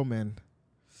Spellman.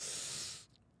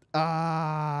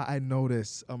 I know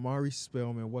this. Amari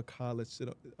Spellman. What college?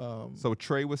 So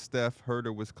Trae was Steph,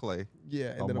 Herder was Clay.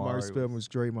 Yeah, and then Amari Amari Spellman was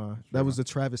Draymond. That Draymond. was the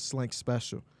Travis Slank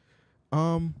special.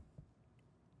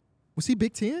 Was he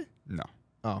Big Ten? No.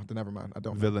 Oh, then never mind. I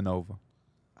don't know. Villanova.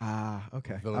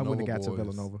 Okay. I Villanova wouldn't have got to boys.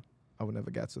 Villanova. I would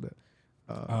never got to that.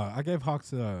 I gave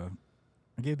Hawks I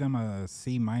gave them a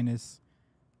C minus.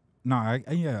 No,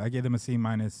 I gave them a C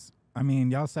minus. I mean,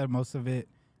 y'all said most of it,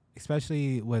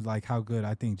 especially with like how good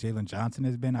I think Jalen Johnson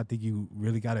has been. I think you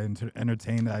really got to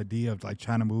entertain the idea of like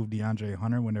trying to move DeAndre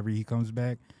Hunter whenever he comes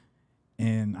back.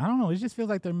 And I don't know, it just feels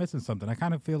like they're missing something. I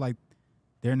kind of feel like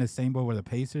they're in the same boat with the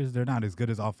Pacers. They're not as good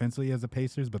as offensively as the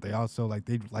Pacers, but they also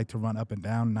they like to run up and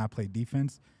down and not play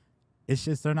defense. It's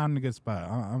just they're not in a good spot.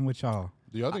 I'm with y'all.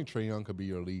 Do y'all think Trae Young could be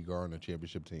your lead guard on a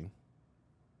championship team?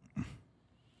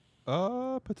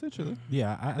 Potentially.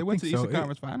 Yeah, I They went to think the so. Eastern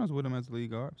Conference Finals with him as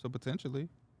lead guard, so potentially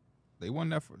they won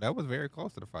that. That was very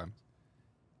close to the finals.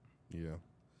 Yeah.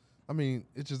 I mean,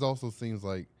 it just also seems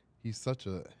like he's such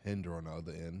a hinder on the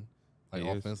other end. Like He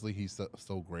is. offensively, he's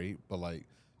so great, but like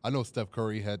I know Steph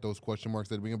Curry had those question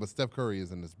marks at the beginning, but Steph Curry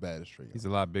isn't as bad as Trae Young. He's a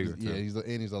lot bigger. Yeah, too.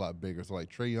 he's a lot bigger. So like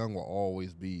Trae Young will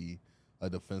always be a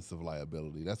defensive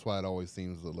liability. That's why it always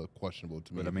seems a little questionable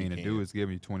to me. But I if he mean, the can. dude is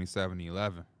giving you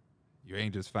 27-11. You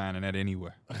ain't just finding that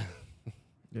anywhere.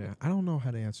 Yeah, I don't know how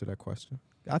to answer that question.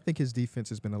 I think his defense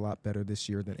has been a lot better this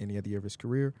year than any other year of his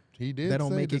career. He did That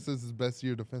don't say make this is his best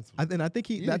year defensively. I think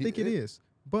Yeah, I think it is,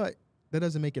 but that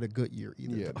doesn't make it a good year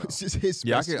either. Yeah, though. no. It's just his.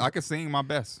 Yeah, best year. I could sing my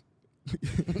best.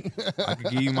 I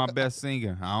could give you my best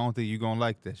singing. I don't think you're gonna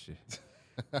like that shit.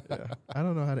 Yeah, I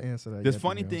don't know how to answer that. The yet, to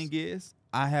funny be honest. thing is,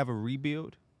 I have a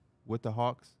rebuild with the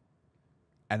Hawks,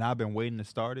 and I've been waiting to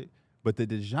start it. But the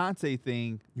DeJounte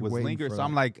thing You're was waiting lingering, for so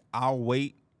I'm that. like, I'll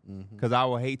wait because I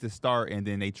would hate to start and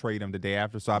then they trade him the day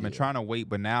after. So I've been Yeah. trying to wait,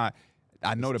 but now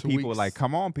I know It's the 2 people are like, weeks.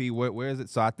 come on, P, where is it?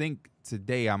 So I think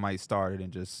today I might start it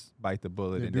and just bite the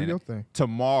bullet, Yeah, and do then your thing.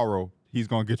 tomorrow he's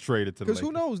gonna get traded to the Because who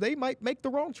Lakers. knows? They might make the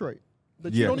wrong trade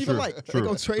that you Yeah, don't even true, like. true, They're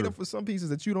going to trade true. him for some pieces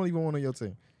that you don't even want on your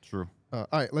team. True. All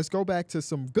right, let's go back to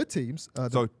some good teams.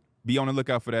 So be on the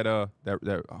lookout for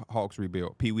that Hawks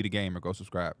rebuild. Pee Wee the Gamer, go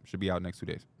subscribe. Should be out next 2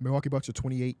 days. Milwaukee Bucks are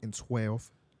 28-12,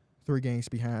 3 games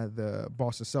behind the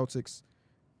Boston Celtics.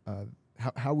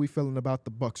 How are we feeling about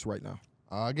the Bucks right now?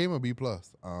 I gave him a B+.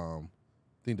 I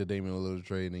think the Damian Lillard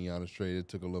trade and the Giannis trade, it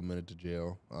took a little minute to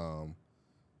gel.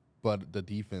 But the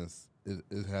defense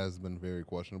it has been very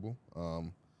questionable.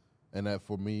 And that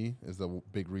for me is a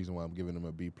big reason why I'm giving them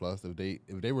a B+. If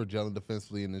they were gelling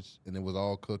defensively and it was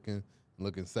all cooking and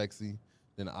looking sexy,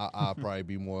 then I'll probably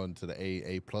be more into the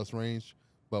A+ range.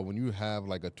 But when you have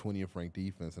like a 20th ranked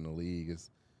defense in the league,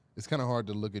 it's kind of hard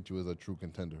to look at you as a true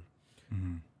contender.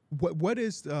 What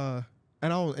is and I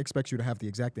don't expect you to have the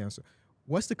exact answer.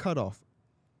 What's the cutoff?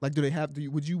 Like,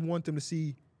 would you want them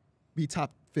to be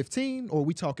top 15, or are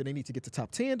we talking they need to get to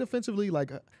top 10 defensively?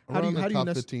 Like, how do you top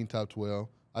necessarily? 15, top 12.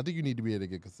 I think you need to be able to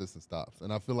get consistent stops,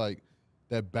 and I feel like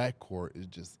that backcourt is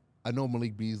just. I know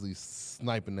Malik Beasley's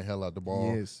sniping the hell out the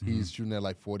ball. He is. He's shooting at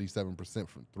like 47%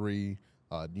 from three.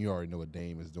 You already know what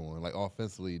Dame is doing. Like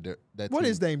offensively, What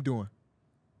is Dame doing?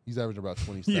 He's averaging about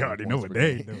 27. You already know points what per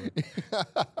they game. doing.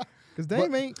 Because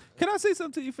Dame ain't. Can I say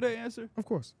something to you for that answer? Of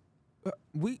course.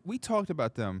 We talked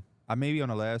about them maybe on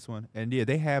the last one, and yeah,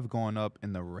 they have gone up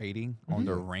in the rating on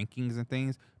their rankings and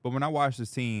things. But when I watch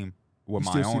this team, with You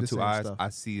my still see own the two same eyes, stuff. I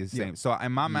see the Yeah. same. So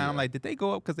in my mind, I'm Yeah. like, did they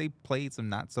go up because they played some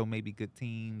not so maybe good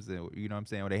teams? You know what I'm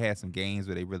saying? Or they had some games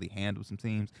where they really handled some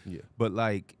teams. Yeah. But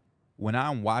like when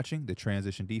I'm watching, the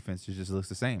transition defense just looks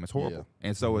the same. It's horrible.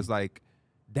 And so it's like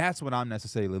that's what I'm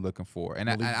necessarily looking for. And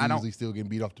Malik I don't Beasley still getting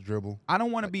beat off the dribble. I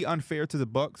don't want to be unfair to the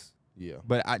Bucks. Yeah.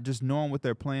 But I just knowing what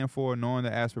they're playing for, knowing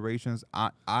their aspirations,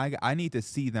 I need to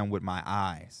see them with my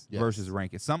eyes Yes. versus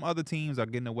ranking. Some other teams are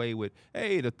getting away with,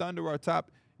 hey, the Thunder are top,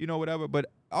 you know, whatever. But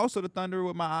also the Thunder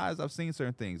with my eyes, I've seen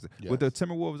certain things. With the Yes.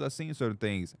 Timberwolves, I've seen certain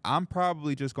things. I'm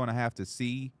probably just going to have to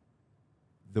see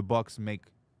the Bucks make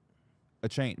a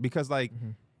change because, like,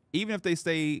 even if they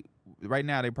stay right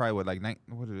now, they probably would like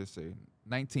what did it say?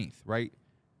 19th, right?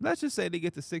 Let's just say they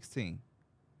get to 16.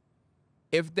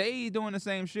 If they doing the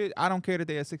same shit, I don't care that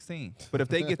they're at 16. But if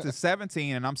they get to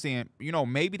 17 and I'm seeing, you know,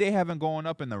 maybe they haven't gone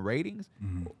up in the ratings,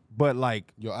 but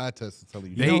like Your eye test is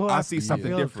telling you. They- who I see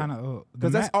something different.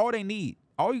 because that's all they need.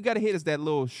 All you got to hit is that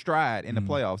little stride in the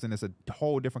playoffs, and it's a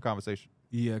whole different conversation.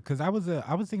 Yeah, because I was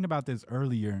thinking about this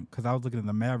earlier because I was looking at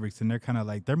the Mavericks and they're kind of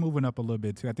like they're moving up a little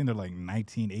bit too. I think they're like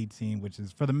 19, 18, which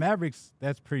is for the Mavericks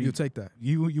that's pretty. You'll take that.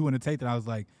 You want to take that? I was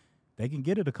like, they can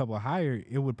get it a couple higher.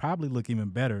 It would probably look even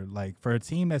better. Like for a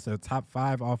team that's a top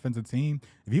 5 offensive team,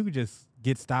 if you could just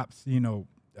get stops, you know,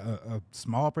 a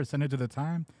small percentage of the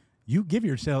time, you give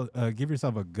yourself a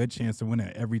good chance to win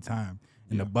it every time.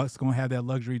 And the Bucks gonna have that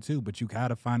luxury too. But you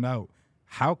gotta find out.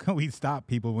 How can we stop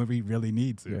people when we really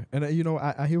need to? Yeah. And, you know,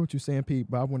 I hear what you're saying, Pete,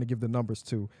 but I want to give the numbers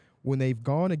too. When they've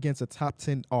gone against a top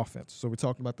 10 offense, so we're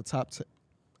talking about the top 10.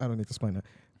 I don't need to explain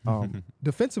that.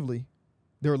 Defensively,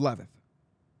 they're 11th.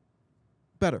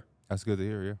 Better. That's good to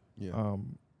hear, yeah. Yeah.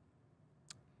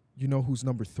 You know who's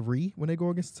number 3 when they go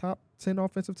against top 10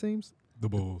 offensive teams? The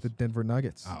Bulls. The Denver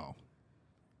Nuggets. Oh,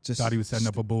 Just thought he was setting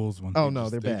up a Bulls one. Oh, no,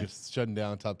 they're bad. just shutting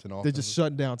down top 10 offense. They're just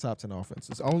shutting down top 10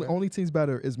 offenses. Only teams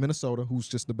better is Minnesota, who's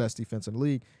just the best defense in the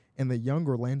league, and the young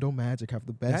Orlando Magic have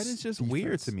the best. That is just defense.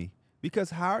 weird to me because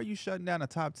how are you shutting down a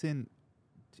top 10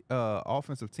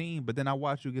 offensive team, but then I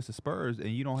watch you against the Spurs and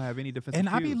you don't have any defensive And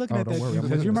I be cues? looking at don't that worry, too, I'm because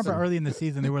looking you at remember the early in the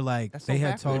season they were like That's they so had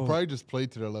backwards. They told probably just play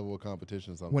to their level of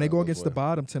competition sometimes. When they go as against the well.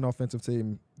 bottom 10 offensive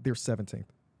team, they're 17th.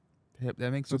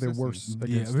 That makes So no they're sense to me. worse. Yeah,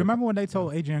 against the- remember when they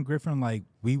told Adrian Griffin like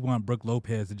we want Brook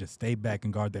Lopez to just stay back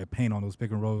and guard that paint on those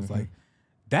pick and rolls? Like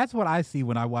that's what I see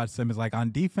when I watch them. Is like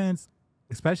on defense,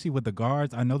 especially with the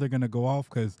guards. I know they're gonna go off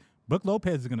because Brook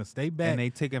Lopez is gonna stay back And they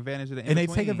take advantage of the and they take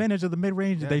in-between. advantage of the mid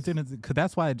range. They Yes. didn't because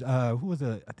that's why who was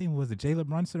it? I think it was Jalen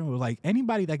Brunson or like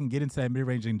anybody that can get into that mid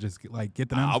range and just like get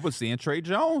the I numbers. was seeing Trey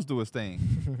Jones do his thing.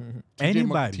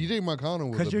 Anybody. TJ McConnell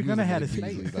was 'Cause you're gonna have abusing the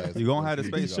Malik space. Beasley You're gonna last have the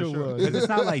week. space, He for sure. was. Because it's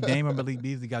not like Dame and Malik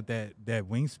Beasley got that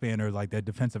wingspan or like that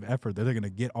defensive effort that they're gonna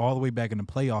get all the way back in the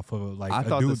playoff of like I a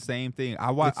thought dude. the same thing.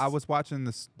 I It's- was watching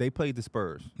this. They played the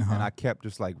Spurs, Uh-huh. and I kept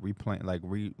just like replaying, like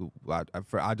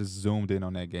I just zoomed in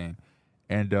on that game,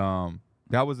 and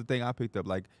that was the thing I picked up.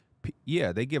 Like,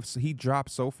 he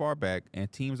dropped so far back,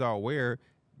 and teams are aware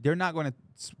they're not going to.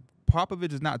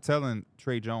 Popovich is not telling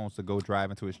Trey Jones to go drive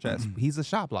into his chest. He's a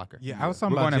shot blocker. Yeah, I was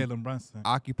talking We're about gonna Jalen Brunson.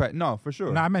 Occupy. No, for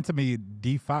sure. No, I meant to be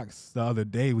D Fox the other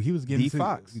day. He was getting D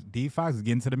Fox. D Fox is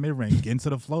getting to the mid range, getting to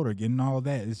the floater, getting all of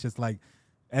that. It's just like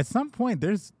at some point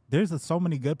there's so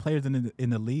many good players in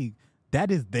the league. That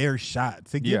is their shot.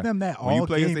 To give them that when you all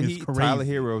play game against the is Heat, crazy. Tyler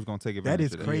Hero is going to take That advantage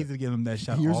is of that. crazy to give them that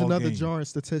shot. Here's all another game. jarring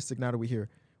statistic now that we hear.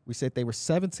 We said they were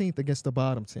 17th against the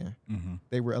bottom 10.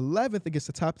 They were 11th against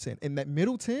the top 10. In that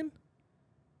middle 10,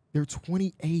 they're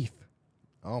 28th.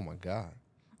 Oh my God.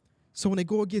 So when they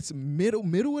go against middle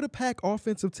of the pack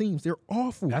offensive teams, they're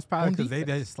awful. That's probably on because they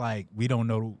defense. just like we don't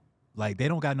know, like they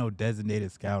don't got no designated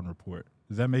scouting report.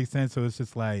 Does that make sense? So it's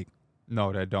just like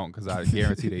No, they don't, because I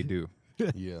guarantee they do.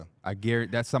 Yeah. I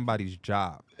guarantee that's somebody's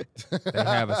job. They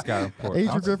have a scouting report.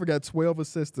 Adrian Griffin got 12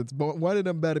 assistants, but one of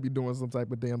them better be doing some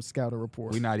type of damn scouting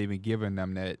report. We're not even giving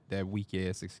them that weak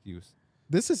ass excuse.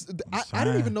 This is I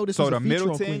didn't even know this So was a the feature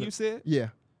middle on 10, Cleveland. you said? Yeah.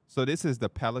 So this is the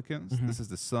Pelicans, this is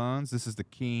the Suns, this is the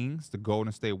Kings, the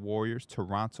Golden State Warriors,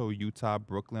 Toronto, Utah,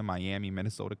 Brooklyn, Miami,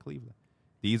 Minnesota, Cleveland.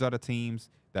 These are the teams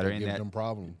that are That in gives that. them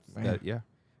problems. Yeah.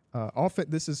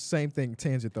 This is same thing,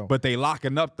 tangent though. But they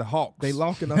locking up the Hawks. They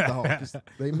locking up the Hawks.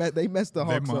 They messed the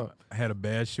they Hawks up. had a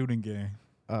bad shooting game.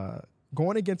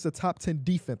 Going against the top 10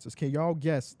 defenses. Can y'all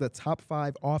guess the top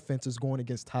 5 offenses going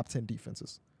against top 10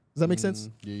 defenses? Does that make sense?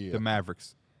 Yeah. The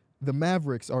Mavericks. The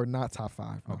Mavericks are not top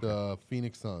 5. No. The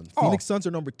Phoenix Suns. Phoenix Suns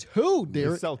are number 2, The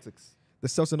Darrick. Celtics. The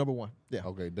Celtics are number 1. Yeah.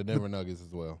 Okay, the Denver Nuggets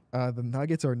as well. The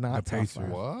Nuggets are not The top Pacers. 5.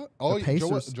 What? Oh, The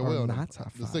Pacers Joel, are no. not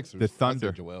top The 5. Sixers. The I said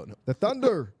Thunder. Joel, no. The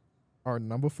Thunder are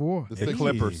number 4. The The Sixers.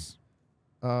 Clippers.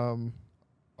 Are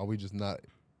we just not?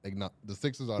 The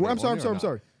Sixers are. Well, I'm there or not?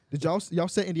 sorry. Did y'all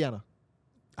say Indiana?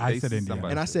 I They said Indiana.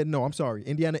 somebody- And I said no. I'm sorry.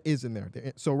 Indiana is in there.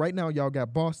 So right now y'all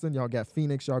got Boston, y'all got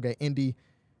Phoenix, y'all got Indy,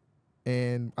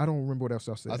 and I don't remember what else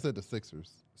y'all said. I said the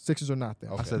Sixers. Sixers are not there.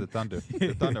 Okay. I said the Thunder.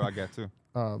 The Thunder I got too.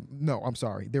 No, I'm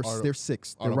sorry. They're Are the- they're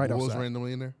six. Are They're the right Bulls outside.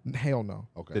 randomly in there? Hell no.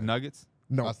 Okay. The Nuggets,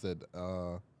 No. I said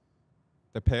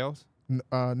the Pels, No.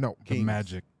 The Kings.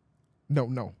 Magic. No.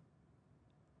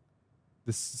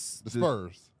 the the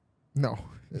Spurs. No.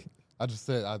 I just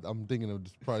said I'm thinking of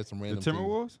just probably some the random team.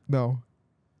 Timberwolves. No.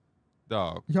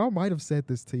 Dog, Y'all might have said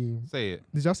this team. say it.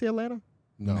 Did y'all see Atlanta?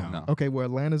 No. No. Okay, well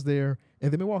Atlanta's there,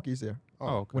 and then Milwaukee's there.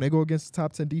 Oh, okay. When they go against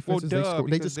top 10 defenses, they duh, they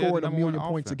because just they're the scored a number one million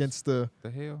points offense. against The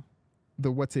hell?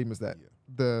 the what team is that? Yeah.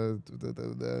 The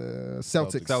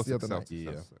Celtics, Celtics. the other night.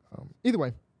 Yeah. Either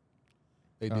way,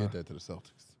 They did that to the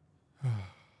Celtics.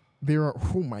 there are,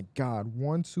 oh my God,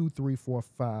 1, 2, 3, 4,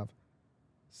 5,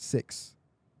 6.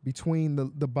 Between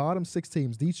the bottom 6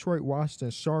 teams, Detroit,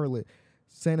 Washington, Charlotte,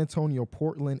 San Antonio,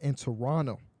 Portland, and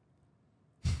Toronto.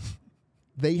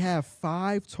 They have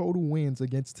 5 total wins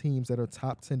against teams that are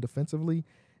top 10 defensively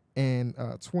and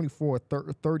 24,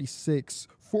 36,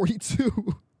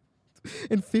 42,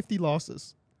 and 50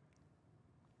 losses.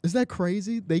 Is that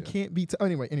crazy? They can't beat.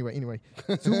 Anyway.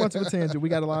 Too much of a tangent. We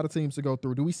got a lot of teams to go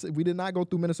through. We did not go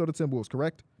through Minnesota Timberwolves,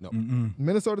 correct? No.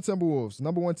 Minnesota Timberwolves,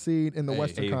 number 1 seed in the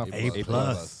Western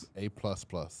Conference. A++.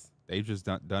 They've just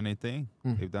done their thing.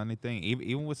 Mm. They've done their thing.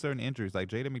 Even with certain injuries, like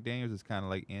Jaden McDaniels is kind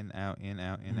of like in, out.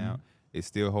 They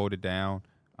still hold it down.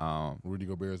 Rudy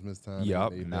Gobert's missed time.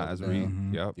 Yup. They Not as held it Reed.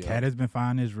 down. Yup. Yeah. Cat has been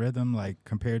finding his rhythm, like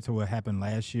compared to what happened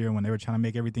last year when they were trying to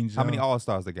make everything. How many gel.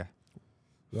 All-Stars they got?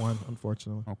 1,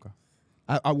 unfortunately. Okay.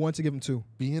 I want to give them 2.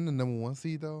 Being the number 1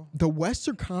 seed though. The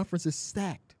Western Conference is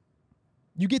stacked.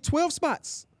 You get 12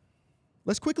 spots.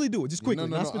 Let's quickly do it. Just quickly.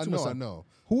 No. Not spend too much I time. know.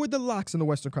 Who are the locks in the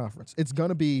Western Conference? It's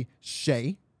gonna be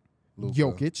Shea, Luka.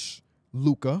 Jokic,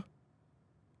 Luka,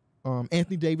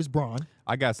 Anthony Davis, Braun.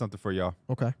 I got something for y'all.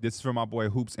 Okay. This is from my boy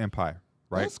Hoops Empire,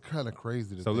 right? That's kind of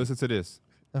crazy. To So think. listen to this.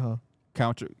 Uh-huh.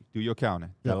 Do your counting.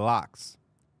 Yep. The locks.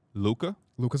 Luka,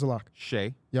 Luka's a lock.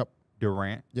 Shea, Yep.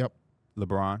 Durant, Yep.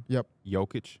 LeBron, Yep.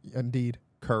 Jokic, Indeed.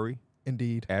 Curry,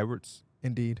 Indeed. Edwards,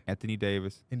 Indeed. Anthony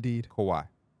Davis, Indeed. Kawhi.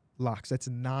 Locks. That's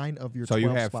 9 of your So 12 you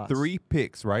have spots. 3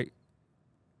 picks, right?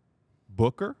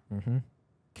 Booker, Mm-hmm.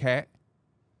 Cat,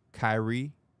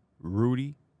 Kyrie,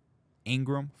 Rudy,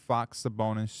 Ingram, Fox,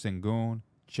 Sabonis, Sengun,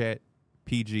 Chet,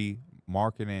 PG,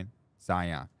 Markkanen,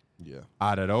 Zion. Yeah.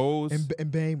 Out of those,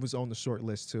 And Bane was on the short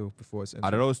list too before his injury.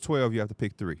 out of those 12, you have to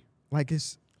pick 3. Like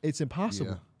it's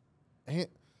impossible. Yeah. And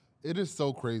it is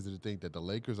so crazy to think that the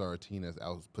Lakers are a team that's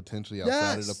potentially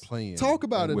outside of the Yes. play-in. Talk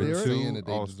about and it, we're Darrick. saying that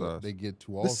All-Stars. they get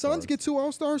 2 The All-Stars. Suns get 2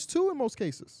 All-Stars too in most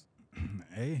cases.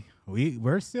 Hey,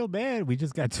 we're still bad. We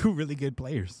just got 2 really good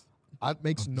players.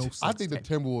 Makes no sense. I think the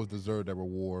Timberwolves deserve that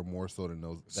reward more so than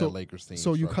that Lakers team.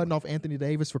 So you struggling. cutting off Anthony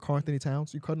Davis for Karl Anthony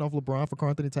Towns? You cutting off LeBron for Karl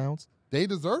Anthony Towns? They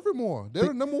deserve it more. They're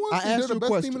the number 1 I seed. They're asked the you a best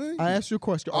question. team in the league. I asked you a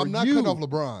question. I'm not cutting off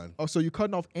LeBron. Oh, so you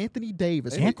cutting off Anthony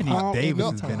Davis? for Anthony Karl Davis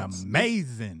Anthony has been Towns?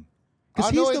 amazing.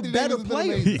 Because I know he's the Anthony better Davis has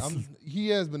been player. amazing. He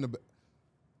has been the best.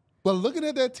 But looking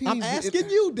at that team, I'm asking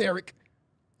you, Darrick.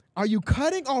 Are you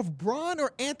cutting off Bron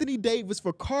or Anthony Davis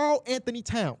for Karl Anthony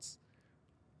Towns?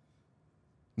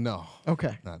 No.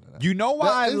 Okay. No. You know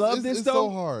why I love this it's though? so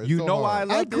hard. It's You so know why I hard.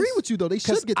 love I agree this? with you, though. They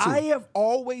should get 2. I have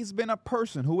always been a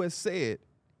person who has said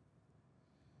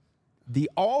the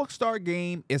All-Star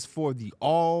game is for the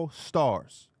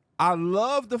All-Stars. I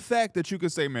love the fact that you can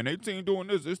say, man, this team doing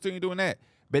this team doing that.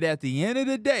 But at the end of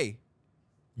the day,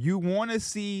 you want to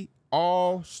see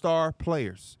All-Star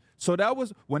players. So that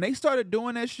was when they started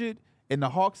doing that shit and the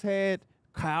Hawks had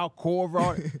Kyle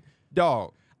Korver.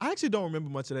 Dog, I actually don't remember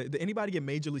much of that. Did anybody get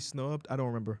majorly snubbed? I don't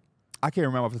remember. I can't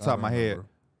remember off the top of my head. remember.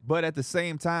 But at the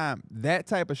same time, that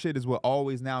type of shit is what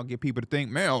always now get people to think,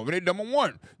 man, they number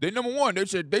 1. They number 1. They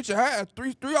should have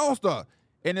three All-Stars.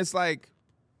 And it's like,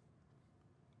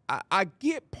 I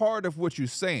get part of what you're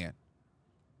saying,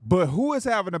 but who is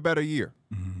having a better year?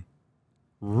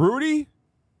 Rudy,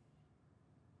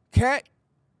 Cat,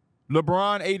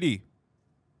 LeBron, AD.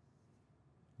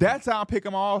 That's how I'm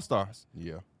picking my All-Stars.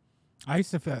 Yeah. I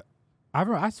used to feel.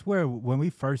 I swear, when we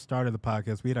first started the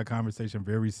podcast, we had a conversation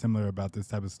very similar about this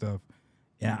type of stuff.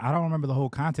 And I don't remember the whole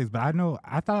context, but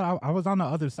I thought I was on the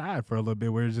other side for a little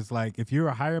bit, where it's just like if you're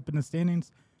higher up in the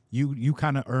standings, you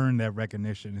kind of earn that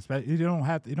recognition. Especially you don't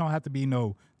have to be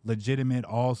no legitimate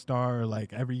all-star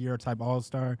like every year type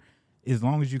all-star. As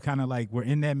long as you kind of like were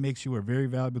in that mix, you were very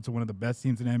valuable to one of the best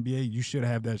teams in the NBA. You should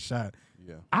have that shot.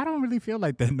 Yeah. I don't really feel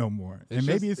like that no more. And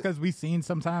maybe just- it's because we've seen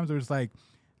sometimes where it's like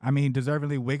I mean,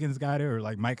 deservedly Wiggins got it, or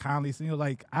like Mike Conley. You know,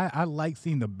 like I like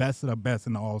seeing the best of the best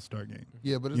in the All-Star game.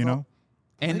 Yeah, but it's you know, all,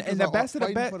 And Lakers the are best of the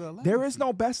fighting best. for the 11th There is seed.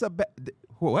 no best of best.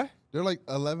 What? They're like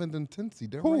 11th and 10th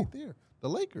seed. They're Who? right there. The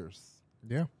Lakers.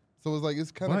 Yeah. So it's like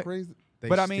it's kind of But- crazy. They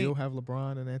But I still mean- have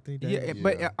LeBron and Anthony Yeah, Davis.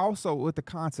 but Yeah. also with the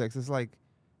context, it's like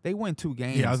they win 2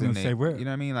 games. Yeah, I was and gonna say, you know what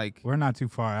I mean? Like we're not too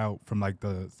far out from like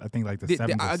the 7th or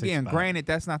 6th again, spot. granted,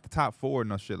 that's not the top 4 and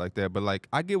no shit like that. But like,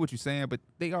 I get what you're saying. But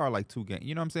they are like 2 games.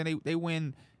 You know what I'm saying?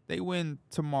 They win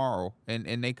tomorrow,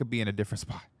 and they could be in a different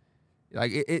spot.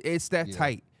 Like it's that Yeah.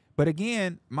 tight. But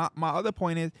again, my other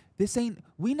point is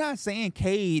we not saying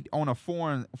Cade on a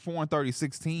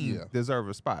 4-36 team Yeah. deserve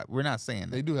a spot. We're not saying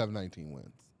that. They do have 19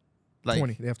 wins. Like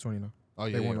 20. They have 20 now. Oh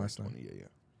yeah, They won yeah, last night. 20, yeah.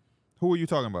 who are you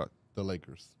talking about? The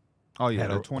Lakers. Oh yeah,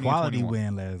 Had the a 20 quality and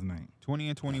 21. win last night. 20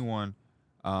 and 21.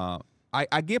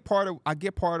 I get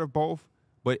part of both,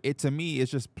 but to me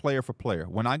it's just player for player.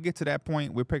 When I get to that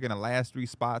point, we're picking the last 3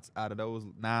 spots out of those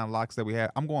 9 locks that we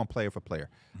have. I'm going player for player.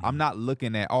 I'm not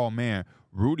looking at, oh man,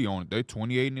 Rudy on they're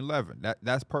 28 and 11.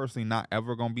 That's personally not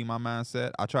ever going to be my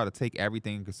mindset. I try to take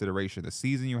everything in consideration: the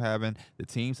season you're having, the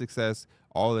team success,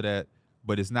 all of that.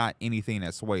 But it's not anything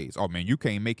that sways. Oh man, you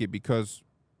can't make it because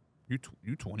you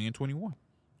 20 and 21.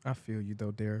 I feel you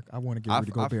though, Darrick. I want to get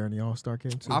Rudy Gobert in the All-Star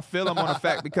game too. I feel them on the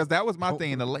fact because that was my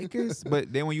thing, the Lakers.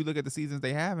 But then when you look at the seasons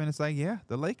they have, and it's like, yeah,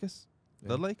 the Lakers,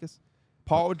 the Lakers.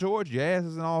 Paul George, yes,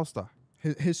 is an All-Star.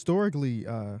 Historically,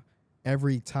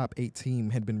 every top 8 team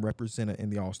had been represented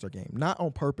in the All-Star game. Not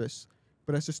on purpose,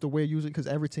 but that's just the way usually, because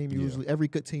every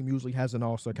good team usually has an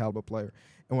All-Star caliber player.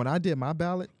 And when I did my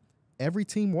ballot, every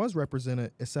team was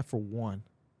represented except for one,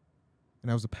 and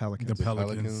that was the Pelicans. The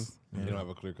Pelicans. They don't have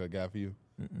a clear-cut guy for you.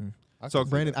 Mm-mm. So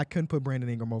I couldn't put Brandon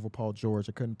Ingram over Paul George.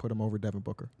 I couldn't put him over Devin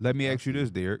Booker. let me ask you this,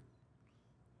 Darrick.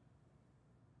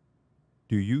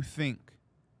 Do you think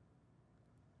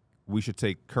we should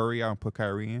take Curry out and put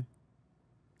Kyrie in?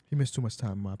 He missed too much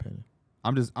time, in my opinion,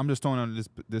 I'm just throwing on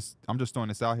this. I'm just throwing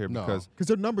this out here No. because because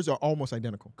their numbers are almost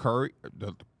identical. Curry,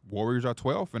 the Warriors are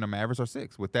 12th and the Mavericks are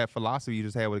 6th. With that philosophy you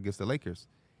just had against the Lakers,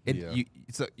 Yeah. you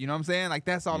know what I'm saying? Like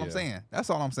that's all I'm Yeah. saying. That's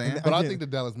all I'm saying. But I Again- think the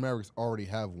Dallas Mavericks already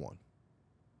have one.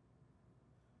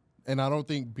 And I don't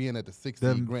think being at the 6th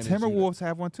The seed, granted, Timberwolves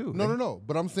have one too. No.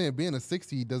 But I'm saying being a 6th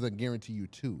seed doesn't guarantee you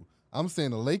 2. I'm saying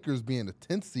the Lakers being the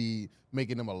 10th seed,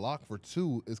 making them a lock for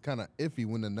 2 is kind of iffy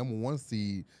when the number 1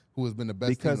 seed, who has been the best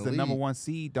because team the in the number league, 1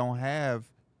 seed don't have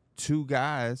 2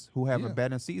 guys who have Yeah. a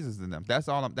better seasons than them. That's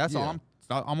all. I'm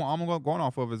going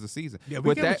off of as a season. Yeah,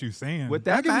 we get what you're saying. With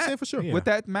I that, get what you're mi- saying for sure. Yeah. with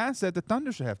that mindset, the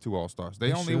Thunder should have 2 All-Stars.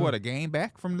 They only should. a game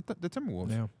back from the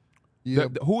Timberwolves. Yeah. Yeah,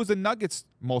 Who is the Nuggets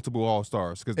multiple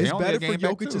All-Stars? Because they It's only better a for game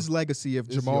back Jokic's too. legacy if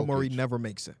It's Jamal Murray Jokic. never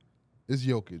makes it. it's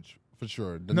Jokic for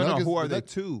sure. The No, Nuggets, who are the they?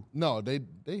 Nuggets- 2. No, they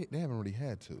haven't really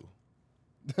had 2.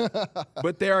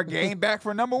 But they're a game back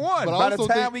for number 1. But I By the also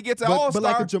time think- we get to But All-Star,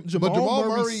 like Jamal Jamal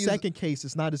Murray's Murray is- second case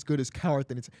is not as good as Karl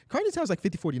Anthony. Karl Anthony Towns like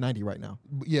 50, 40, 90 right now.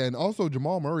 Yeah, and also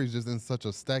Jamal Murray is just in such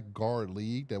a stacked guard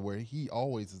league that where he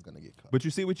always is going to get cut. but you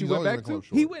see what you He's went always back gonna to?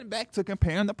 come up He short. went back to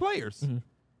comparing the players. Mm-hmm.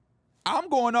 I'm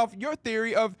going off your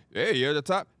theory of, hey, you're the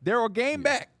top. They're a game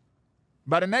back.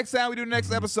 By the next time we do the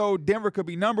next episode, Denver could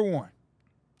be number 1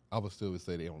 I would still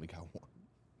say they only got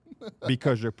 1.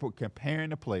 because you're comparing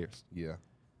the players. Yeah.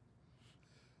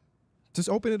 Just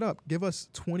open it up. Give us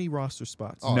 20 roster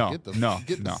spots. Oh, No, get the, no,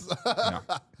 get no,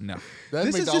 the, no. That This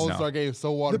makes is the just- All-Star game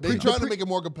so watered. The They pre- trying the to pre- make it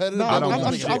more competitive. No, I but don't don't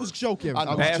want make to it I shit. was joking. I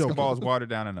know. I was joking. Basketball is watered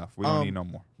down enough. We don't need no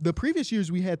more. The previous years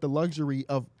we had the luxury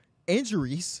of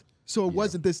injuries, so it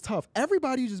wasn't this tough.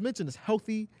 Everybody you just mentioned is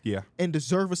healthy Yeah. and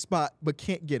deserve a spot but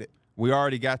can't get it. We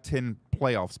already got 10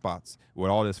 playoff spots with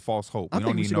all this false hope. I We think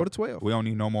don't we need should go to 12. We don't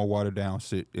need no more watered down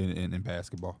shit in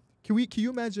basketball. Can you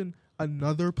imagine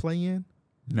another play-in?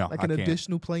 No, Like I an can't.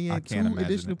 additional play-in, I can't 2 imagine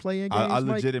additional it. play-in games? I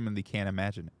Mike? legitimately can't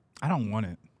imagine it. I don't want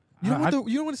it. You don't, I- want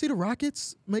you don't want to see the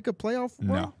Rockets make a playoff run?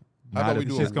 No. How Not about if we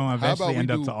it's do just gonna how about eventually we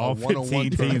end up do to a all one-on-one 15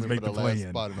 teams tournament make for the the last play-in.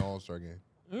 spot in the All-Star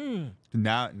game?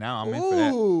 Now I'm in for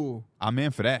that. Ooh. I'm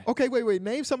in for that. Okay, wait.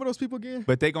 Name some of those people again.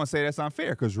 But they gonna say that's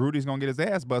unfair because Rudy's gonna get his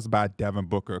ass busted by Devin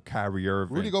Booker, Kyrie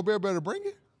Irving. Rudy Gobert better bring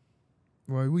it.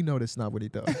 Well, we know that's not what he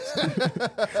does.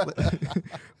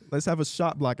 Let's have a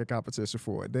shot blocker competition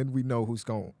for it. Then we know who's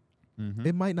going. Mhm.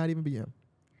 It might not even be him.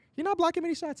 He's not blocking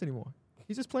many shots anymore.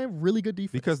 He's just playing really good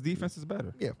defense. because defense is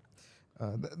better. yeah,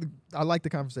 I like the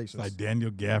It's conversations. like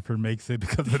Daniel Gafford makes it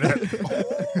because of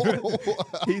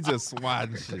that. He just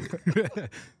swatting shit.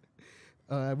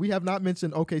 We have not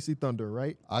mentioned OKC Thunder,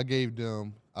 right? I gave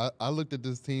them. I looked at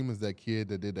this team as that kid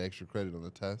that did the extra credit on the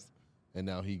test, and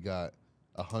now he got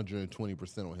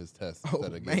 120% on his test. Oh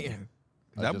instead of getting- man,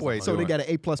 That boy So they got an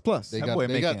A++. They That got boy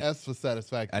they got making S for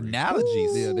satisfactory.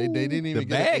 analogies. Yeah, they didn't even The get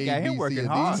bag an got A, him B, working C, or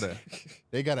D. harder.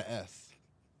 They got an S.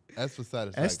 S for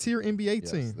satisfactory. S tier NBA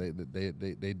Yes,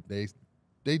 team.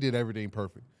 they did everything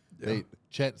perfect. Yeah.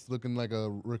 Chet's looking like a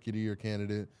rookie of the year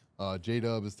candidate.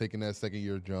 J-Dub is taking that second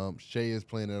year jump. Shea is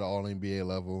playing at an all NBA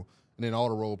level. And then all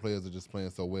the role players are just playing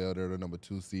so well. They're the number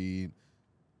 2 seed.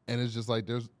 And it's just like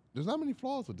there's not many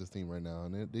flaws with this team right now.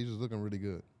 And they're just looking really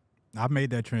good. I've made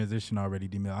that transition already,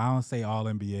 D-Mill. I don't say all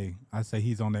NBA. I say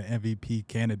he's on the MVP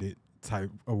candidate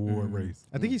type award race.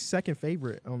 I think he's second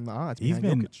favorite on the odds. He's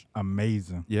behind been Jokic.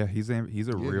 amazing. Yeah, he's a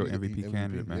real he's a MVP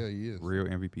candidate, man. Yeah, he is. Real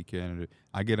MVP candidate.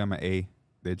 I get him an A.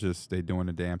 They doing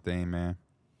the damn thing, man.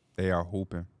 They are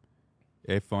hooping.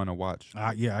 They're fun to watch.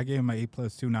 Yeah, I gave him an A+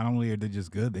 too. Not only are they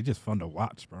just good, they just fun to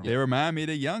watch, bro. They remind me of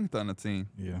the young Thunder team.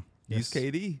 Yeah. He's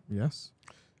KD. Yes.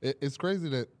 It's crazy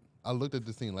that I looked at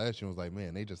this team last year and was like,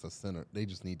 man, they just a center. They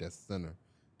just need that center.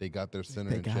 They got their center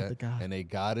They in got check, the guy. and they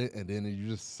got it, and then you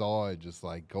just saw it just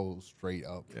like go straight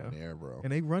up Yeah. from there, bro.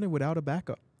 And they running without a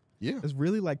backup. Yeah, It's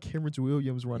really like Kenrich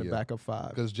Williams running Yeah. backup 5.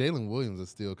 because Jalen Williams is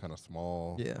still kind of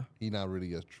small. Yeah. He's not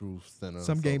really a true center.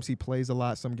 Some so- games he plays a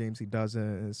lot, some games he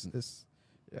doesn't. It's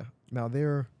yeah. Now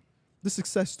they're the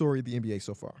success story of the NBA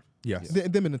so far. Yes,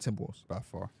 Them and the Timberwolves. by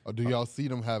far. Do y'all see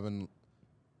them having?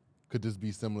 Could this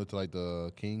be similar to like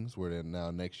the Kings, where they're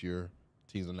now next year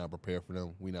teams are now prepared for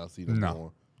them? We now see them No.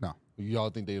 going. No. Y'all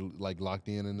think they like locked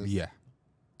in this? Yeah.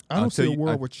 I don't Until see a you-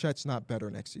 world I- where Chet's not better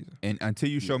next season. And until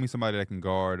you show me somebody that can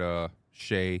guard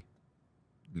Shea,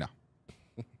 no.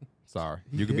 Sorry.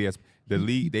 You can be as the he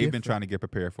league. They've been different. trying to get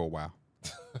prepared for a while.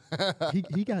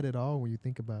 he got it all when you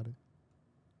think about it.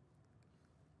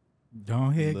 Go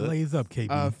ahead, Looks. glaze up,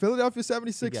 KB. Philadelphia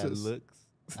 76ers. looks.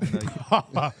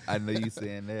 I know you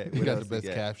saying that. He What got the else best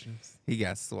captions. He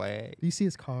got swag. Do you see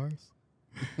his cars?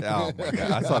 Oh my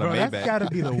god! I saw the Bro, that's Maybach. gotta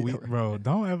be the weak, bro.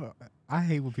 Don't ever. I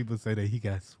hate when people say that he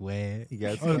got swag. He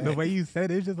got Oh, the swag. way you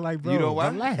said it, it's just like, bro, You know why?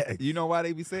 relax. You know why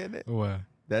they be saying that? What?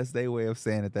 That's their way of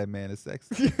saying that man is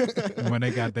sexy. when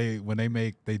they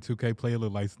make they 2K player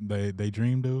look like they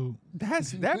dream dude.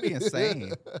 That'd be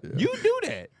insane. You do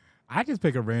that. I just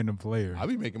pick a random player. I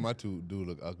be making my dude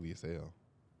look ugly as hell.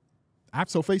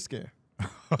 So face scan.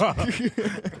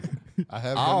 I have. I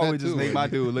done that always just too. make my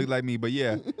dude look like me. But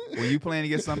yeah, when you playing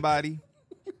against somebody,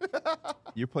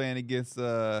 you're playing against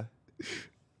Adam,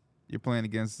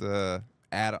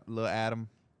 little Adam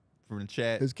from the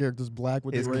chat. His character's black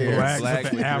with His the character- red Black, black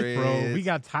with the with afro. dreads. We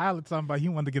got Tyler talking about he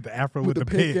wanted to get the afro with the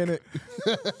pink in pick.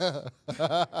 it.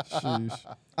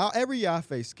 Sheesh. Every year I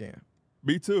face scan.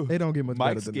 Me too. They don't get much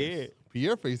Mike's better than scared.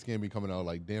 Pierre face can be coming out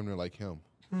like damn near like him.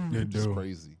 They Just do.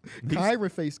 crazy. this. Kyron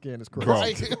face scan is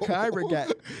crazy. Bro. Kyron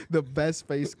got the best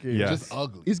face scan. Yeah. Just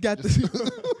ugly. He's got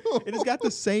the and it's got the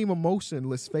same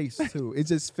emotionless face too. It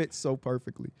just fits so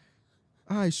perfectly.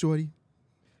 All right, shorty.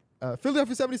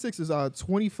 Philadelphia 76ers are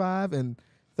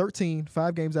 25-13,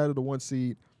 5 games out of the 1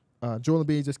 seed. Joel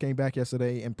Embiid just came back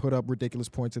yesterday and put up ridiculous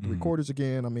points at the recorders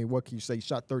again. I mean, what can you say? He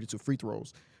shot 32 free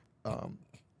throws.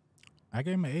 I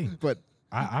gave him an A. But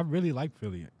I really like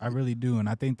Philly. I really do. And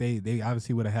I think they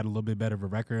obviously would have had a little bit better of a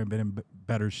record and been in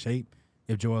better shape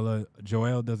if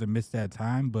Joel doesn't miss that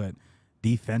time. But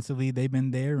defensively, they've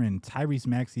been there. And Tyrese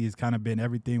Maxey has kind of been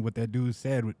everything what that dude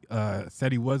said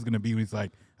he was going to be. He's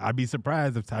like, I'd be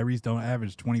surprised if Tyrese don't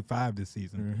average 25 this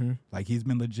season. Like, he's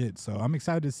been legit. So I'm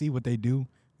excited to see what they do.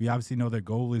 We obviously know their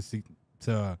goal is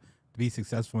to be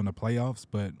successful in the playoffs.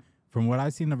 But from what I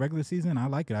see in the regular season, I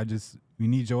like it. We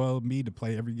need Joel Embiid to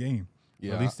play every game.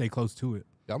 Yeah, Or at least stay close to it.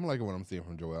 I'm liking what I'm seeing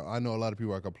from Joel. I know a lot of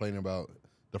people are complaining about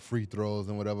the free throws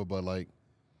and whatever, but like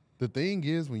the thing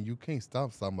is, when you can't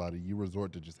stop somebody, you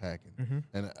resort to just hacking,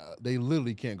 and they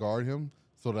literally can't guard him.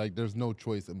 So like, there's no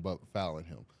choice in but fouling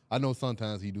him. I know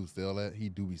sometimes he do sell that. He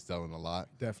do be selling a lot,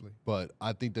 definitely. but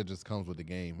I think that just comes with the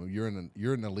game. You're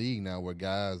in a league now where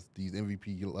guys, these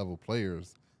MVP level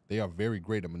players, they are very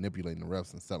great at manipulating the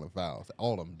refs and selling fouls.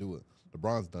 All of them do it.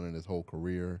 LeBron's done it his whole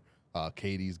career.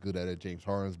 KD's good at it. James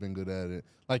Harden's been good at it.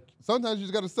 Like, sometimes you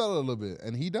just got to sell it a little bit,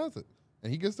 and he does it.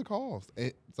 And he gets the calls.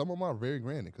 And some of them are very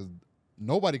granted because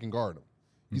nobody can guard him.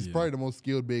 He's Yeah. probably the most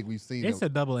skilled big we've seen. It's a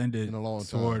double-ended in a long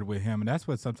sword time. with him, and that's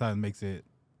what sometimes makes it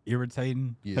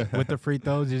irritating Yeah. with the free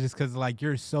throws. It's just because, like,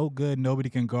 you're so good, nobody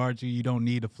can guard you. You don't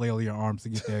need to flail your arms to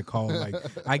get that call. Like,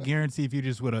 I guarantee if you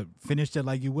just would have finished it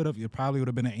like you would have, it probably would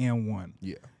have been an and one.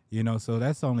 Yeah. You know, so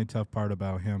that's the only tough part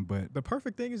about him. But, The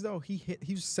perfect thing is, though, he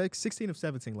was 16 of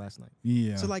 17 last night.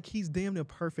 yeah. So, like, he's damn near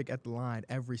perfect at the line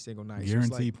every single night. So it's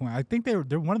Guaranteed like, point. I think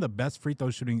they're one of the best free throw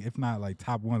shooting, if not like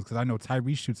top ones, because I know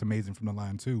Tyrese shoots amazing from the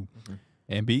line too.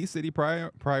 And B City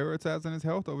prioritizing his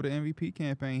health over the MVP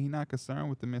campaign. He's not concerned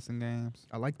with the missing games.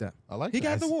 I like that. I like He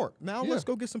that. got the award. Now Yeah. let's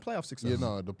go get some playoff success. Yeah,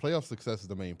 no, the playoff success is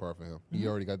the main part for him. He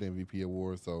already got the MVP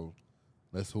award, so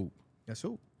let's hoop. That's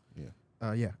who.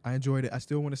 Yeah. Yeah, I enjoyed it. I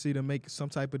still want to see them make some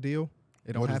type of deal.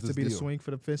 It don't What is have to this be the deal? swing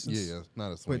for the Pistons. Yeah,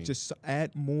 not a swing. But just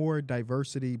add more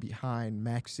diversity behind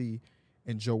Maxey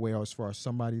and Joel as far as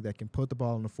somebody that can put the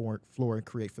ball on the floor and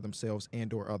create for themselves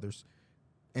and or others.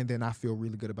 And then I feel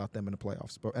really good about them in the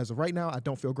playoffs. But as of right now, I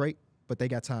don't feel great, but they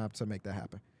got time to make that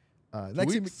happen. 2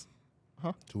 next team- weeks?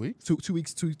 Huh? 2 weeks? 2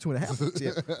 weeks, two and a half weeks,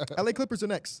 yeah. LA Clippers are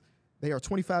next. They are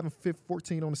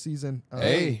 25-14 on the season.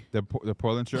 Hey. The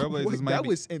Portland Trailblazers might that be,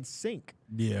 was in sync.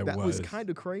 Yeah, That was kind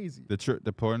of crazy.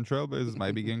 the Portland Trailblazers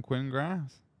might be getting Quentin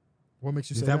Grimes. What makes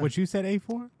you Is say that what you said A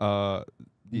for?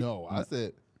 No, I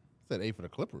said A for the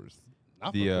Clippers.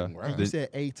 Not for The, Quentin You Grimes. said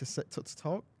A to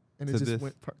talk, and it To just this.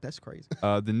 went. That's crazy.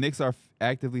 The Knicks are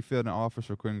actively fielding offers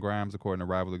for Quentin Grimes, according to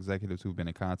rival executives who've been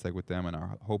in contact with them and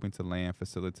are hoping to land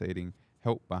facilitating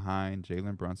help behind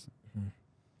Jalen Brunson.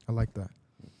 I like that.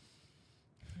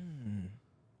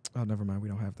 Oh, never mind. We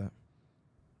don't have that.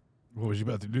 What was you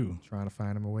about to do? Trying to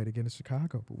find him a way to get in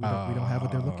Chicago, but we don't have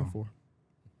what they're looking for.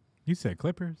 You said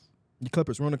Clippers. The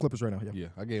Clippers. We're on the Clippers right now. Yeah. Yeah,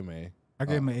 I gave him an A. I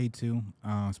gave them an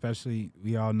A2, especially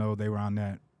we all know they were on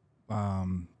that.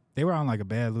 They were on like a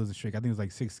bad losing streak. I think it was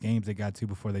like 6 games they got to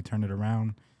before they turned it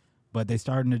around. But they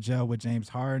starting to gel with James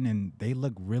Harden, and they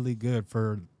look really good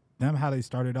for them. How they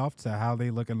started off to how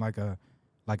they looking like a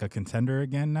contender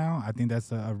again now. I think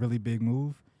that's a really big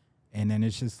move. And then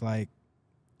it's just like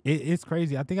it's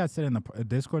crazy. I think I said in the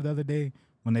Discord the other day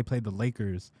when they played the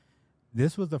Lakers,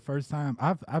 this was the first time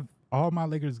I've all my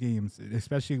Lakers games,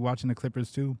 especially watching the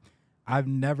Clippers too. I've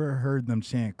never heard them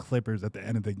chant Clippers at the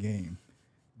end of the game.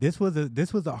 This was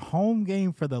a home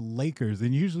game for the Lakers,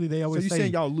 and usually they So always you say,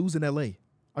 saying y'all losing LA?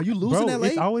 Are you losing bro, LA?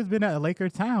 it's always been a Laker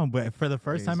town, but for the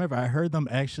first Crazy. time ever, I heard them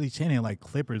actually chanting like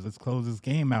Clippers. Let's close this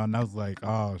game out, and I was like,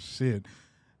 oh shit,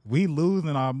 we losing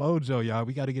our mojo, y'all.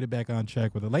 We got to get it back on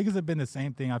track. But the Lakers have been the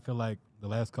same thing. I feel like the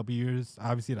last couple of years.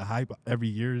 Obviously, the hype every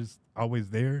year is always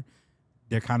there.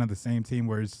 They're kind of the same team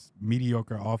where it's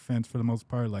mediocre offense for the most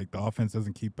part. Like the offense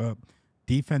doesn't keep up.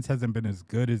 Defense hasn't been as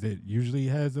good as it usually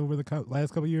has over the last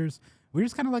couple of years. We're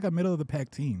just kind of like a middle of the pack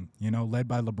team, led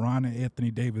by LeBron and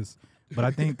Anthony Davis. But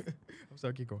I think I'm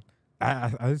sorry, keep going.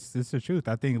 it's the truth.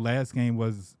 I think last game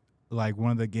was like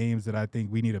one of the games that I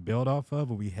think we need to build off of.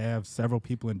 Where we have several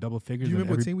people in double Do figures. you and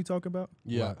remember what team we talking about?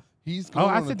 Yeah. What? He's Oh, going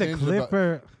I on a said the tangent about-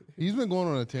 Clipper. He's been going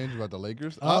on a tangent about the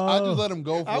Lakers. I just let him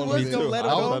go for I a was little bit. gonna let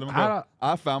him I'll go. let him I go. don't-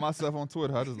 I found myself on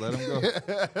Twitter. I just let him go.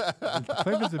 The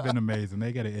Clippers have been amazing.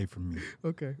 They got an A from me.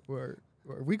 Okay, word.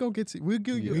 We gonna get to. We'll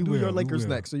do We your will, Lakers we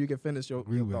will. next, so you can finish your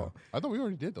We will. thought. I thought we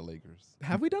already did the Lakers.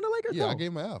 Have we done the Lakers? Yeah, No. I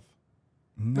gave him an F.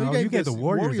 No, you gave you get the this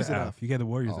Warriors, Warriors an an F. F. You get the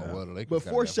Warriors Oh, an well, F. the Lakers But got an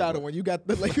F. foreshadowing, you got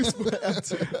the Lakers for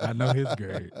F. I know his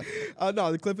grade.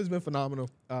 No, the Clippers been phenomenal.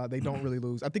 They don't really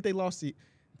lose. I think they lost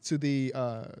to the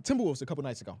Timberwolves a couple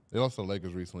nights ago. They lost to the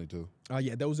Lakers recently, too.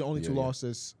 Yeah, those are the only two Yeah.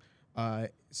 losses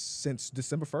since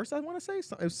December 1st, I want to say.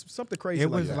 It was something crazy. It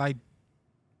was that. like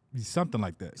something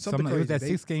like that. Something It was that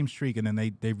crazy. 6-game streak, and then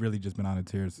they've really just been on the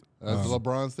tears. As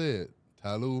LeBron said,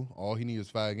 Tyloo, all he needs is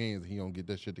 5 games, and he gonna get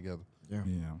that shit together. Yeah.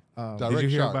 Yeah. Direct Did you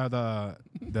hear shot. about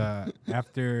the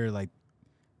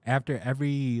after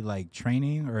every like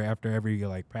training or after every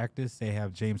like practice, they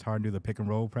have James Harden do the pick and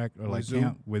roll practice or like Zoo?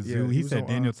 camp with Yeah, Zoo. he He was said on,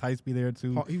 Daniel Tice be there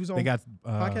too. He was They on got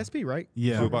Podcast P, right?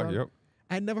 Yeah, Zubac, yep.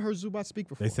 I had never heard Zubac speak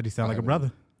before. they said he sounded like a haven't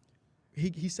brother.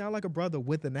 He sounded like a brother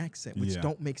with an accent, which Yeah.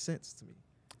 don't make sense to me.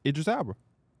 Idris Elba.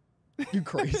 You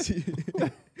crazy.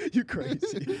 You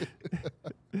crazy.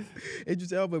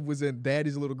 Idris Elba was in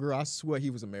Daddy's Little Girl. I swear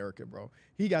he was American, bro.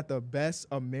 He got the best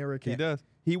American. He does.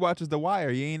 He watches The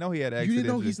Wire. You ain't know he had You accent. didn't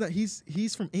know he's not.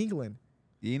 He's from England.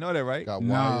 You ain't know that, right? Got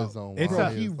No, wires on it's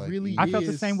wires. he like, really I felt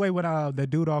the is- same way when the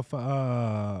dude off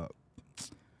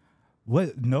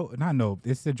what no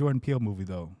it's the Jordan Peele movie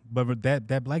though. But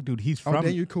that black dude, he's Oh, from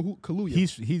Daniel Kaluuya.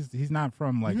 he's not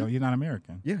from like he's not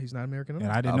American. Yeah, he's not American at all.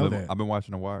 And I didn't I've know been, that. I've been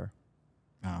watching The Wire.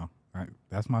 Oh, right.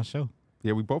 That's my show.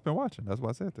 Yeah, we both been watching. That's why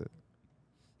I said that.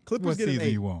 Clippers What get an season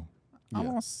 8. you on? I'm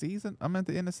on season. I'm at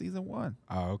the end of season 1.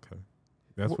 Oh, okay.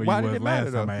 That's where Why you did were it matter,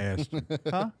 last time though? I asked you.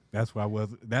 Huh?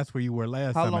 That's where you were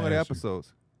last How time long I are the asked you.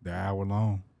 episodes? They're hour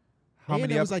long. How And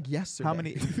many? it was ep- like yesterday. How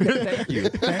many? Thank you.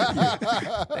 Thank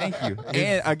you. Thank you.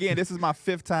 And again, this is my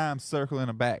 5th time circling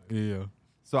the back. Yeah.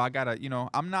 So I gotta,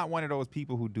 I'm not one of those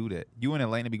people who do that. You in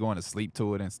Atlanta be going to sleep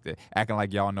to it and acting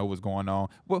like y'all know what's going on.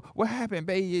 Well, what happened,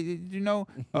 babe?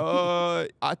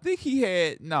 I think he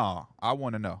had. No, I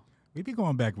want to know. We be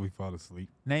going back if we fall asleep.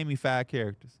 Name me 5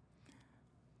 characters.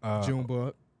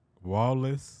 Junebug.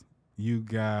 Wallace. You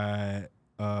got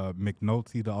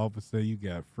McNulty, the officer. You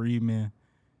got Freeman.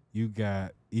 You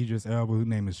got Idris Elba, whose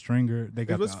name is Stringer. They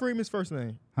got What's Freeman's first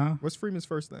name? Huh? What's Freeman's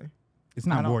first name? It's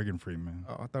not Morgan Freeman.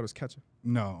 Oh, I thought it was Ketchum.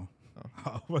 No.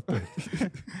 Oh. What the?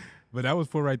 But that was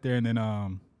 4 right there, and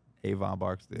then Avon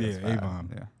Barksdale. Yeah, That's 5. Avon.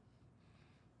 Yeah.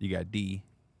 You got D.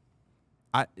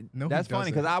 No, That's he funny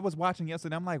doesn't. because I was watching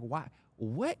yesterday. I'm like, why?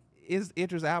 What is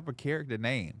Idris Elba character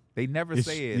name? They never It's-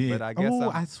 say it, yeah. but I guess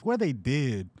I swear they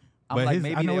did. I'm but like, his- I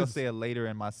maybe know they'll it's- say it later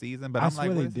in my season. But I I'm swear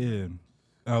like, they what is it? did.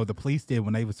 Oh, the police did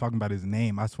when they was talking about his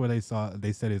name. I swear they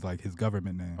said it's like his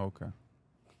government name. Okay.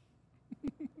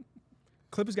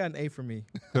 Clippers got an A from me.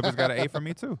 Clippers got an A for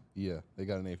me too. Yeah, they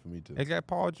got an A for me too. They got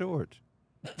Paul George.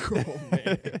 Oh,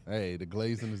 man. Hey, the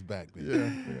glazing is back, baby. Yeah.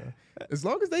 As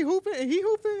long as they hooping and he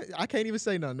hooping, I can't even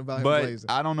say nothing about him But blazing.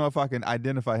 I don't know if I can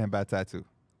identify him by tattoo.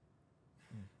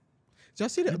 Did y'all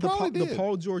see You probably the did.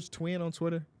 Paul George twin on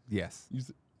Twitter? Yes.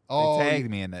 Oh, They tagged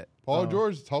me in that. Paul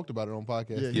George talked about it on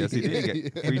podcast. Yeah, Yes, he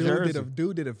did. And Free jersey.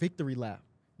 dude did a victory lap.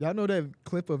 Y'all know that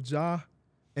clip of Ja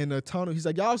in the tunnel? He's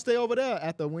like, y'all stay over there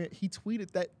at the win. He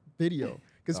tweeted that video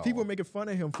because people were making fun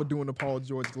of him for doing the Paul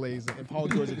George glazing, and Paul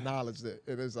George acknowledged it.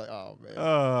 And it's like, oh, man.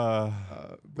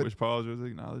 But Which Paul George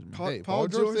acknowledged me. Hey, Paul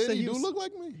George said he do look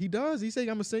like me. He does. He said, I'm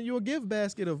going to send you a gift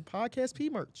basket of podcast P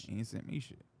merch. He ain't sent me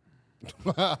shit.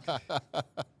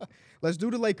 Let's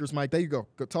do the Lakers, Mike. There you go.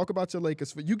 Go talk about your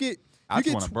Lakers. You get I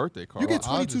just want a birthday card. You get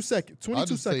I'll 22 just- seconds. 22 I'll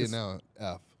just seconds. say it now,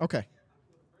 F. Okay.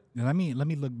 Now, let me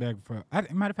look back for.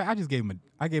 Matter of fact, I just gave him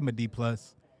a D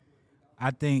plus.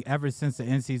 I think ever since the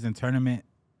in season tournament,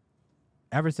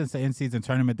 they've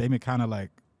been kind of like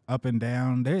up and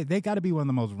down. They got to be one of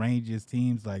the most rangiest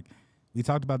teams. Like we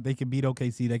talked about, they can beat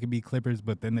OKC, they can beat Clippers,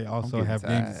 but then they also getting have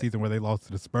games tired. this season where they lost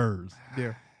to the Spurs.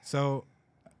 Yeah. So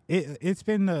it's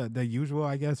been the usual,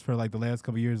 I guess, for like the last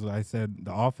couple of years. Like I said,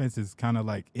 the offense is kind of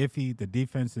like iffy. The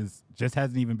defense just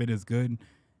hasn't even been as good.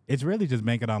 It's really just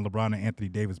banking on LeBron and Anthony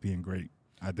Davis being great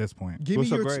at this point. Give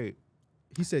What's me a your grade?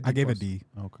 He said D I gave a plus. D.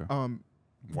 Okay.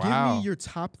 Give Wow. me your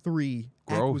top 3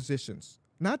 Gross. acquisitions.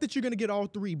 Not that you're going to get all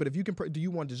 3, but if you can, do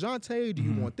you want DeJounte? Do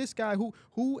you want this guy?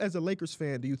 Who, as a Lakers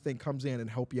fan, do you think comes in and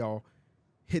help y'all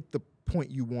hit the point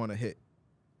you want to hit?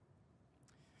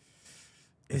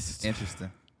 It's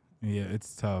Interesting. Yeah,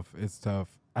 it's tough. It's tough.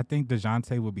 I think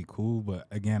DeJounte would be cool, but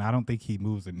again, I don't think he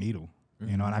moves the needle.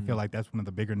 You know, and I feel like that's one of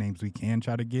the bigger names we can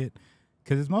try to get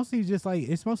because it's mostly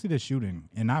the shooting,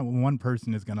 and not one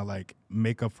person is gonna like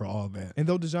make up for all that. And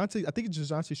though DeJounte, I think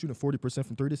DeJounte's shooting 40%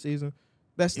 from 3 this season.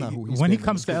 That's not who he's When he been in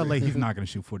comes his to LA, career. he's not gonna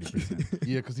shoot 40%.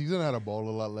 Yeah, because he's gonna have to ball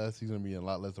a lot less. He's gonna be in a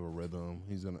lot less of a rhythm.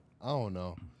 I don't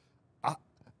know.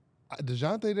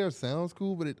 DeJounte there sounds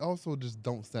cool, but it also just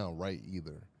don't sound right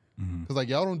either. Because like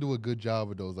y'all don't do a good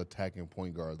job of those attacking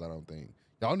point guards. I don't think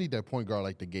y'all need that point guard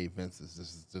like the Gabe Vincent.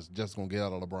 Just gonna get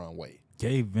out of LeBron way.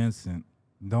 Gabe Vincent,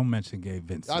 don't mention Gabe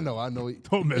Vincent. I know.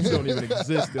 Don't mention. don't even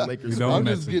exist in Lakers. Don't I'm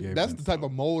mess just with get, Gabe that's the Vincent. type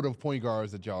of mold of point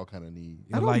guards that y'all kind of need.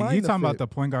 I don't Like mind you the talking fit. about the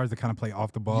point guards that kind of play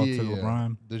off the ball to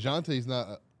LeBron. DeJounte's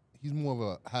not. He's more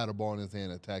of a had a ball in his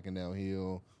hand, attacking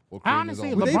downhill. Or I creating his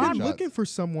honestly, own But they've LeBron been shots. looking for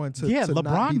someone to Yeah, to not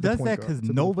LeBron be the does point that guard, because to be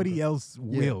the nobody point guard. else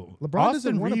Yeah. will. LeBron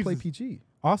doesn't want to Reeves play is- PG.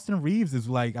 Austin Reeves is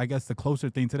like, I guess, the closer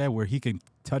thing to that, where he can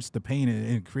touch the paint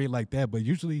and create like that. But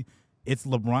usually, it's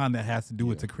LeBron that has to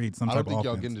do it to create some I type don't think of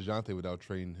y'all offense. getting DeJounte without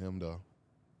trading him though.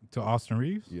 To Austin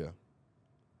Reeves, Yeah.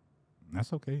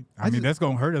 that's okay. I I mean, just- that's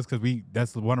gonna hurt us because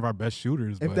that's one of our best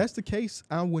shooters. If but that's the case,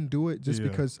 I wouldn't do it just Yeah.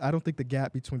 because I don't think the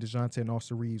gap between DeJounte and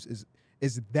Austin Reeves is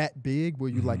that big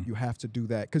where you like you have to do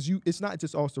that because it's not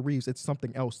just Austin Reeves, it's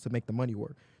something else to make the money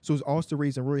work. So it's Austin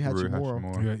Reeves and Rui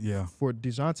Hachimura. yeah, For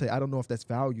DeJounte, I don't know if that's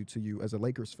value to you as a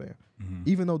Lakers fan. Mm-hmm.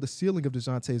 Even though the ceiling of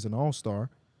DeJounte is an all-star,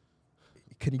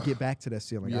 can he get back to that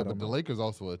ceiling? Yeah, I but don't the know. Lakers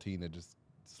also a team that just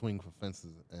swing for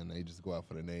fences and they just go out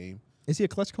for the name. Is he a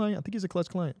clutch client? I think he's a clutch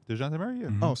client. DeJounte Murray? Yeah.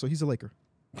 Mm-hmm. Oh, so he's a Laker.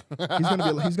 He's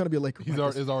gonna be a Laker. It's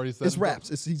Mike. already said. It's raps.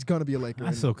 He's gonna be a Laker.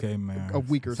 that's in okay, man. a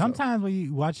week or so. Sometimes when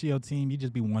you watch your team, you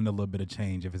just be wanting a little bit of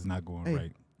change if it's not going Hey.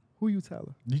 right. Who you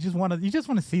telling? You just want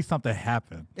to see something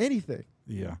happen. Anything.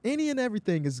 Yeah. Any and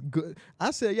everything is good.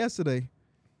 I said yesterday,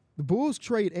 the Bulls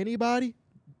trade anybody,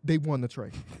 they won the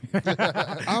trade.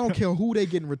 I don't care who they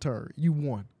get in return. You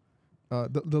won.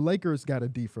 The Lakers got a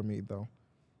D for me though.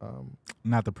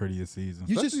 Not the prettiest season.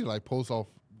 You Especially just like post off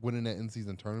winning that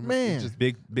in-season tournament. Man. It's just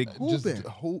Big. just hooping.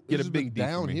 get Get a big D for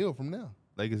me. downhill from now.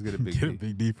 Lakers get a big Get a D.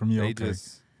 big D from you. They Okay.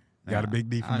 just Got a big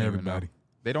D I from don't even know. everybody.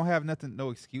 They don't have nothing, no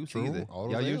excuse either.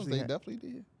 All Y'all those L's, usually they definitely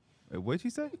did. What'd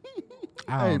you say?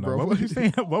 I Hey, don't know. bro, What what was you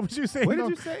saying? What was you saying? What did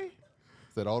you say?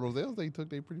 Said all those L's they took,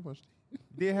 they pretty much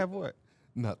Did have what?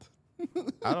 nothing.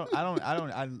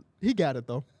 He got it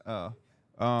though.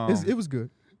 It was good.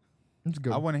 It was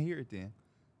good. I want to hear it then.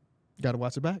 Gotta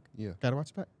watch it back. Yeah. Gotta watch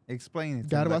it back. Explain it.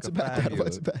 Gotta watch it back. Gotta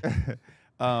watch it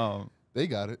back. They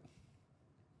got it.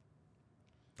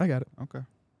 I got it. Okay.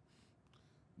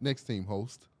 Next team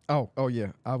host. Oh yeah.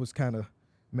 I was kind of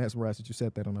mesmerized that you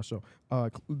said that on our show.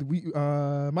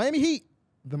 Miami Heat.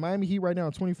 The Miami Heat right now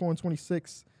are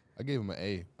 24-26. I gave him an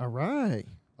A. All right.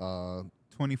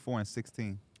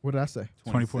 24-16. What did I say?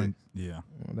 24. 26. Yeah.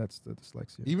 Oh, that's the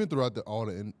dyslexia. Even throughout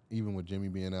even with Jimmy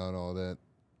being out and all that,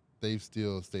 they've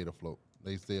still stayed afloat.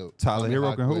 They still Tyler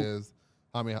Hero can hoop.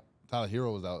 Tyler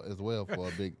Hero was out as well for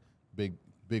a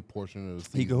big portion of the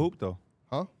season. He can hoop though.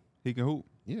 Huh? He can hoop.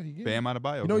 Yeah, he can. Bam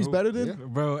Adebayo. You know he's better than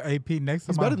Bro, AP next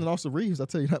he's to better than Austin Reeves. I'll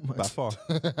tell you that much. by far.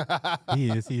 He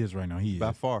is right now. He is.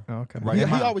 By far. Oh, okay. Right Yeah,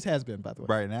 he now. always has been, by the way.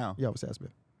 Right now. He always has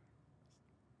been.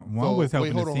 One So, was wait,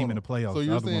 helping hold his on, team hold in the on. playoffs. So The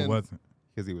you're other one saying- wasn't.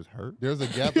 Because he was hurt. There's a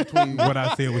gap between. What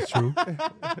I said was true.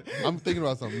 I'm thinking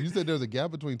about something. You said there's a gap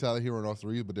between Tyler Hero and Austin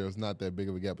Reeves, but there's not that big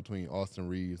of a gap between Austin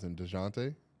Reeves and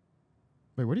DeJounte.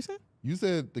 Wait, what did he say? You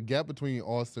said the gap between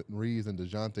Austin Reeves and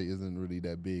DeJounte isn't really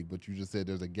that big, but you just said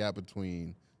there's a gap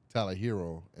between Tyler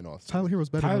Hero and Austin. Tyler Hero's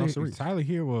better than Austin Reeves. Tyler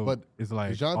Hero But is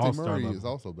like DeJounte all-star Murray level. is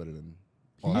also better than.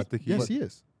 I think Yes, but he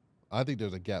is. I think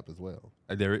there's a gap as well.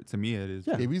 to me it is.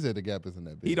 Yeah. KB said the gap isn't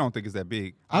that big. He don't think it's that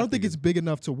big. I don't think it's big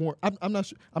enough to warrant. I'm not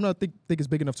sure. Think it's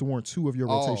big enough to warrant two of your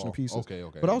rotational pieces. Okay.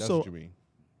 But That's also, what you mean.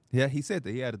 Yeah, he said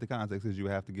that. He added the context because you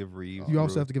have to give Reeves. you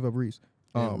also have to give up Reeves.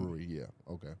 And Rui, yeah.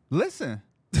 Okay. Listen.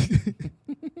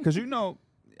 Because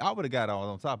I would have got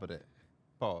on top of that.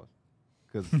 Pause.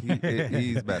 Because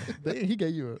he's better. He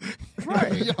gave you a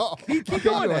Right. Yo, Keep you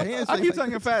doing a that. handshake I keep like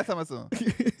talking fast on my son.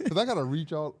 because I gotta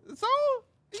reach all. So,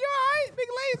 you all right, big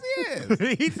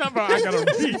lazy ass. He's talking about I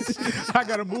gotta reach. I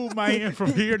gotta move my hand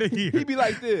from here to here. He be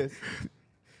like this.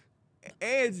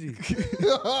 Angie,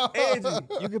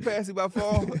 you can pass it by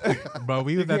fall. But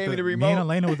we was You at gave me the the me remote. and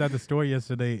Elena was at the store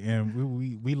yesterday, and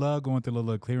we love going to the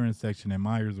little clearance section in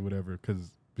Myers or whatever,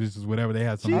 because this is whatever they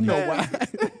had. I Some know why.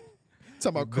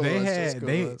 Talking about But they cuz, had just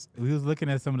they. cuz. We was looking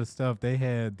at some of the stuff they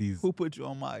had. These Who put you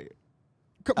on my?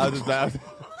 Come I on. was just laughing.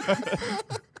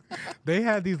 they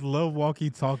had these little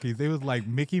walkie-talkies. They was like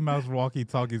Mickey Mouse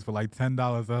walkie-talkies for like $10.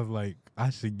 I was like,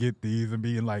 I should get these, and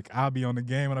being like, I'll be on the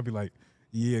game, and I'll be like,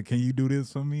 yeah, can you do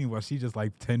this for me? Well, she just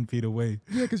like 10 feet away.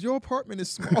 Yeah, because your apartment is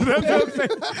small. That's what I'm saying.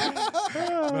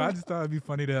 But I just thought it'd be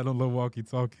funny to have them little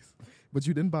walkie-talkies. But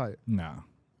you didn't buy it. Nah,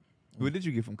 What did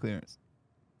you get from clearance?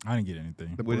 I didn't get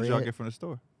anything. The What did y'all bread. get from the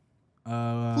store?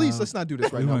 Please, let's not do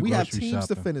this right we now. went We have grocery teams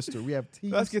to shopping. finish through. We have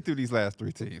teams. Let's get through these last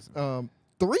 3 teams.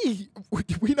 three.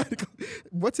 We not.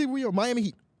 What team we on? Miami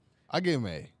Heat. I gave him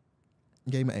A.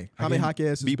 Game A. I Jaime gave Jaquez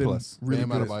has B been plus. really Bam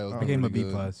good. Adebayo's I been gave him a really B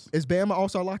good. plus. Is Bam an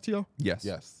all-star lock to y'all? Yes.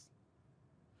 Yes.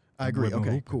 I agree. With him Okay,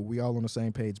 hooping. cool. We all on the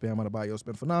same page. Bam Adebayo's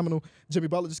been phenomenal. Jimmy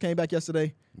Butler just came back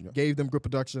yesterday. Yep. Gave them good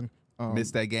production.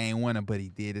 Missed that game winner, but he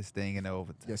did his thing in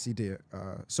overtime. Yes, he did.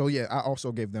 So yeah,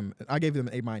 I gave them an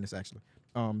A minus actually.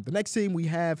 The next team we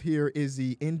have here is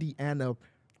the Indiana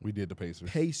We did the Pacers.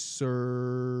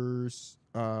 Pacers.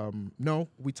 No,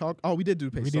 we talked. Oh, we did do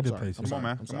the Pacers. We did I'm the sorry. Pacers. I'm Come sorry. on,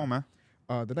 man. I'm Come sorry. on,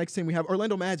 man. The next team we have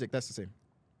Orlando Magic. That's the team.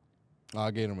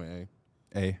 I gave him an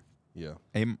A. A. Yeah.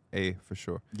 A for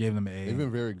sure. Gave them an A. They've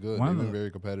been very good. One They've of been the-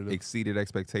 very competitive. Exceeded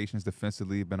expectations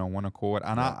defensively, been on one accord.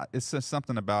 And it's just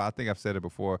something about, I think I've said it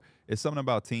before, it's something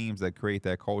about teams that create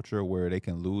that culture where they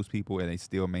can lose people and they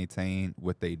still maintain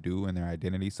what they do and their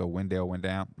identity. So Wendell went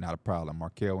down, not a problem.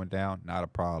 Markelle went down, not a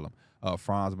problem.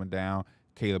 Franz went down.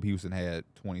 Caleb Houston had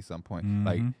 20-some points.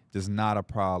 Like, just not a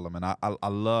problem. And I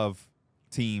love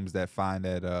teams that find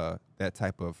that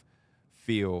type of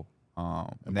feel.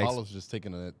 and Paolo's just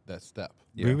taking that step.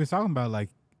 Yeah. We were talking about like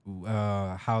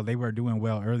how they were doing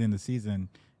well early in the season,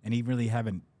 and he really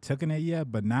haven't taken it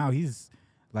yet. But now he's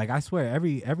like, I swear,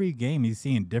 every game he's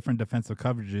seeing different defensive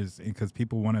coverages, because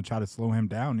people want to try to slow him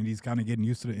down, and he's kind of getting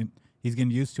used to it. He's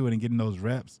getting used to it and getting those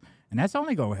reps, and that's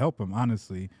only gonna help him,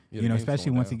 honestly. Yeah, you know, the game's especially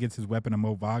slowing once he down. gets his weapon of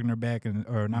Mo Wagner back,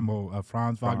 or not Mo,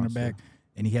 Franz Wagner Franz, back.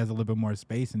 And he has a little bit more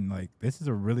space, and like, this is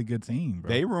a really good team, bro.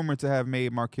 They rumored to have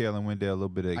made Markelle and Wendell a little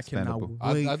bit of I cannot expendable.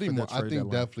 wait I for think that trade deadline.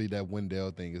 definitely that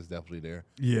Wendell thing is definitely there.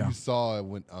 Yeah. You saw it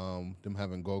when them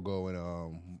having Gogo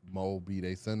and Mo be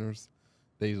their centers.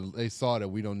 They saw that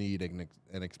we don't need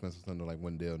an expensive center like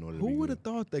Wendell in order to be Who would good. have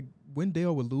thought that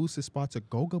Wendell would lose his spot to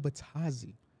Goga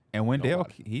Batazzi? And Wendell,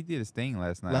 Nobody. he did his thing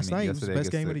last night. Last night, it was his yesterday best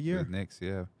against game of the year. Knicks,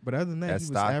 yeah. But other than that, That he was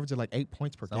stock- averaging like 8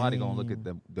 points per Somebody game. gonna look at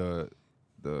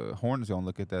the Hornets gonna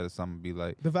look at that as something and be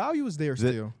like, The value is there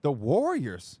still. the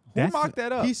Warriors. Who That's- mocked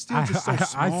that up? He's still just so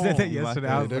small. I said that yesterday.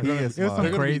 I was They're like, gonna- it was they're some gonna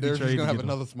be- crazy they're trade. just gonna to have get him.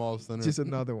 another small center. Just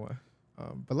another one.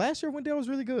 But last year Wendell was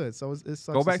really good, so it sucks.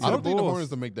 Go back see to I the don't think the Bulls.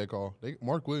 Hornets will make that call.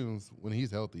 Mark Williams, when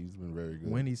he's healthy, he's been very good.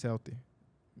 when he's healthy.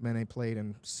 Man ain't played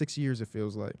in 6 years, it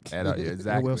feels like.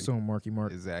 Exactly. Well soon, Marky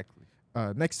Mark. Exactly.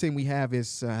 Next team we have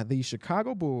is the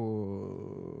Chicago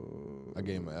Bulls. I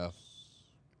gave him an F.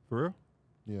 For real?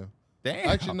 Yeah. Damn.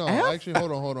 Actually, no. F? Actually,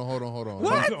 hold on.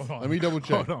 What? Let me double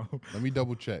check. Hold on. Let me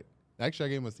double check. Actually, I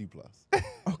gave him a C+.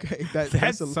 Okay,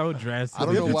 That's a, so drastic. I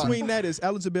don't know why. between that is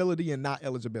eligibility and not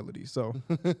eligibility, so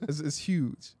it's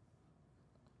huge.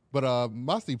 But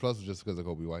my C+ was just because of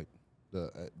Kobe White.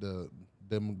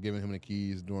 Them giving him the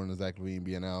keys during the Zach LaVine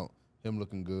being out, him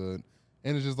looking good.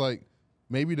 And it's just like,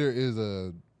 maybe there is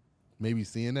maybe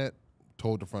seeing that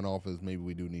told the front office, maybe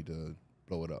we do need to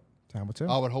blow it up. Time will tell.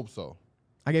 I would hope so.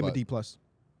 I gave him a but- D plus.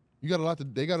 They got a lot to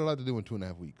do in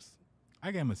 2.5 weeks.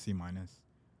 I gave him a C-.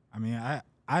 I mean,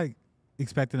 I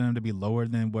expected them to be lower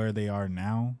than where they are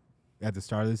now at the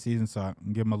start of the season, so I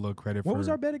can give them a little credit. What was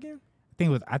our bet again?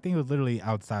 I think it was literally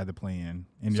outside the play-in,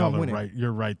 and So I'm y'all are winning. right.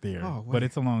 You're right there, Oh, but wait.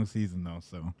 it's a long season though,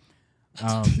 so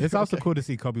it's also cool to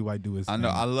see Kobe White do his I thing. know.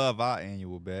 I love our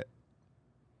annual bet.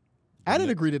 I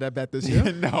didn't agree to that bet this year.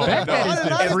 no, That bet has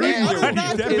been I did free not- I did money.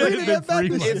 not That agree bet to has that been free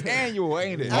bet this money. It's annual,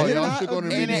 ain't it? I Oh, did y'all not should go to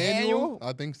agree be to the that. annual?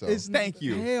 I think so. It's Thank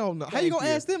you. Hell no. How you Thank gonna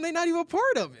you. ask them? They not even a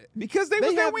part of it. Because they They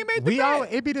was there have- when we made the We bet. all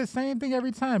it be the same thing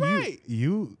every time. Right.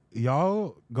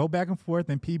 Y'all go back and forth,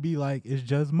 and PB like it's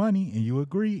just money, and you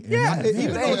agree. And Yeah, then-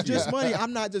 Even though Thank it's just you. money,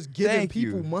 I'm not just giving Thank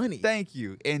people you. money. Thank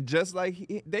you. And just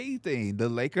like they think, the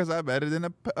Lakers are better than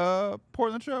the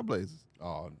Portland Trailblazers.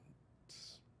 Oh,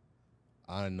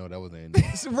 I didn't know that was the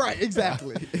annual. Right,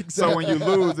 exactly. So when you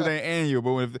lose, it ain't annual.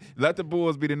 But when let the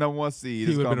Bulls be the #1 seed,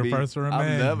 He it's would gonna be the be. first to I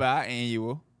remain. love our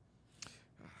annual.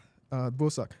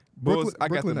 Bulls suck. Bulls. I got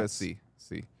Brooklyn them at Nets. C.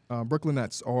 C. Brooklyn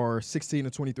Nets are 16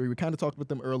 and 23. We kind of talked with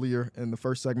them earlier in the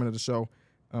first segment of the show.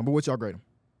 But what y'all grade them?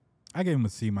 I gave him a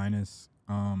C-.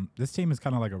 This team is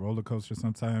kind of like a roller coaster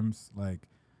sometimes. Like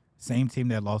same team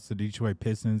that lost to Detroit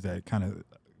Pistons that kind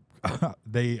of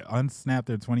they unsnapped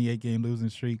their 28-game losing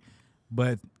streak,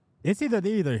 but it's either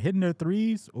they're hitting their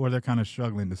threes or they're kind of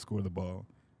struggling to score the ball.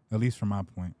 At least from my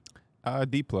point.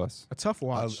 D+. A tough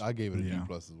watch. I gave it a Yeah.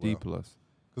 D+ as well. D+.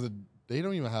 Because they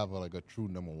don't even have a true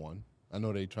 #1. I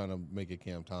know they trying to make it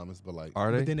Cam Thomas, but like,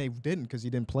 Are but they? then they didn't because he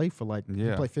didn't play for he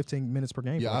Yeah. played 15 minutes per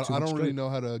game. yeah, for like 2 I weeks don't really straight. know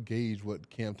how to gauge what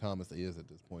Cam Thomas is at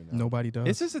this point now. Nobody does.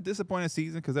 It's just a disappointing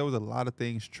season because there was a lot of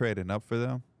things treading up for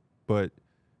them, but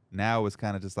now it's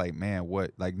kind of just like, man,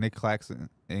 what? Like Nick Claxton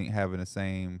ain't having the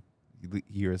same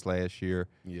year as last year.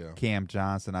 Yeah. Cam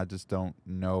Johnson, I just don't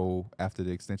know. After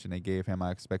the extension they gave him,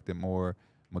 I expected more.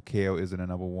 McHale isn't a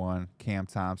 #1. Cam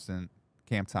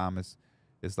Thomas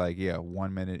is like, yeah,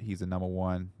 1 minute he's a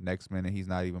 #1, next minute he's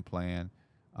not even playing.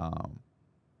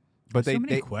 But So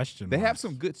many they question they have marks.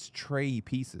 some good trade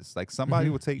pieces. Like somebody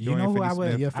will take You know Dorian who I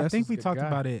would? Finney-Smith. DFS I think is we a good talked guy.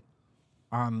 about it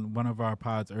on one of our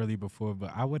pods early before,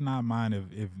 but I would not mind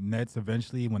if Nets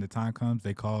eventually, when the time comes,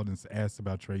 they called and asked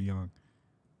about Trey Young.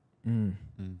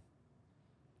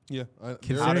 Yeah.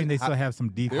 Considering they still have some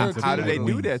defensive. How do they do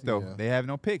wings. that though? Yeah. They have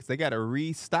no picks. They got to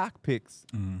restock picks.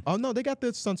 Oh, no, they got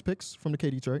the Suns picks from the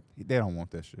KD trade. They don't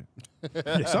want that shit.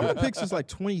 Some of the picks is like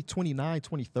 2029,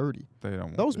 2030. They don't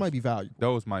want Those that might shit. be valuable.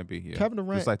 Those might be, yeah. Kevin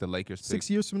Durant, Just like the Lakers 6 picks.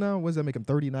 years from now, what does that make him,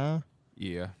 39?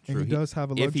 Yeah, And true. he does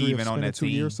have a if he luxury of even on spending that 2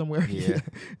 years team. somewhere Yeah.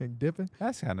 and dipping.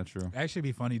 That's kind of true. Actually,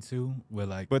 be funny too. With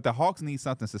like, But the Hawks need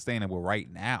something sustainable right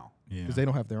now. yeah, Because they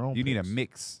don't have their own You need a picks.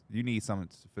 mix. You need something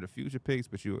for the future picks,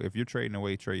 but if you're trading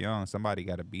away Trey Young, somebody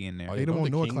got to be in there. Oh, They yeah, don't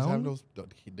want the Noah Kings have Clowney? those.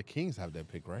 The Kings have that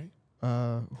pick, right?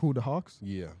 Who, the Hawks?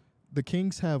 Yeah. The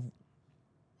Kings have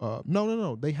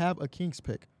no. They have a Kings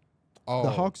pick. Oh,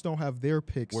 The Hawks don't have their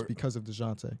picks Where- because of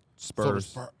DeJounte.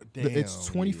 Spurs. It's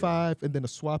 25 and then a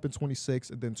swap in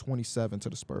 26 and then 27 to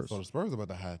the Spurs, So the Spurs are about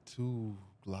to have 2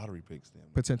 lottery picks then.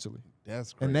 potentially.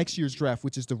 That's crazy. And next year's draft,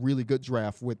 which is the really good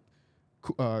draft with,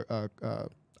 I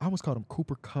almost called him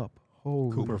Cooper Cup.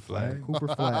 Holy Cooper Flag. Cooper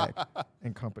Flag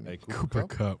and company. Hey, Cooper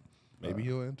Cup. Maybe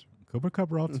he'll enter. Cooper Cup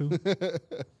raw too.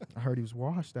 I heard he was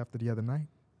washed after the other night.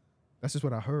 That's just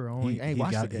what I heard. I he, ain't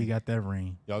watched the game. he got that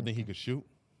ring. Y'all think he could shoot?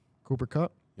 Cooper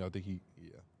Cup? Y'all think he?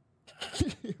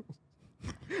 Yeah.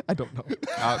 I don't know.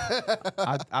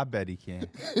 I bet he can.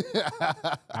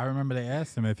 I remember they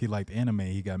asked him if he liked anime.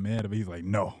 He got mad, but he's like,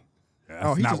 "No,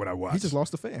 that's he not just, what I watch." He just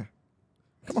lost a fan.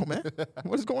 Come on, man.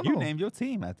 What is going You on? named your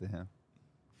team after him.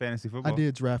 Fantasy football. I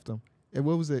did draft him. And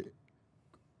what was it?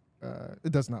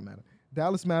 It does not matter.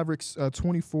 Dallas Mavericks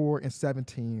 24 and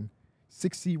 17,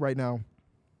 6 seed right now.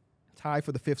 tied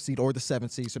for the 5th seed or the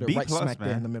 7th seed, so they're B right plus, smack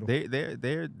there in the man.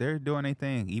 middle. They're doing their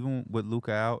thing. Even with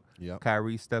Luka out, Yep.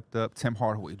 Kyrie stepped up. Tim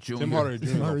Hardaway Jr. Tim Hardaway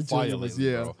Jr. Hardaway on fire Jr. was-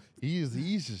 lately, yeah. bro.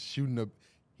 He's just shooting up.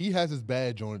 He has his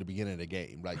badge on at the beginning of the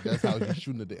game. Like that's how he's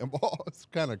shooting the damn ball. It's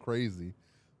kind of crazy.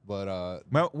 But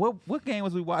What game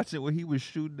was we watching where he was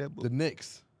shooting that? the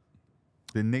Knicks.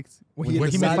 The Knicks. When When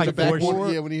hit he the missed side like of the four backboard.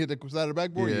 shots. Yeah, when he hit the side of the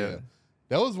backboard. Yeah. Yeah.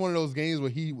 That was one of those games where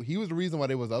he was the reason why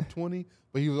they was up 20,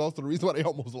 but he was also the reason why they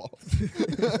almost lost.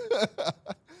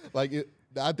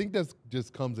 I think that's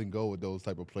just comes and go with those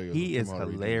type of players. He with is Tim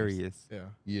Hardaway Jr. hilarious. Yeah.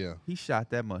 Yeah. He shot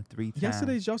that much 3 times.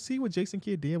 Yesterday, did y'all see what Jason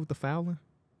Kidd did with the fouling?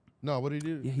 No, what did he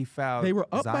do? Yeah, he fouled. They were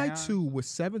up by Zion. 2 with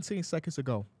 17 seconds to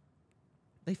go.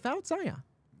 They fouled Zion.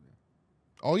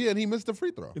 Oh yeah, and he missed the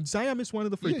free throw. And Zion missed one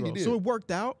of the free Yeah, he throws. did. So it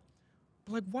worked out.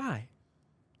 But like, why?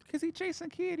 Because he Jason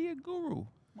Kidd. He a guru.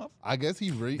 I guess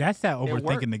he really. That's that worked.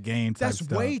 overthinking the game type That's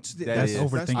stuff. way too. That's is.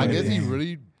 overthinking I the guess he game.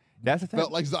 really That's the type.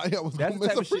 felt like Zion was That's going to the miss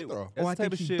type a of free shit. throw. That's I the think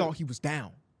type of he shit. thought he was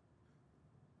down.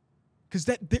 Because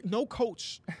no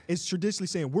coach is traditionally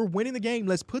saying, we're winning the game.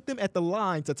 Let's put them at the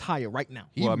line to tie it right now.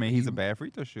 Well, I mean, he's a bad free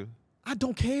throw shooter. I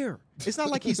don't care. It's not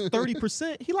like he's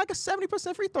 30%. He like a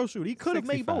 70% free throw shooter. He could have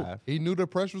made both. 65. He knew the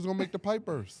pressure was going to make the pipe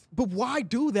burst. But why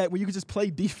do that when you can just play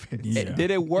defense? Yeah. Did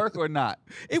it work or not?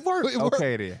 It worked. It worked.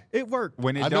 Okay, then. It worked.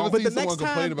 When it I don't, never But seen the someone next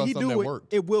complain time about he something do that it,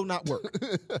 worked. it will not work.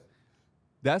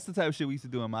 that's the type of shit we used to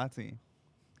do in my team.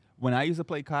 When I used to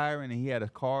play Kyron and he had a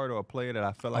card or a player that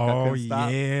I felt like I Oh couldn't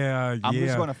stop, yeah, I'm yeah.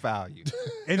 just gonna foul you.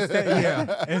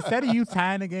 Instead of you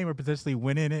tying the game or potentially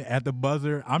winning it at the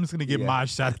buzzer, I'm just gonna get Yeah. my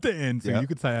shot at the end so Yep. you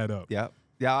can tie it up. Yep.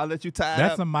 Yeah, I'll let you tie it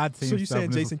That's up. some my team So you stuff. saying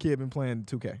and this Jason Kidd been playing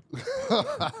 2K?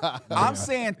 I'm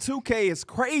saying 2K is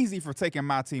crazy for taking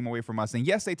my team away from us. And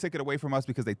yes, they took it away from us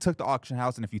because they took the auction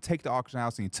house. And if you take the auction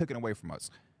house and you took it away from us,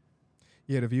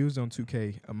 Yeah, the views on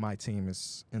 2K of my team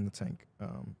is in the tank.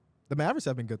 The Mavericks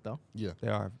have been good, though. Yeah.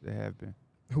 they have been.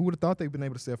 Who would have thought they'd been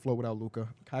able to stay afloat without Luka?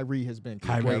 Kyrie has been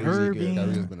Kyrie crazy Irving. good.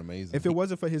 Kyrie has been amazing. If it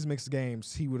wasn't for his mixed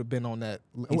games, he would have been on that.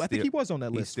 I think he was on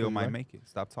that He list. still for you, might right? make it.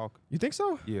 Stop talking. You think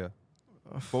so? Yeah.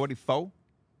 44.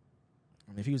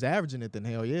 I mean, if he was averaging it, then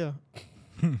hell yeah.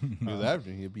 he was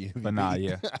averaging, he'd be MVP. But nah,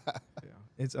 yeah.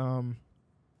 It's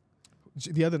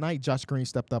the other night, Josh Green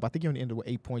stepped up. I think he only ended with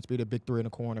 8 points, beat a big three in the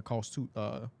corner, forced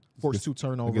 2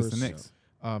 turnovers. Against the Knicks.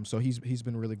 So he's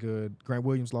been really good. Grant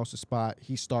Williams lost his spot.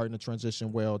 He's starting to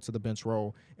transition well to the bench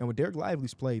role. And when Derek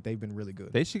Lively's played, they've been really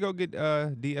good. They should go get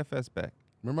DFS back.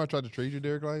 Remember I tried to trade you,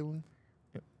 Darrick Lively?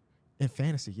 In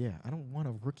fantasy, yeah. I don't want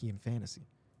a rookie in fantasy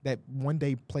that one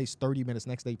day plays 30 minutes,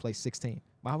 next day plays 16.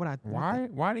 Why would I want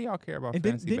that? Why do y'all care about And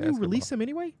fantasy didn't you basketball? release him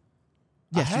anyway?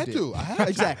 I you had did. to. I had to.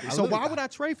 Exactly. I So literally- why would I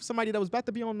trade for somebody that was about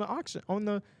to be on the auction?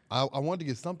 I wanted to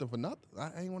get something for nothing.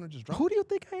 I ain't want to just drop Who do you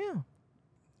think I am?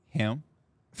 Him.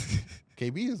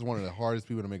 KB is one of the hardest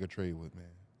people to make a trade with, man.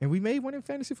 And we made one in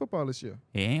fantasy football this year.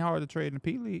 It ain't hard to trade in the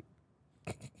P League.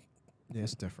 Yeah,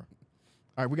 it's different.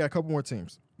 All right, we got a couple more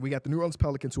teams. We got the New Orleans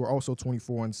Pelicans, who are also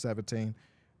 24-17.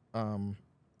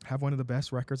 Have one of the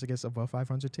best records against above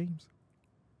 500 teams.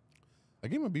 I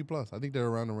gave them a B+. I think they're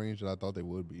around the range that I thought they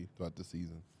would be throughout the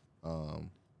season. As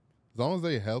long as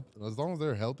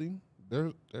they're healthy,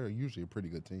 they're usually a pretty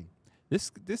good team.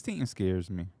 This team scares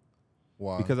me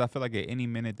Why? because I feel like at any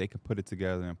minute they can put it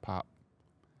together and pop.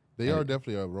 they are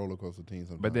definitely a roller coaster team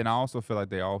sometimes. But then I also feel like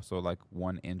they also like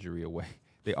one injury away.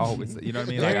 They always, you know what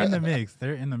I mean? They're Like, in the mix.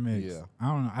 They're in the mix. Yeah. I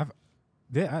don't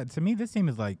know. To me, this team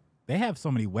is like they have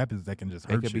so many weapons that can just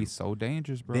they hurt could you. be so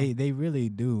dangerous, bro. They really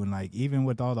do. And like even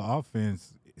with all the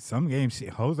offense, some games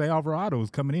Jose Alvarado is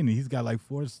coming in and he's got like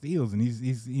 4 steals and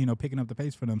he's picking up the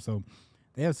pace for them. So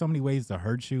they have so many ways to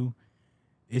hurt you.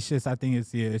 It's just I think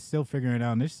it's still figuring it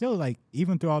out. And they're still like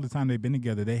even through all the time they've been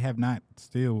together, they have not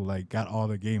still like got all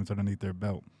the games underneath their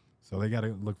belt. So they got to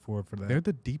look forward for that. They're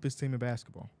the deepest team in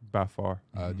basketball. By far.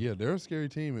 Yeah, they're a scary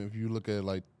team. If you look at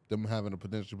like them having the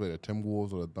potential to play the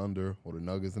Timberwolves or the Thunder or the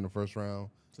Nuggets in the first round,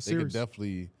 It's a they could series.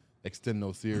 definitely extend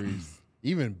those series,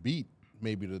 even beat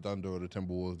maybe the Thunder or the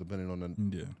Timberwolves, depending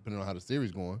on how the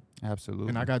series going. Absolutely.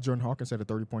 And I got Jordan Hawkins at a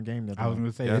 30-point game. I was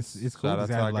gonna say Yes. it's cool Shout out to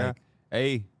to have our guy. like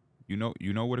Hey, you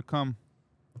know where to come.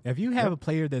 if you have a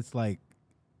player that's like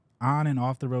on and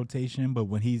off the rotation, but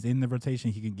when he's in the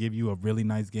rotation, he can give you a really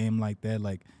nice game like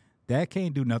that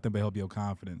can't do nothing but help your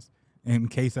confidence. In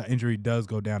case an injury does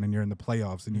go down and you're in the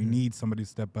playoffs and you need somebody to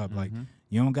step up, like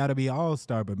you don't got to be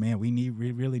all-star, but man, we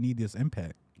really need this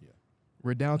impact.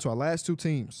 We're down to our last 2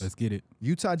 teams. Let's get it.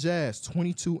 Utah Jazz,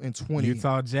 22-20.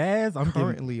 Utah Jazz, I'm giving,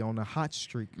 currently on a hot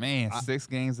streak. Man, 6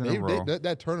 games in a row.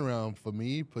 That turnaround for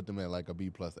me put them at like a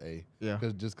B+A. Yeah.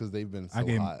 Because they've been so I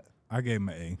gave hot. I gave him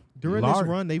an A. During this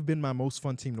run, they've been my most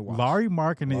fun team to watch. Larry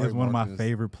Markkinen Larry is one of my Markkinen is-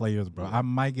 favorite players, bro. Yeah. I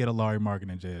might get a Larry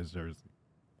Markkinen Jazz jersey.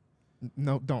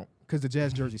 No, don't, because the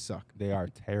Jazz jerseys suck. They are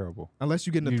terrible. Unless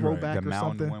you get in a You're right. throwback The or mountain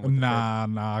something. one with the purple.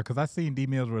 Nah, because I seen D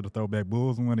Mills with the throwback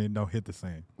Bulls one, and it don't hit the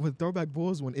same. With throwback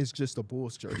Bulls one, it's just a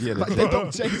Bulls jersey. Yeah, like, they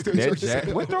don't change their That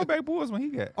jersey. what throwback Bulls when he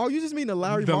got? Oh, you just mean the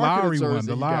Larry The Markkinen Lowry jersey one,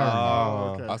 the you Lowry. got.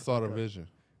 Oh, okay. I saw the vision.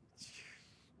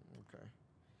 Okay.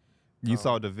 You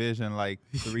saw division like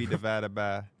 3 divided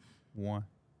by 1.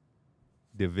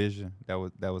 Division. That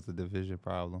was the division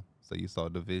problem. So you saw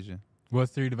division.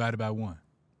 What's 3 divided by 1?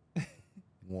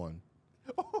 1.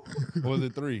 Or was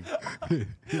it 3?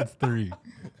 It's 3.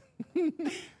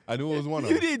 I knew it was one of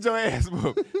You them. need your ass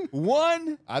whooped.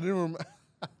 1. I didn't remember.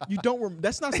 You don't.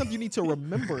 That's not something you need to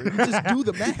remember. You just do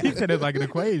the math. He said it's like an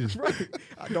equation. Right.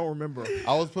 I don't remember.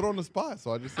 I was put on the spot,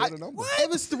 so I just said a number. It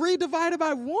was 3 divided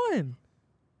by 1.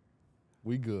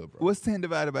 We good, bro. What's 10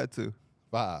 divided by 2?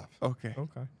 5. Okay.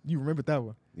 Okay. You remembered that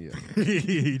one. Yeah.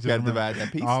 He just Got to remembered divide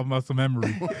that piece. all muscle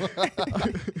memory.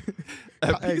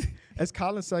 Hey, as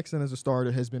Colin Sexton as a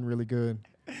starter has been really good.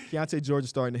 Keontae George is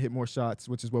starting to hit more shots,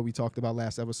 which is what we talked about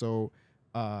last episode.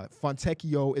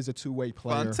 Fontecchio is a two-way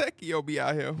player. Fontecchio be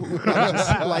out here.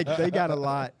 Like, they got a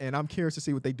lot, and I'm curious to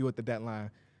see what they do at the deadline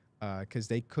because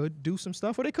they could do some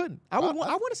stuff or they couldn't. I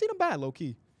want to see them bad,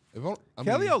 low-key.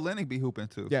 Kelly Olynyk be hooping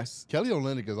too. Yes. Kelly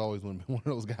Olynyk has always been one of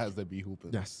those guys that be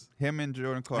hooping. Yes. Him and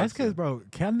Jordan Clarkson. That's because, bro,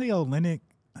 Kelly Olynyk,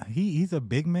 he's a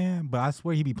big man, but I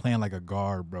swear he be playing like a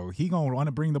guard, bro. He going to want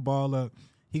to bring the ball up.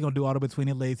 He going to do all the between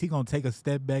the legs. He going to take a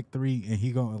step back 3, and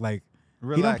he going to, like,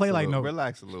 he don't play like no.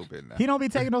 Relax a little bit now. He don't be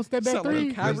taking no step back Sound like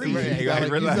 3. Kyrie. He gotta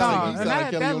You relax. sound No, like not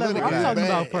at Kelly that level. Olynyk. I'm He's talking bad.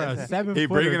 about for a 7-footer. He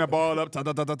bringing the ball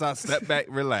up. Step back.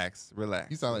 Relax.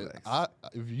 You sound like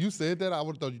if you said that, I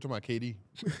would have thought you were talking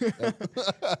about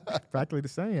KD. Practically the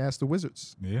same. Ask the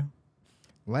Wizards. Yeah.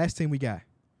 Last team we got.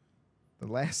 The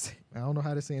last team. I don't know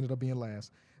how this ended up being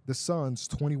last. The Suns,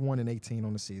 21-18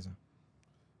 on the season.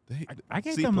 I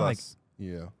gave C+. them like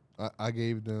Yeah, I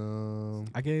gave them.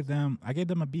 I gave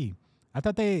them a B. I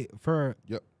thought they're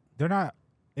not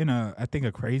in I think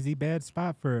a crazy bad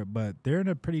spot but they're in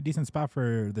a pretty decent spot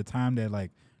for the time that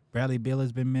like Bradley Beal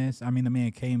has been missed. I mean, the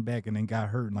man came back and then got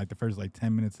hurt in like the first like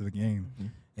 10 minutes of the game. Mm-hmm.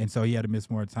 And so he had to miss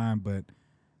more time, but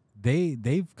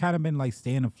they've kind of been like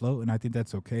staying afloat, and I think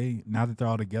that's okay. Now that they're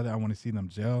all together, I want to see them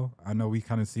gel. I know we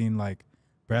kind of seen like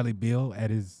Bradley Beal at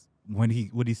his what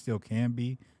he still can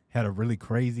be, had a really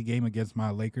crazy game against my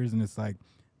Lakers, and it's like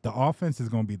the offense is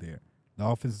going to be there. The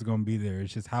offense is going to be there.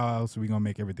 It's just how else are we going to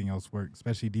make everything else work,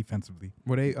 especially defensively?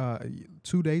 Well, they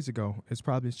 2 days ago, it's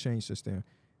probably changed since then.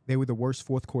 They were the worst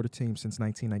fourth quarter team since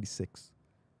 1996.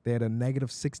 They had a negative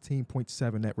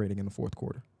 16.7 net rating in the fourth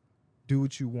quarter. Do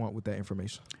what you want with that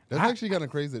information. That's actually kind of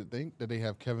crazy to think that they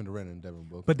have Kevin Durant and Devin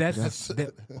Booker. But that's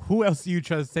who else do you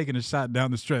trust taking a shot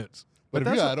down the stretch? But if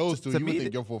that's you what- got those two, to you me would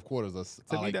think that- your fourth quarters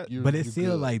are me like. that- you're- But it's you're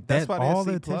still good. like That's that. why they're All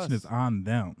the C+. attention is on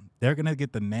them. They're gonna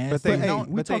get the nasty. But they But, hey, know-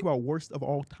 we but talk they- about worst of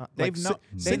all time. They've Like, known-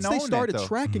 since they they known that, started though.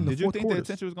 tracking the Did you fourth think the quarters.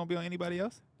 attention was gonna be on anybody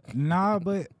else? Nah,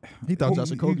 but He thought Who- Josh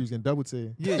you- Okogie was getting double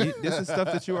teamed. Yeah, this is stuff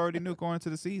that you already knew going into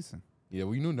the season. Yeah,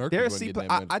 we knew Nurkic They're wasn't C+. getting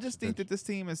that I much just think that attention. this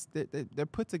team is they're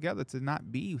put together to not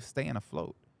be staying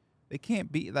afloat. They can't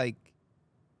be like,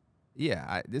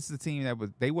 this is a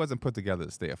team they wasn't put together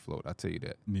to stay afloat. I'll tell you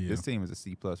that. Yeah. This team is a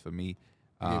C+ for me,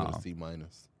 I gave it a C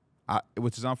minus.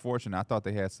 which is unfortunate. I thought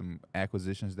they had some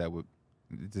acquisitions that would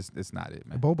it's not it,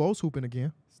 man. Bobo's hooping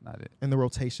again It's not it. in the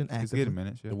rotation. Just Actively. get a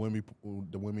minute. Yeah. The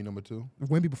Wemby number 2.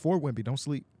 Wemby before Wemby. Don't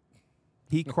sleep.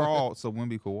 He crawled so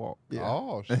Wemby could walk.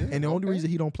 Oh shit! And the only okay. reason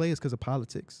he don't play is because of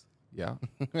politics. Yeah.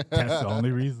 that's the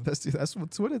only reason. That's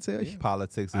what Twitter tell you.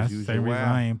 Politics That's as the usual. same reason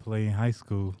Wow. I ain't play in high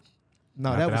school.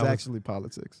 No, Not that that was I was- actually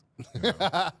politics.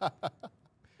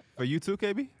 For you too,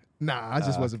 KB? Nah, I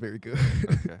just wasn't very good.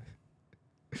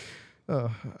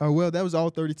 Okay. Well, that was all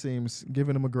 30 teams,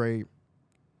 giving them a grade.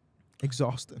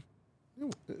 Exhausting.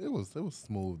 It was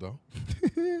smooth though.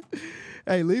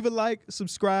 Hey, leave a like,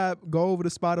 subscribe, go over to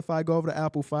Spotify, go over to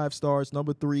Apple, 5 stars,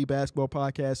 number 3 basketball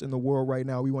podcast in the world right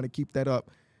now. We want to keep that up,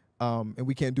 and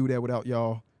we can't do that without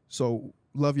y'all. So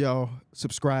love y'all.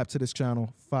 Subscribe to this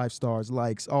channel, 5 stars,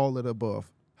 likes, all of the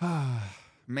above.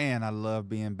 Man, I love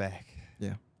being back.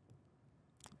 Yeah.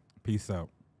 Peace out.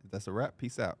 That's a wrap.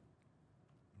 Peace out.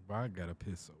 Bro, I gotta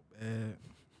piss so bad.